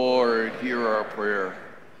 Lord, hear our prayer.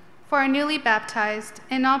 For our newly baptized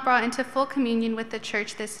and all brought into full communion with the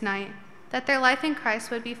Church this night, that their life in Christ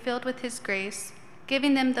would be filled with his grace,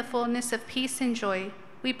 giving them the fullness of peace and joy,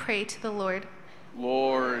 we pray to the Lord.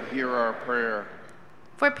 Lord, hear our prayer.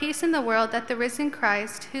 For peace in the world, that the risen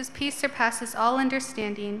Christ, whose peace surpasses all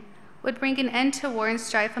understanding, would bring an end to war and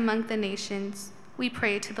strife among the nations, we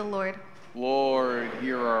pray to the Lord. Lord,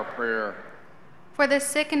 hear our prayer. For the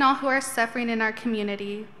sick and all who are suffering in our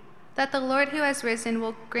community, that the Lord who has risen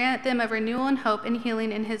will grant them a renewal and hope and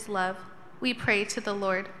healing in his love, we pray to the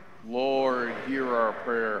Lord. Lord, hear our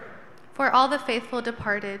prayer. For all the faithful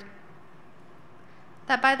departed,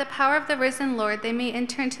 that by the power of the risen Lord they may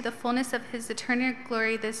enter into the fullness of his eternal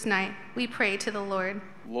glory this night, we pray to the Lord.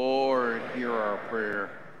 Lord, hear our prayer.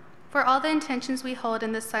 For all the intentions we hold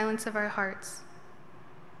in the silence of our hearts,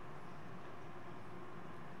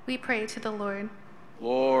 we pray to the Lord.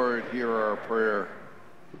 Lord, hear our prayer.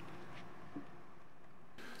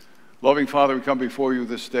 Loving Father, we come before you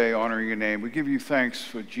this day honoring your name. We give you thanks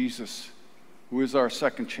for Jesus, who is our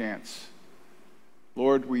second chance.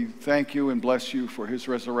 Lord, we thank you and bless you for his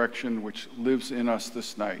resurrection, which lives in us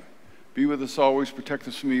this night. Be with us always, protect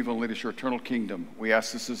us from evil, and lead us to your eternal kingdom. We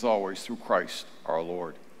ask this as always through Christ our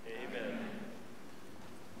Lord. Amen.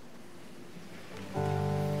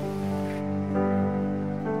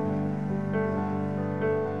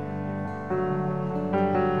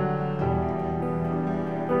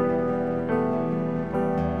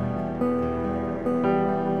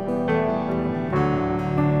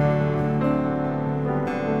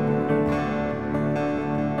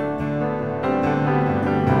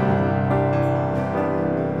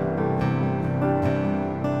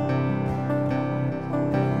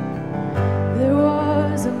 There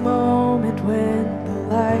was a moment when the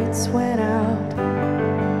lights went out,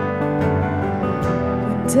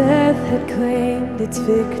 when death had claimed its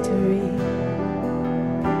victory.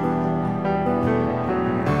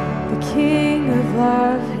 The King of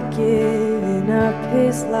Love had given up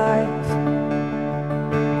his life,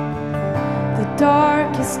 the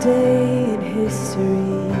darkest day in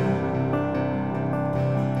history.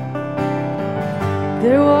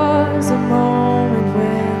 There was a moment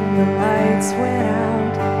when the lights went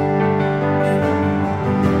out,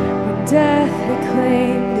 when death had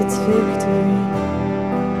claimed its victory.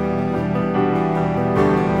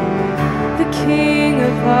 The King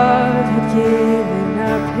of Love had given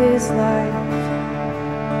up his life,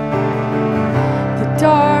 the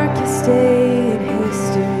darkest day in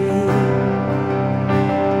history.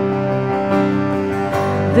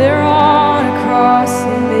 There on a cross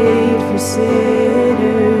they made for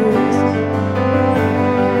sinners,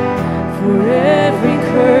 for every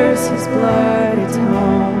curse his blood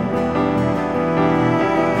atoned.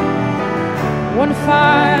 One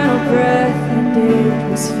final breath and it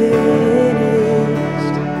was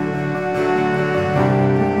finished,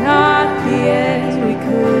 but not the end we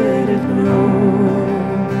could have known.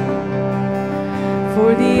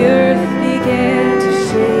 For the earth began to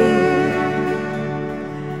shake,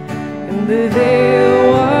 and the veil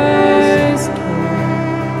was torn.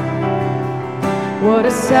 What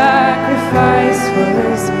a sacrifice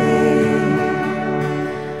was made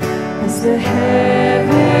as the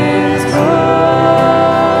heavens roared.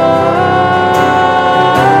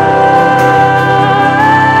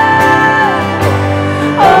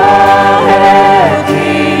 All hail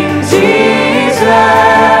King Jesus!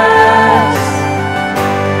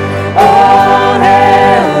 All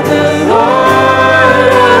hail the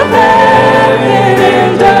Lord of heaven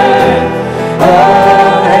and earth!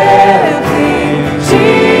 All hail King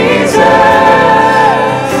Jesus!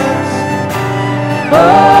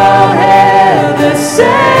 All hail the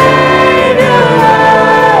Savior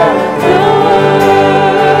of the world!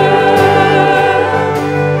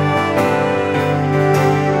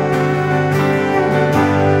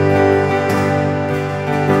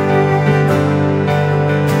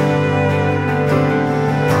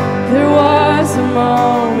 There was a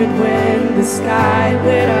moment when the sky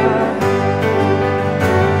lit up,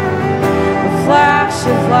 a flash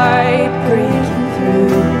of light breaking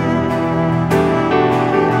through.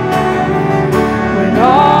 When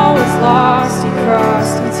all was lost, he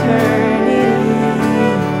crossed eternity.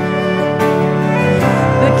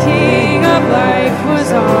 The King of Life was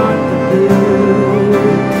on the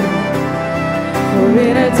move. For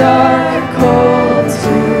in a dark, cold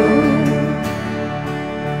tomb,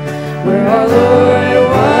 where our Lord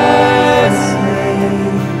was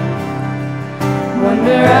slain, one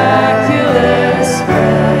miraculous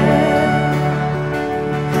breath,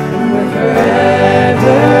 and we're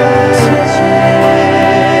forever to change.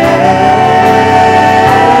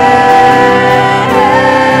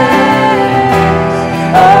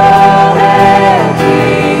 All hail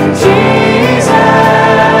King Jesus!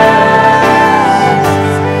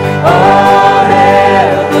 All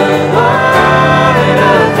hail the Lord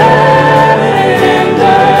of heaven and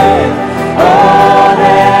earth! All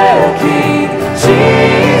hail King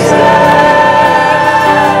Jesus!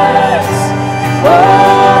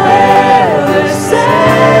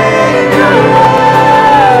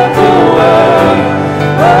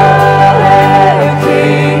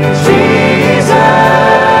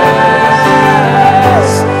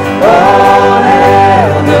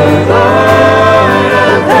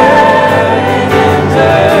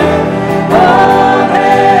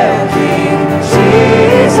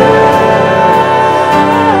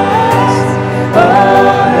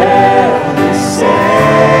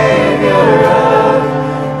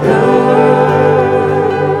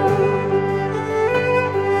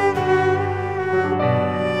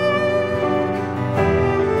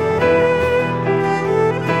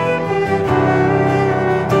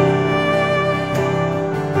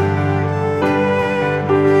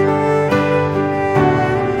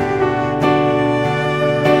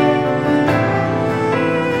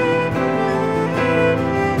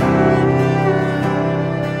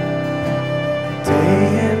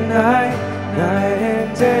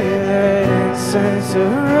 incense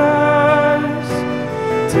arise.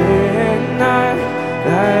 Day and night,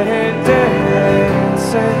 night and day, let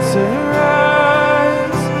incense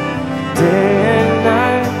arise. Day and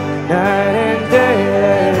night, night and day,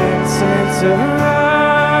 let incense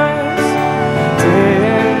arise. Day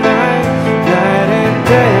and night, night and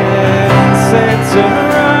day, let incense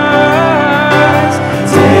arise.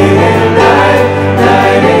 Day and night,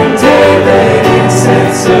 night and day, let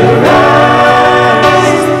incense arise.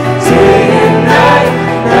 Day and night,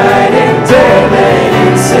 night and day, let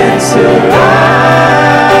incense arise.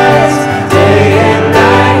 Day and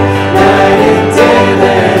night, night and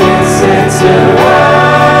day, let incense arise.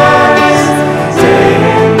 Day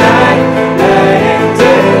and night, night and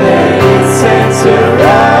day, let incense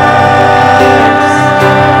arise.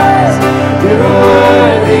 You're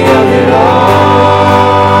worthy of it all.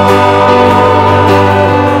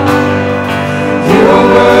 You're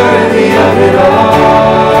worthy of it all.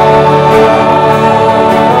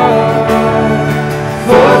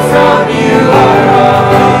 For from you are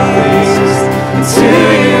all things, and to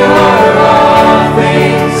you are all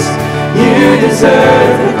things. You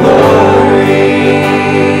deserve the glory.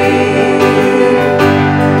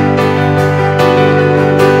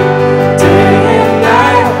 Day and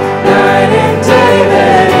night, night and day,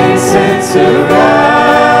 let incense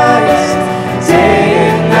arise. Day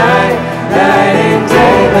and night, night and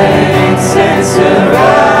day, let incense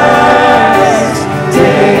arise.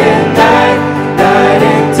 Day and night, night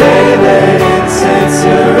and day, let incense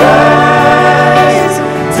arise.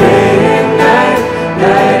 Day and night,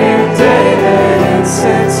 night and day, let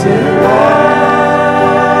incense arise.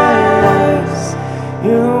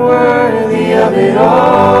 You're worthy of it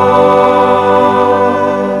all.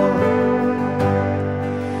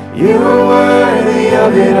 You're worthy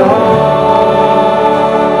of it all.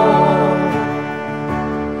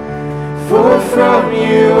 For from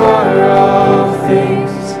you are all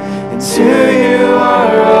things, and to you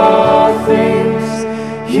are all things.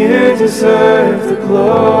 You deserve the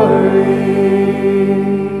glory.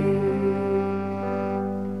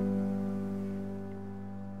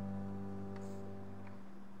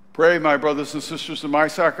 Pray, my brothers and sisters, that my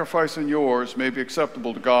sacrifice and yours may be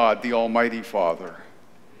acceptable to God, the Almighty Father.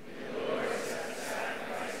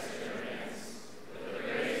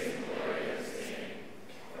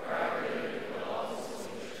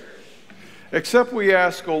 Accept, we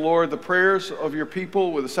ask, O Lord, the prayers of your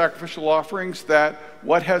people with the sacrificial offerings, that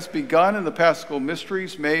what has begun in the Paschal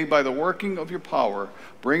mysteries may, by the working of your power,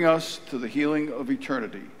 bring us to the healing of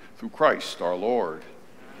eternity. Through Christ our Lord.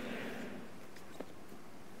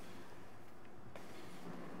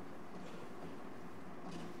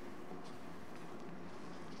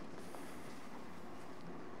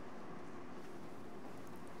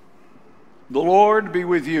 The Lord be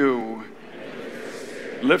with you.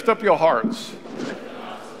 Lift up your hearts.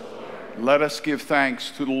 Let us give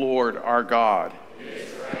thanks to the Lord our God.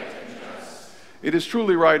 It is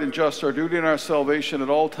truly right and just, our duty and our salvation at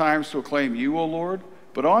all times to acclaim you, O Lord,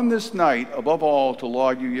 but on this night, above all, to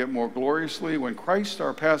laud you yet more gloriously when Christ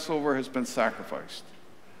our Passover has been sacrificed.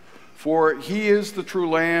 For he is the true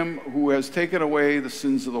Lamb who has taken away the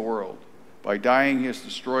sins of the world. By dying he has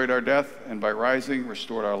destroyed our death, and by rising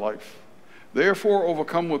restored our life. Therefore,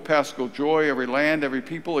 overcome with paschal joy, every land, every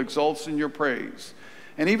people exults in your praise.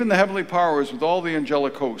 And even the heavenly powers with all the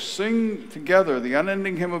angelic hosts sing together the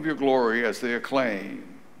unending hymn of your glory as they acclaim.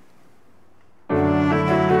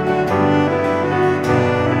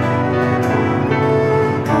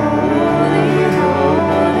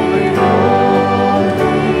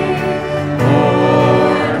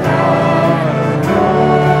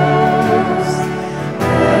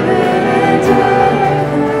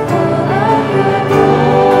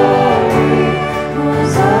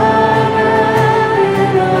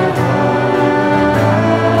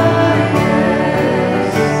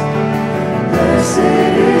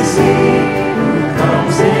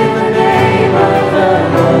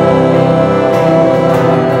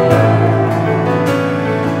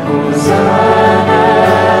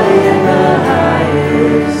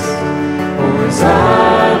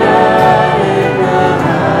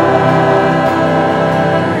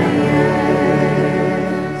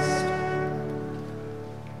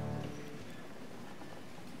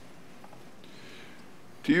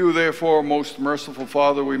 To you, therefore, most merciful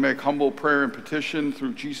Father, we make humble prayer and petition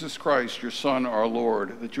through Jesus Christ, your Son, our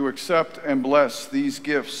Lord, that you accept and bless these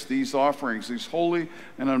gifts, these offerings, these holy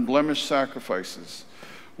and unblemished sacrifices,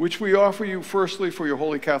 which we offer you firstly for your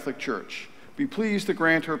holy Catholic Church. Be pleased to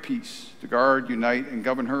grant her peace, to guard, unite, and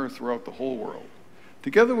govern her throughout the whole world.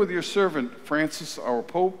 Together with your servant Francis, our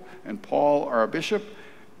Pope, and Paul, our Bishop,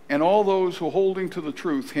 and all those who, holding to the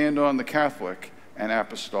truth, hand on the Catholic, and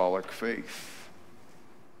apostolic faith.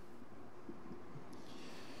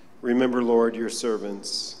 Remember, Lord, your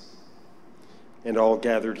servants and all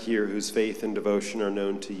gathered here whose faith and devotion are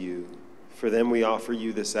known to you. For them we offer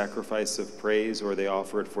you the sacrifice of praise, or they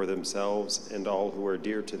offer it for themselves and all who are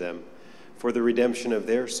dear to them, for the redemption of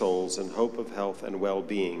their souls and hope of health and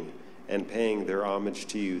well-being, and paying their homage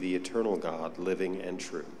to you, the eternal God, living and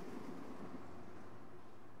true.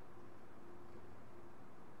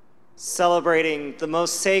 Celebrating the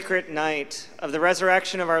most sacred night of the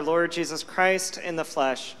resurrection of our Lord Jesus Christ in the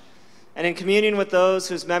flesh, and in communion with those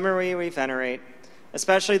whose memory we venerate,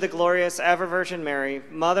 especially the glorious ever Virgin Mary,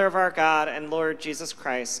 Mother of our God and Lord Jesus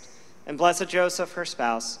Christ, and blessed Joseph, her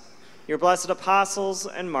spouse, your blessed apostles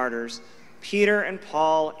and martyrs, Peter and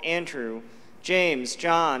Paul, Andrew, James,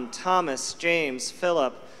 John, Thomas, James,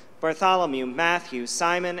 Philip, Bartholomew, Matthew,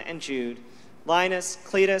 Simon, and Jude, Linus,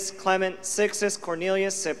 Cletus, Clement, Sixtus,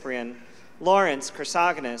 Cornelius, Cyprian, Lawrence,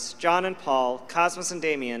 Chrysogonus, John and Paul, Cosmas and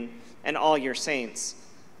Damian, and all your saints.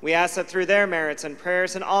 We ask that through their merits and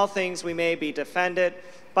prayers in all things we may be defended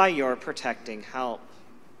by your protecting help.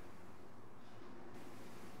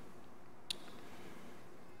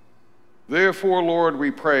 Therefore, Lord, we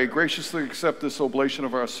pray, graciously accept this oblation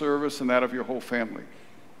of our service and that of your whole family,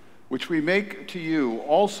 which we make to you,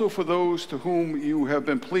 also for those to whom you have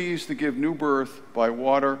been pleased to give new birth by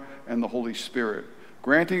water and the Holy Spirit,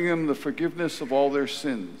 granting them the forgiveness of all their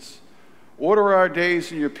sins. Order our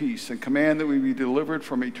days in your peace, and command that we be delivered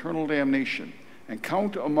from eternal damnation, and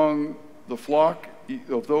count among the flock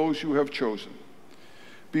of those you have chosen.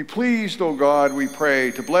 Be pleased, O God, we pray,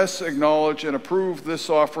 to bless, acknowledge, and approve this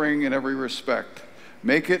offering in every respect.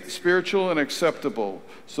 Make it spiritual and acceptable,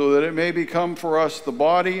 so that it may become for us the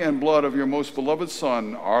body and blood of your most beloved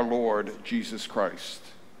Son, our Lord Jesus Christ.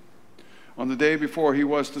 On the day before he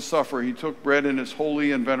was to suffer, he took bread in his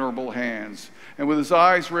holy and venerable hands, and with his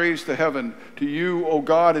eyes raised to heaven, to you, O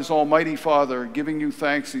God, his almighty Father, giving you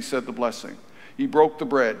thanks, he said the blessing. He broke the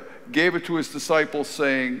bread, gave it to his disciples,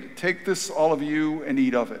 saying, "Take this, all of you, and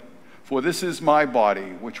eat of it, for this is my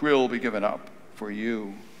body, which will be given up for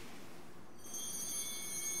you."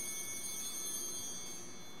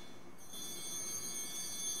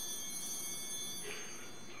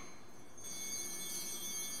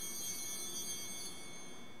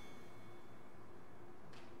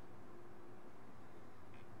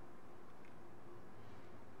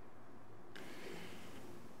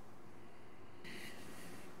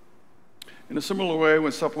 In a similar way,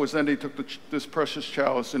 when supper was ended, he took this precious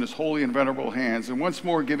chalice in his holy and venerable hands, and once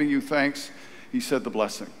more giving you thanks, he said the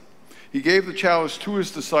blessing. He gave the chalice to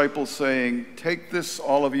his disciples, saying, "Take this,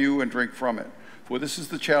 all of you, and drink from it, for this is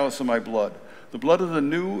the chalice of my blood, the blood of the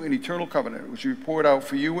new and eternal covenant, which will be poured out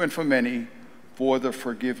for you and for many for the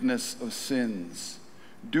forgiveness of sins.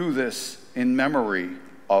 Do this in memory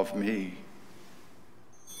of me."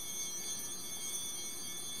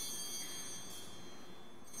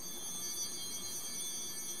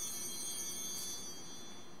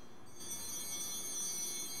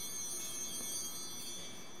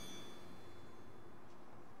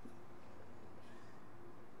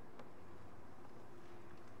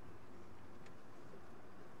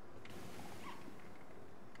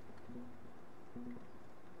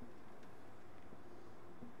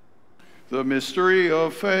 The mystery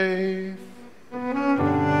of faith. We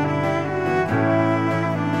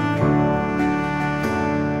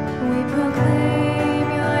proclaim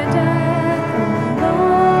your death, O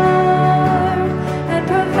Lord, and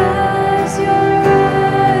profess your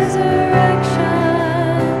resurrection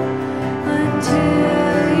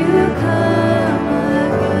until you come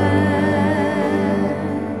again.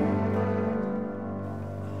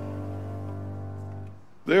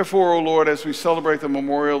 Therefore, O Lord, as we celebrate the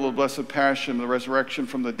memorial of the blessed passion, the resurrection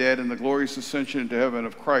from the dead, and the glorious ascension into heaven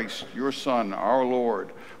of Christ, your Son, our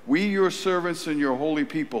Lord, we, your servants and your holy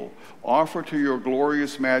people, offer to your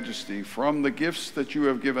glorious majesty from the gifts that you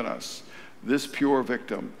have given us, this pure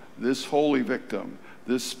victim, this holy victim,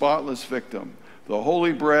 this spotless victim, the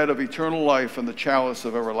holy bread of eternal life and the chalice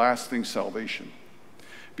of everlasting salvation.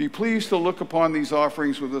 Be pleased to look upon these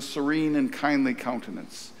offerings with a serene and kindly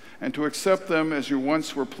countenance, and to accept them as you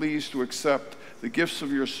once were pleased to accept the gifts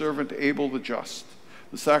of your servant Abel the just,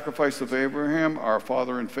 the sacrifice of Abraham, our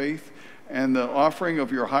father in faith, and the offering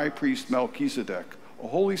of your high priest Melchizedek, a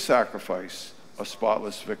holy sacrifice, a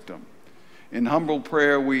spotless victim. In humble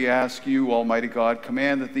prayer we ask you, Almighty God,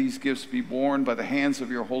 command that these gifts be borne by the hands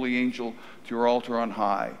of your holy angel to your altar on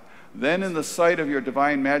high. Then in the sight of your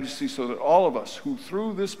divine majesty, so that all of us who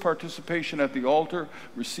through this participation at the altar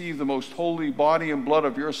receive the most holy body and blood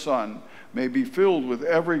of your Son may be filled with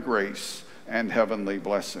every grace and heavenly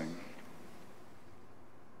blessing.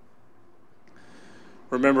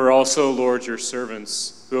 Remember also, Lord, your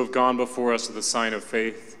servants who have gone before us with the sign of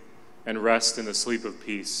faith and rest in the sleep of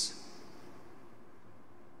peace.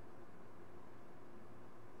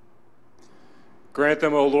 Grant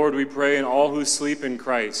them, O Lord, we pray, and all who sleep in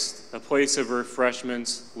Christ, a place of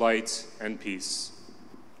refreshment, light, and peace.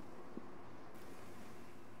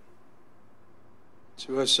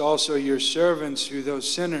 To us also, your servants, through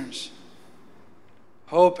those sinners,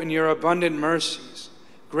 hope in your abundant mercies,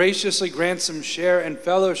 graciously grant some share and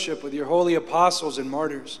fellowship with your holy apostles and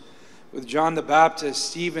martyrs, with John the Baptist,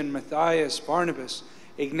 Stephen, Matthias, Barnabas,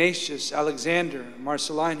 Ignatius, Alexander,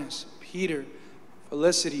 Marcellinus, Peter,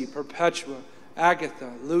 Felicity, Perpetua,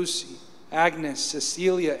 Agatha, Lucy, Agnes,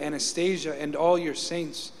 Cecilia, Anastasia, and all your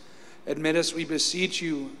saints. Admit us, we beseech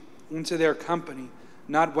you, into their company,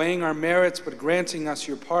 not weighing our merits, but granting us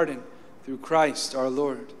your pardon through Christ our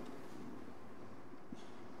Lord.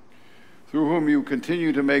 Through whom you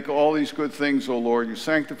continue to make all these good things, O Lord, you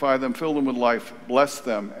sanctify them, fill them with life, bless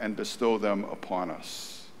them, and bestow them upon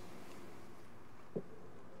us.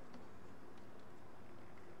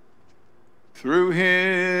 Through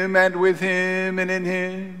him, and with him, and in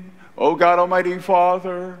him, O God, Almighty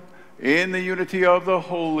Father, in the unity of the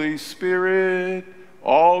Holy Spirit,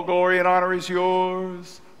 all glory and honor is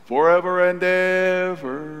yours, forever and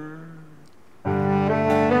ever.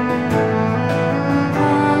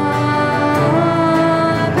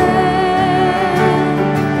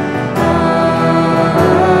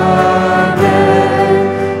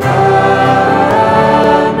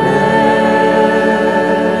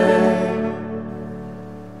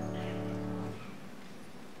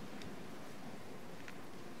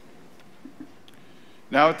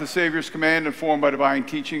 Now at the Savior's command, informed by divine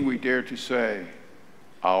teaching, we dare to say,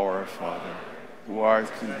 Our Father, who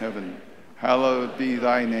art in heaven, hallowed be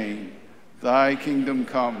thy name. Thy kingdom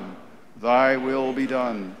come, thy will be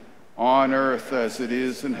done, on earth as it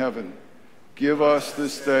is in heaven. Give us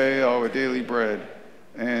this day our daily bread,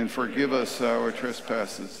 and forgive us our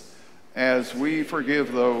trespasses, as we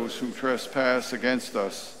forgive those who trespass against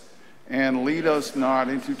us. And lead us not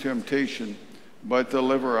into temptation, but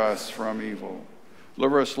deliver us from evil.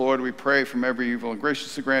 Deliver us, Lord, we pray, from every evil, and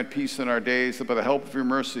graciously grant peace in our days, that by the help of your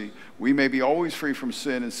mercy we may be always free from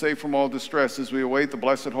sin and safe from all distress as we await the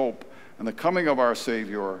blessed hope and the coming of our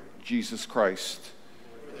Savior, Jesus Christ.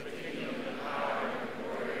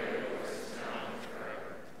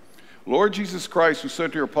 Lord Jesus Christ, who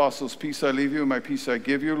said to your apostles, Peace I leave you, and my peace I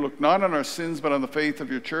give you, look not on our sins, but on the faith of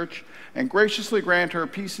your church, and graciously grant her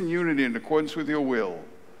peace and unity in accordance with your will,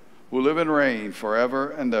 who live and reign forever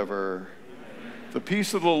and ever. The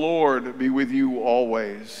peace of the Lord be with you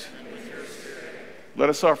always. Let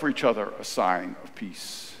us offer each other a sign of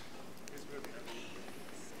peace.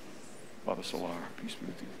 Father Solar, peace be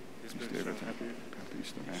with you. Peace David,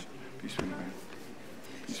 peace to man. Peace with you, man.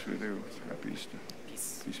 Peace with you. Happy Easter.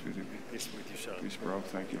 Peace with you. Peace with you, Sean. Peace, bro.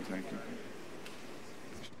 Thank you. Thank you.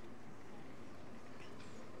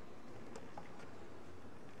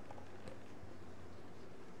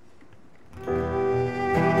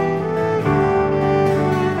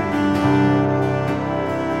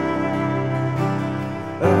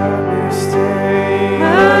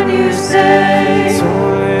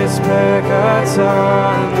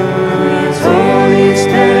 It's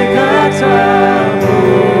always back at time.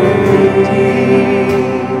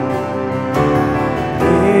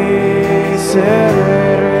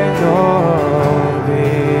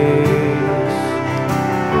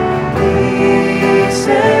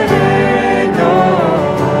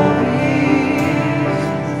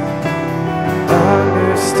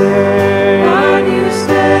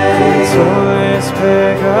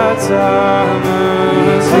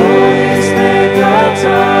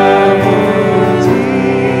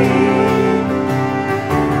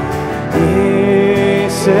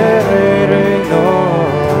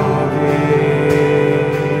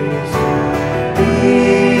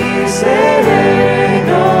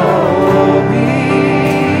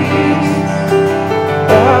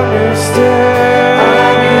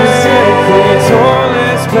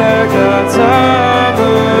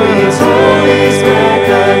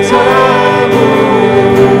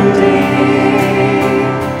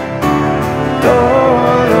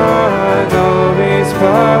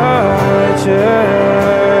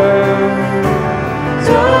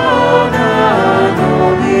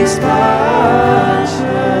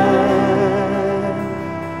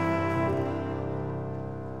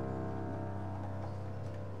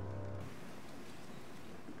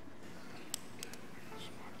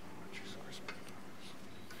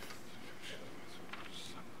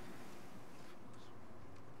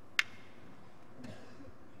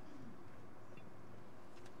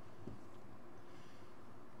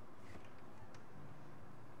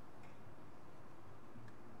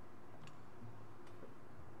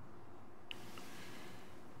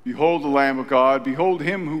 Behold the Lamb of God. Behold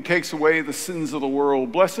him who takes away the sins of the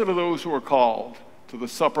world. Blessed are those who are called to the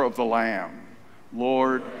supper of the Lamb.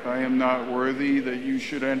 Lord, I am not worthy that you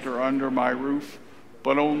should enter under my roof,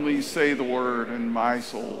 but only say the word, and my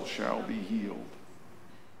soul shall be healed.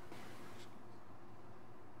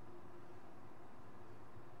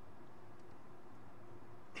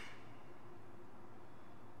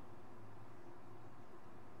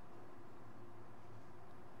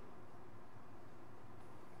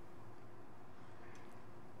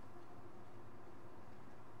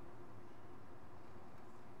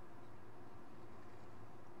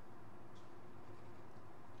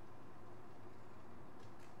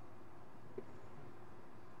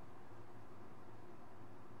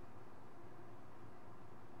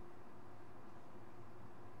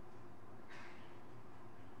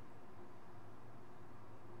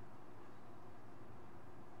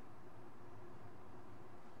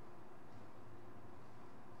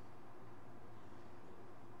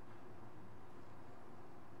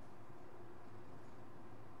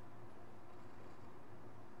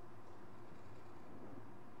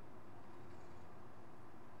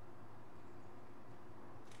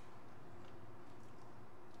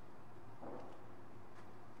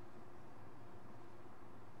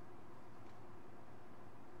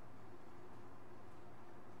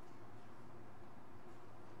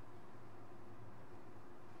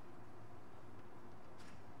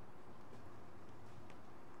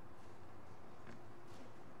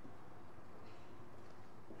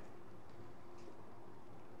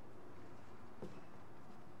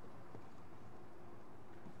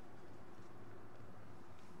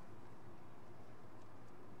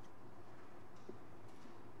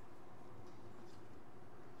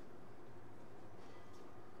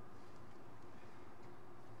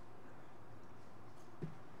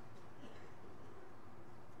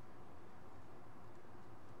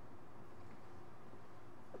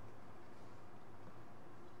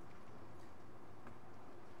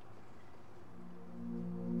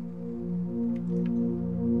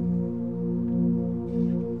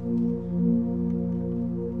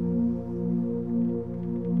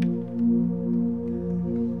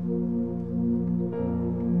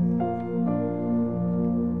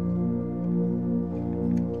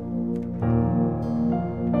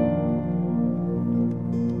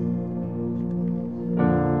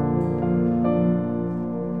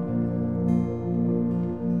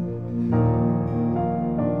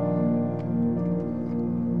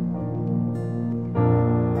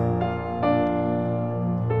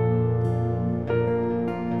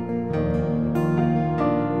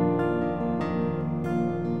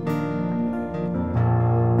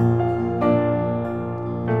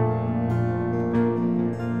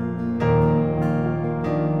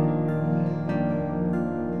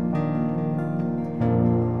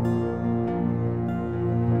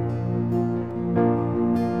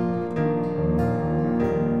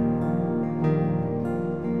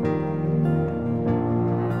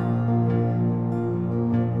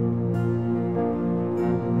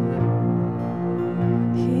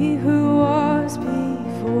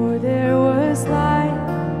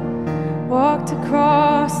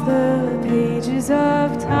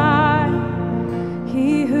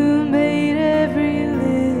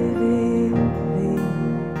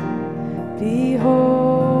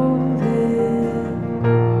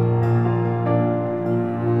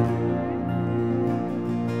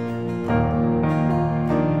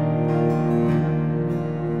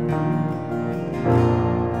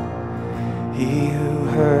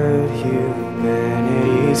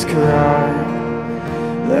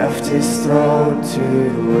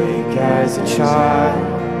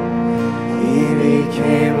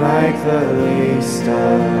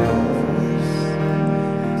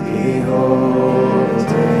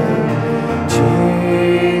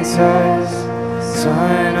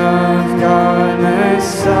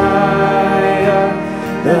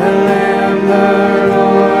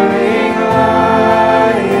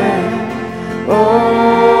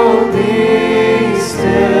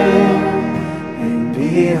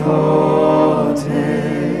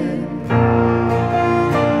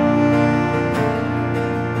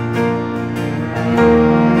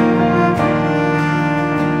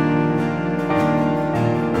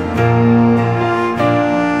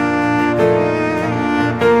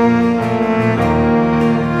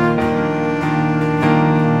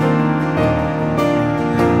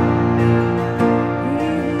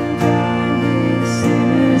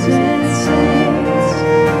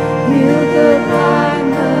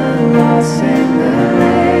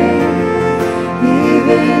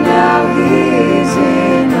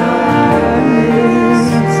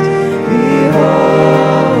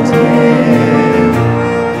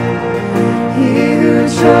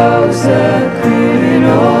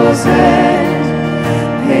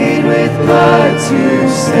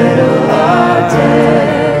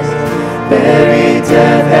 Every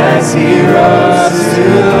death as he rose to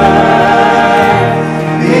life.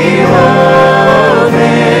 Behold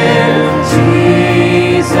him,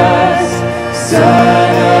 Jesus,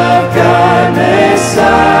 Son of God,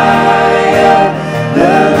 Messiah,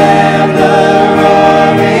 the Lamb, the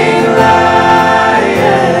roaring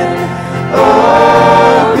Lion.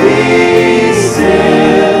 Oh, be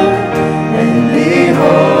still and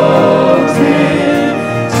behold him,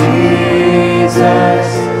 Jesus,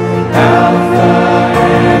 Alpha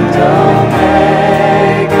and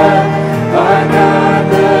Omega, our God,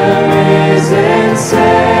 the risen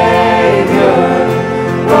Savior.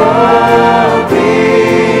 Oh,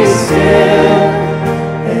 be still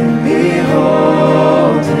and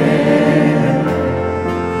behold him.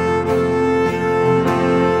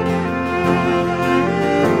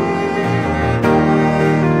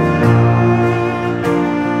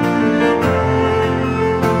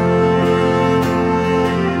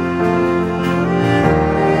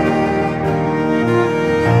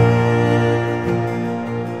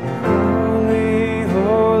 Holy,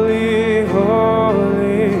 holy,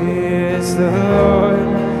 holy is the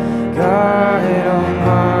Lord God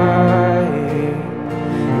Almighty.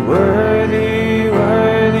 Worthy,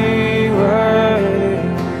 worthy, worthy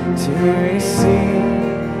to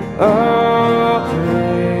receive all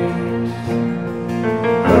praise.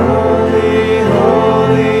 Holy,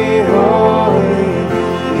 holy, holy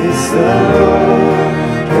is the Lord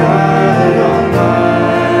God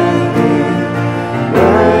Almighty.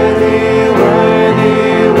 Worthy, worthy,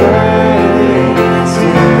 worthy to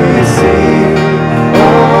receive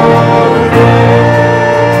all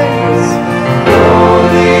praise.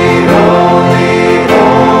 Holy, holy,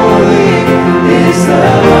 holy is the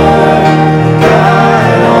Lord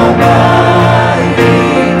God Almighty.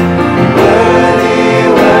 Worthy,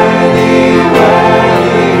 worthy,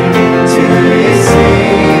 worthy to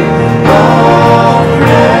receive all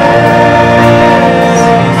praise.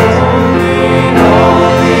 Holy,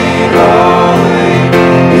 holy, holy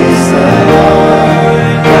is the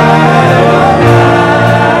Lord God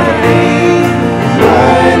Almighty.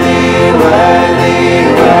 Worthy, worthy,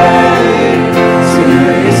 worthy to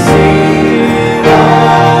receive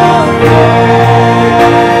all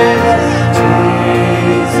praise.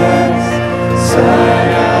 Jesus, Son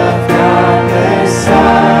of God,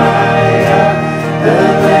 Messiah, the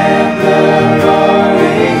Lamb, the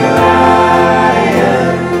roaring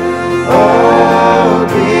Lion. Oh,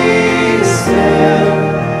 be still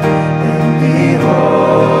and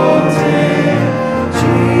behold him,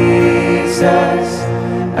 Jesus,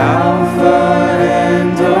 Alpha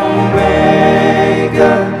and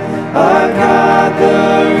Omega, our God, the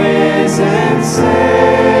risen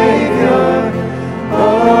Savior.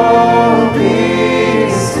 Oh, be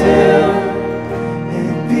still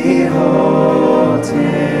and behold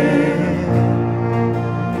him.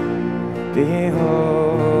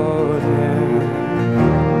 Behold him.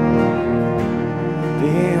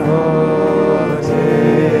 Behold him.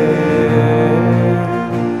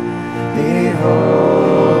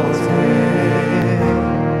 Behold him.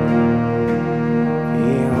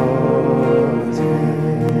 Behold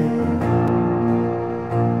him.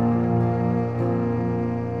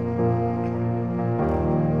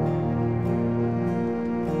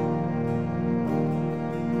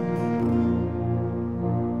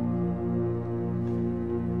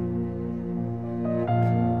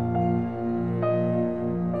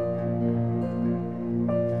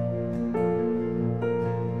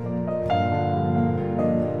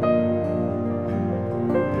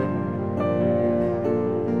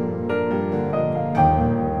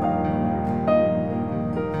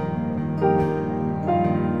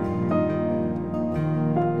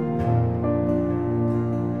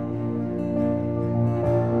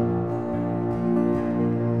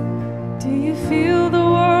 Do you feel the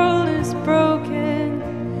world is broken?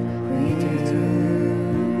 We do.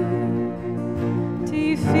 Do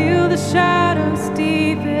you feel the shadows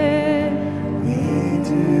deepen? We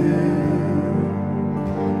do.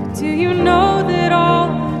 But do you know that all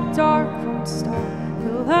the dark won't stop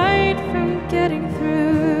the light from getting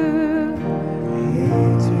through? We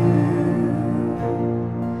do.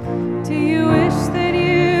 Do you wish that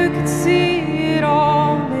you could see it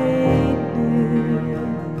all made new?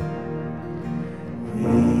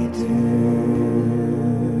 We do.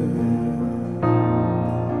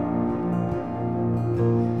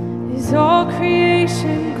 Is all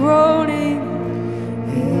creation groaning?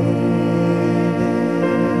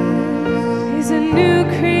 Is a new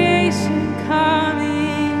creation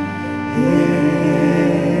coming?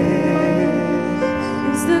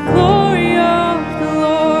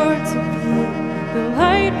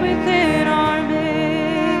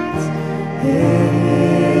 Is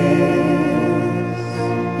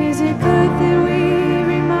it good that we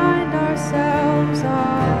remind ourselves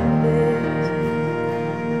of this?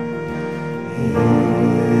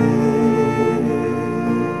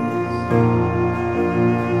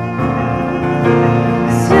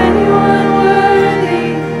 Is anyone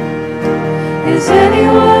worthy? Is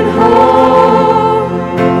anyone whole?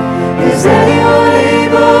 Is anyone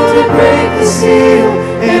able to break the seal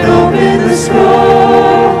and open the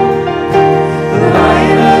scroll? The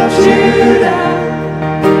Lion of Judah,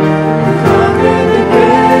 who conquered the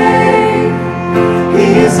grave, he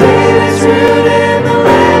is laid his root and the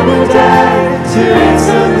Lamb who died to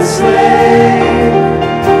ransom the slave.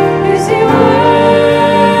 Is he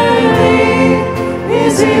worthy?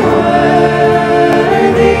 Is he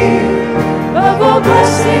worthy of all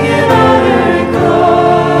blessing and honor and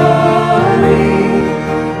glory?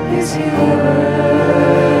 Is he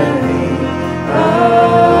worthy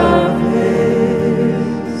of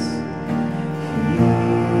this?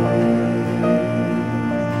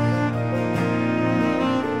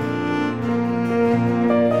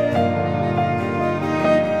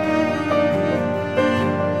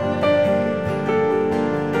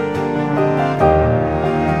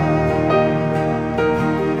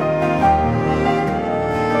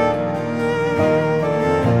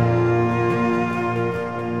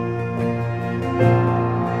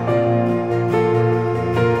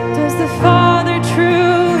 Does the Father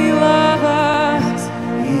truly love us?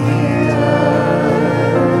 He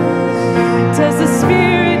does. Does the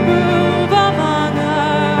Spirit move among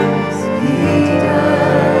us? He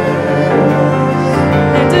does.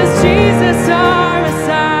 And does Jesus, our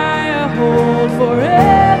Messiah, hold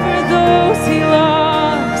forever those he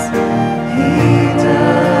loves? He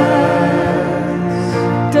does.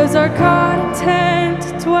 Does our God intend to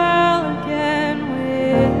dwell again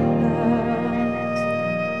with us?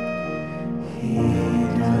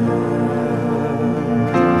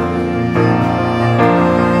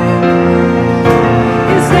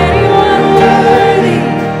 Is anyone worthy?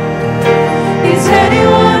 Is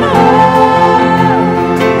anyone whole?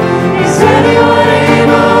 Is anyone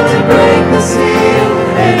able to break the seal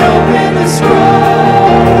and open the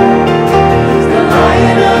scroll? The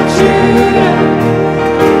Lion of Judah,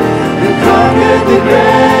 who conquered the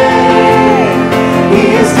grave, he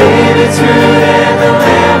is David's root and the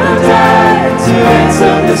Lamb who died to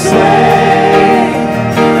ransom the slave.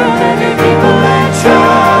 From every people and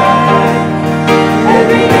tribe,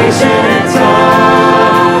 every nation and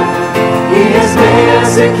tongue, he has made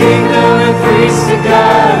us a kingdom and priests to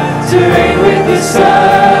God, to reign with his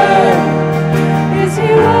Son. Is he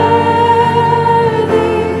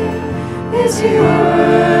worthy? Is he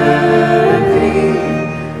worthy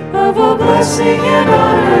of all blessing and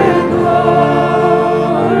honor and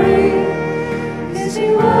glory? Is he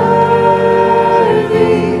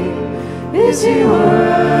worthy? Is he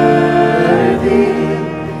worthy?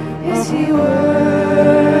 Is he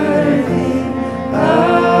worthy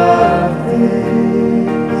of this?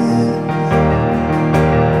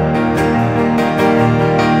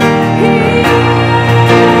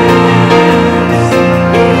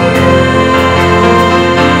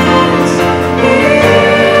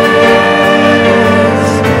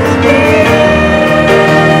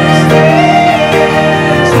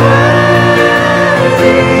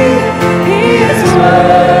 He is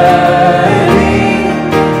worthy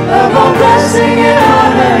of all blessing and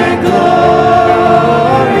honor and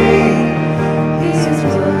glory. He is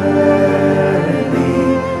worthy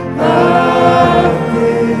of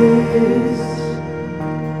this.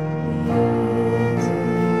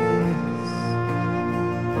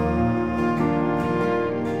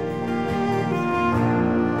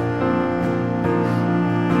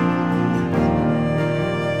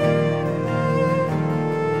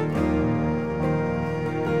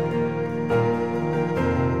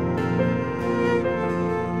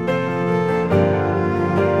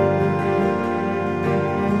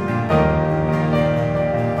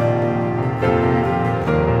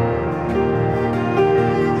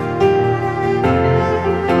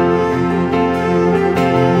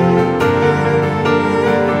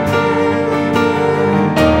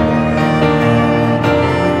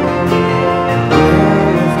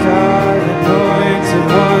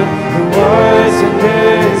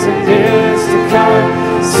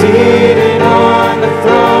 Seated on the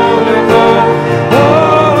throne above,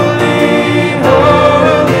 holy,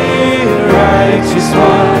 holy, righteous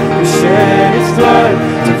one, who shed his blood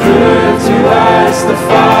to prove to us the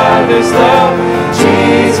Father's love.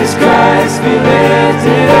 Jesus Christ be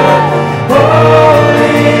lifted up.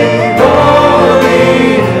 Holy,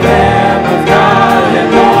 holy, Lamb of God,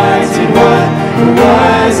 anointed one, who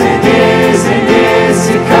was and is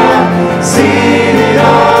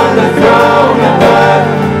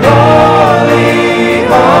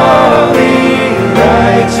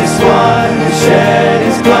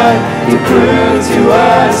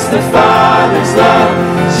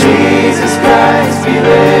be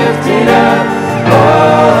lifted up.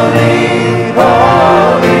 Holy,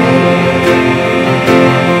 holy.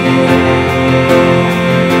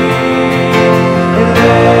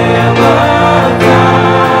 Lamb of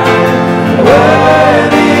God,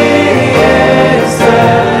 worthy is the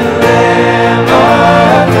Lamb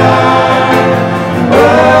of God,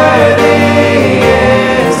 worthy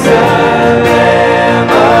is the Lamb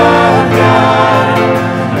of God,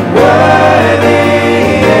 worthy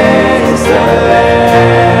is the Lamb of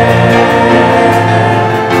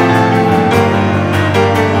God,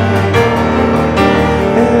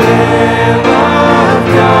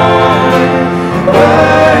 worthy is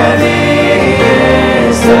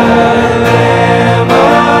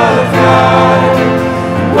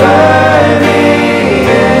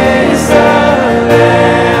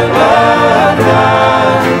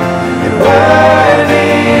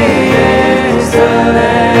the Lamb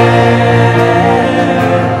of God, worthy is the Lamb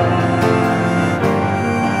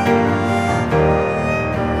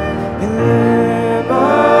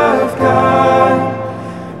of God,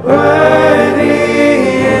 and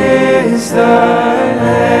worthy is the Lamb of God, worthy is the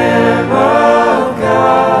Lamb of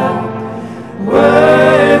God,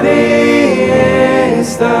 worthy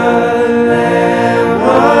is the Lamb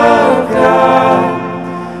of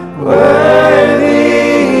God,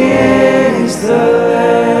 worthy is the Lamb.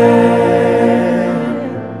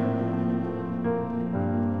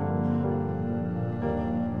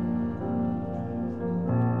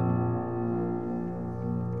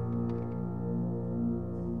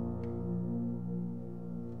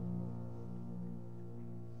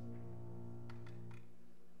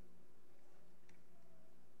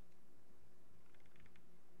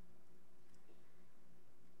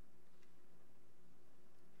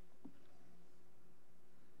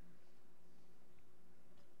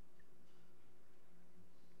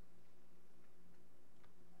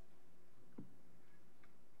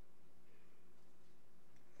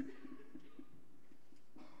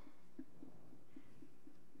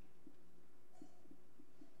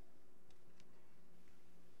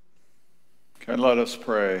 Okay, let us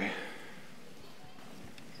pray.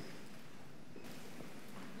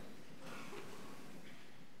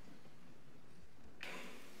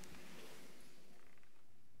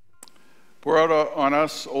 Pour out on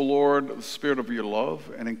us, O Lord, the spirit of your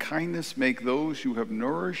love, and in kindness make those you have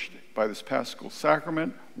nourished by this Paschal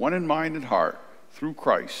sacrament one in mind and heart, through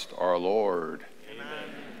Christ our Lord. Amen.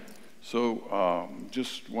 So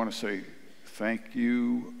just want to say thank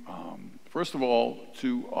you, first of all,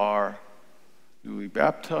 to our newly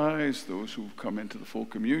baptized, those who've come into the full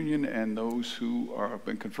communion, and those who have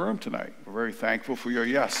been confirmed tonight. We're very thankful for your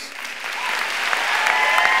yes.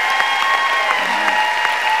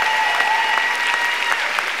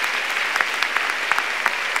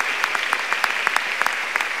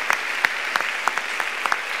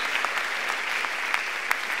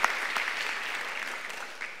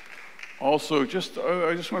 Also, I just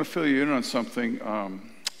want to fill you in on something.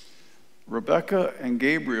 Rebecca and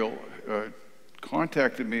Gabriel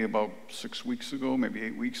contacted me about 6 weeks ago, maybe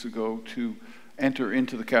 8 weeks ago, to enter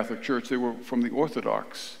into the Catholic Church. They were from the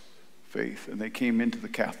Orthodox faith, and they came into the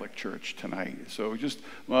Catholic Church tonight. So just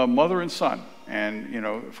mother and son. And, you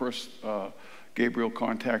know, first Gabriel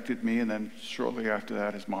contacted me, and then shortly after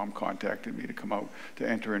that, his mom contacted me to come out to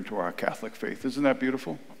enter into our Catholic faith. Isn't that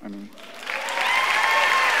beautiful? I mean...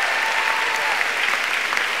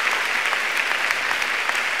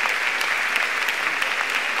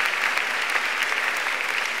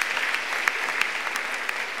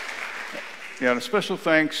 Yeah, and a special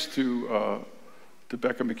thanks to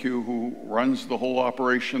Becca McHugh, who runs the whole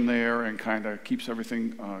operation there and kind of keeps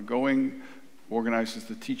everything going, organizes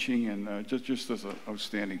the teaching, and just does an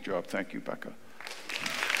outstanding job. Thank you, Becca.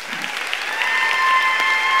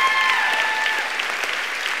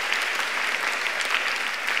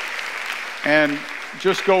 And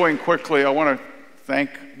just going quickly, I want to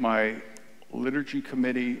thank my liturgy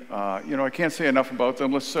committee. You know, I can't say enough about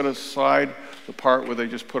them. Let's set aside the part where they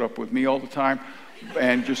just put up with me all the time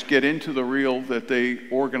and just get into the real that they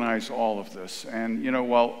organize all of this. And, you know,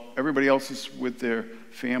 while everybody else is with their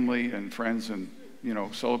family and friends and, you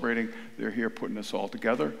know, celebrating, they're here putting this all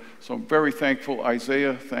together. So I'm very thankful.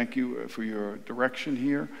 Isaiah, thank you for your direction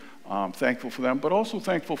here. Thankful for them, but also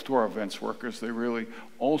thankful to our events workers. They really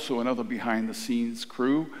also another behind-the-scenes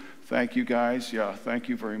crew. Thank you, guys. Yeah, thank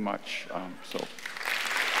you very much.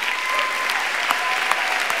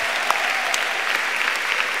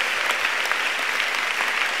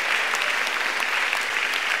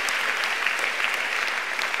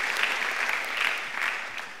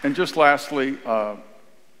 And just lastly,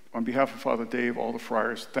 on behalf of Father Dave, all the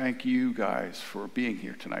friars, thank you guys for being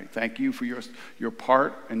here tonight. Thank you for your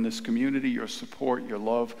part in this community, your support, your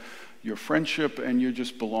love, your friendship, and your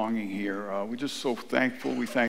just belonging here. We're just so thankful. We thank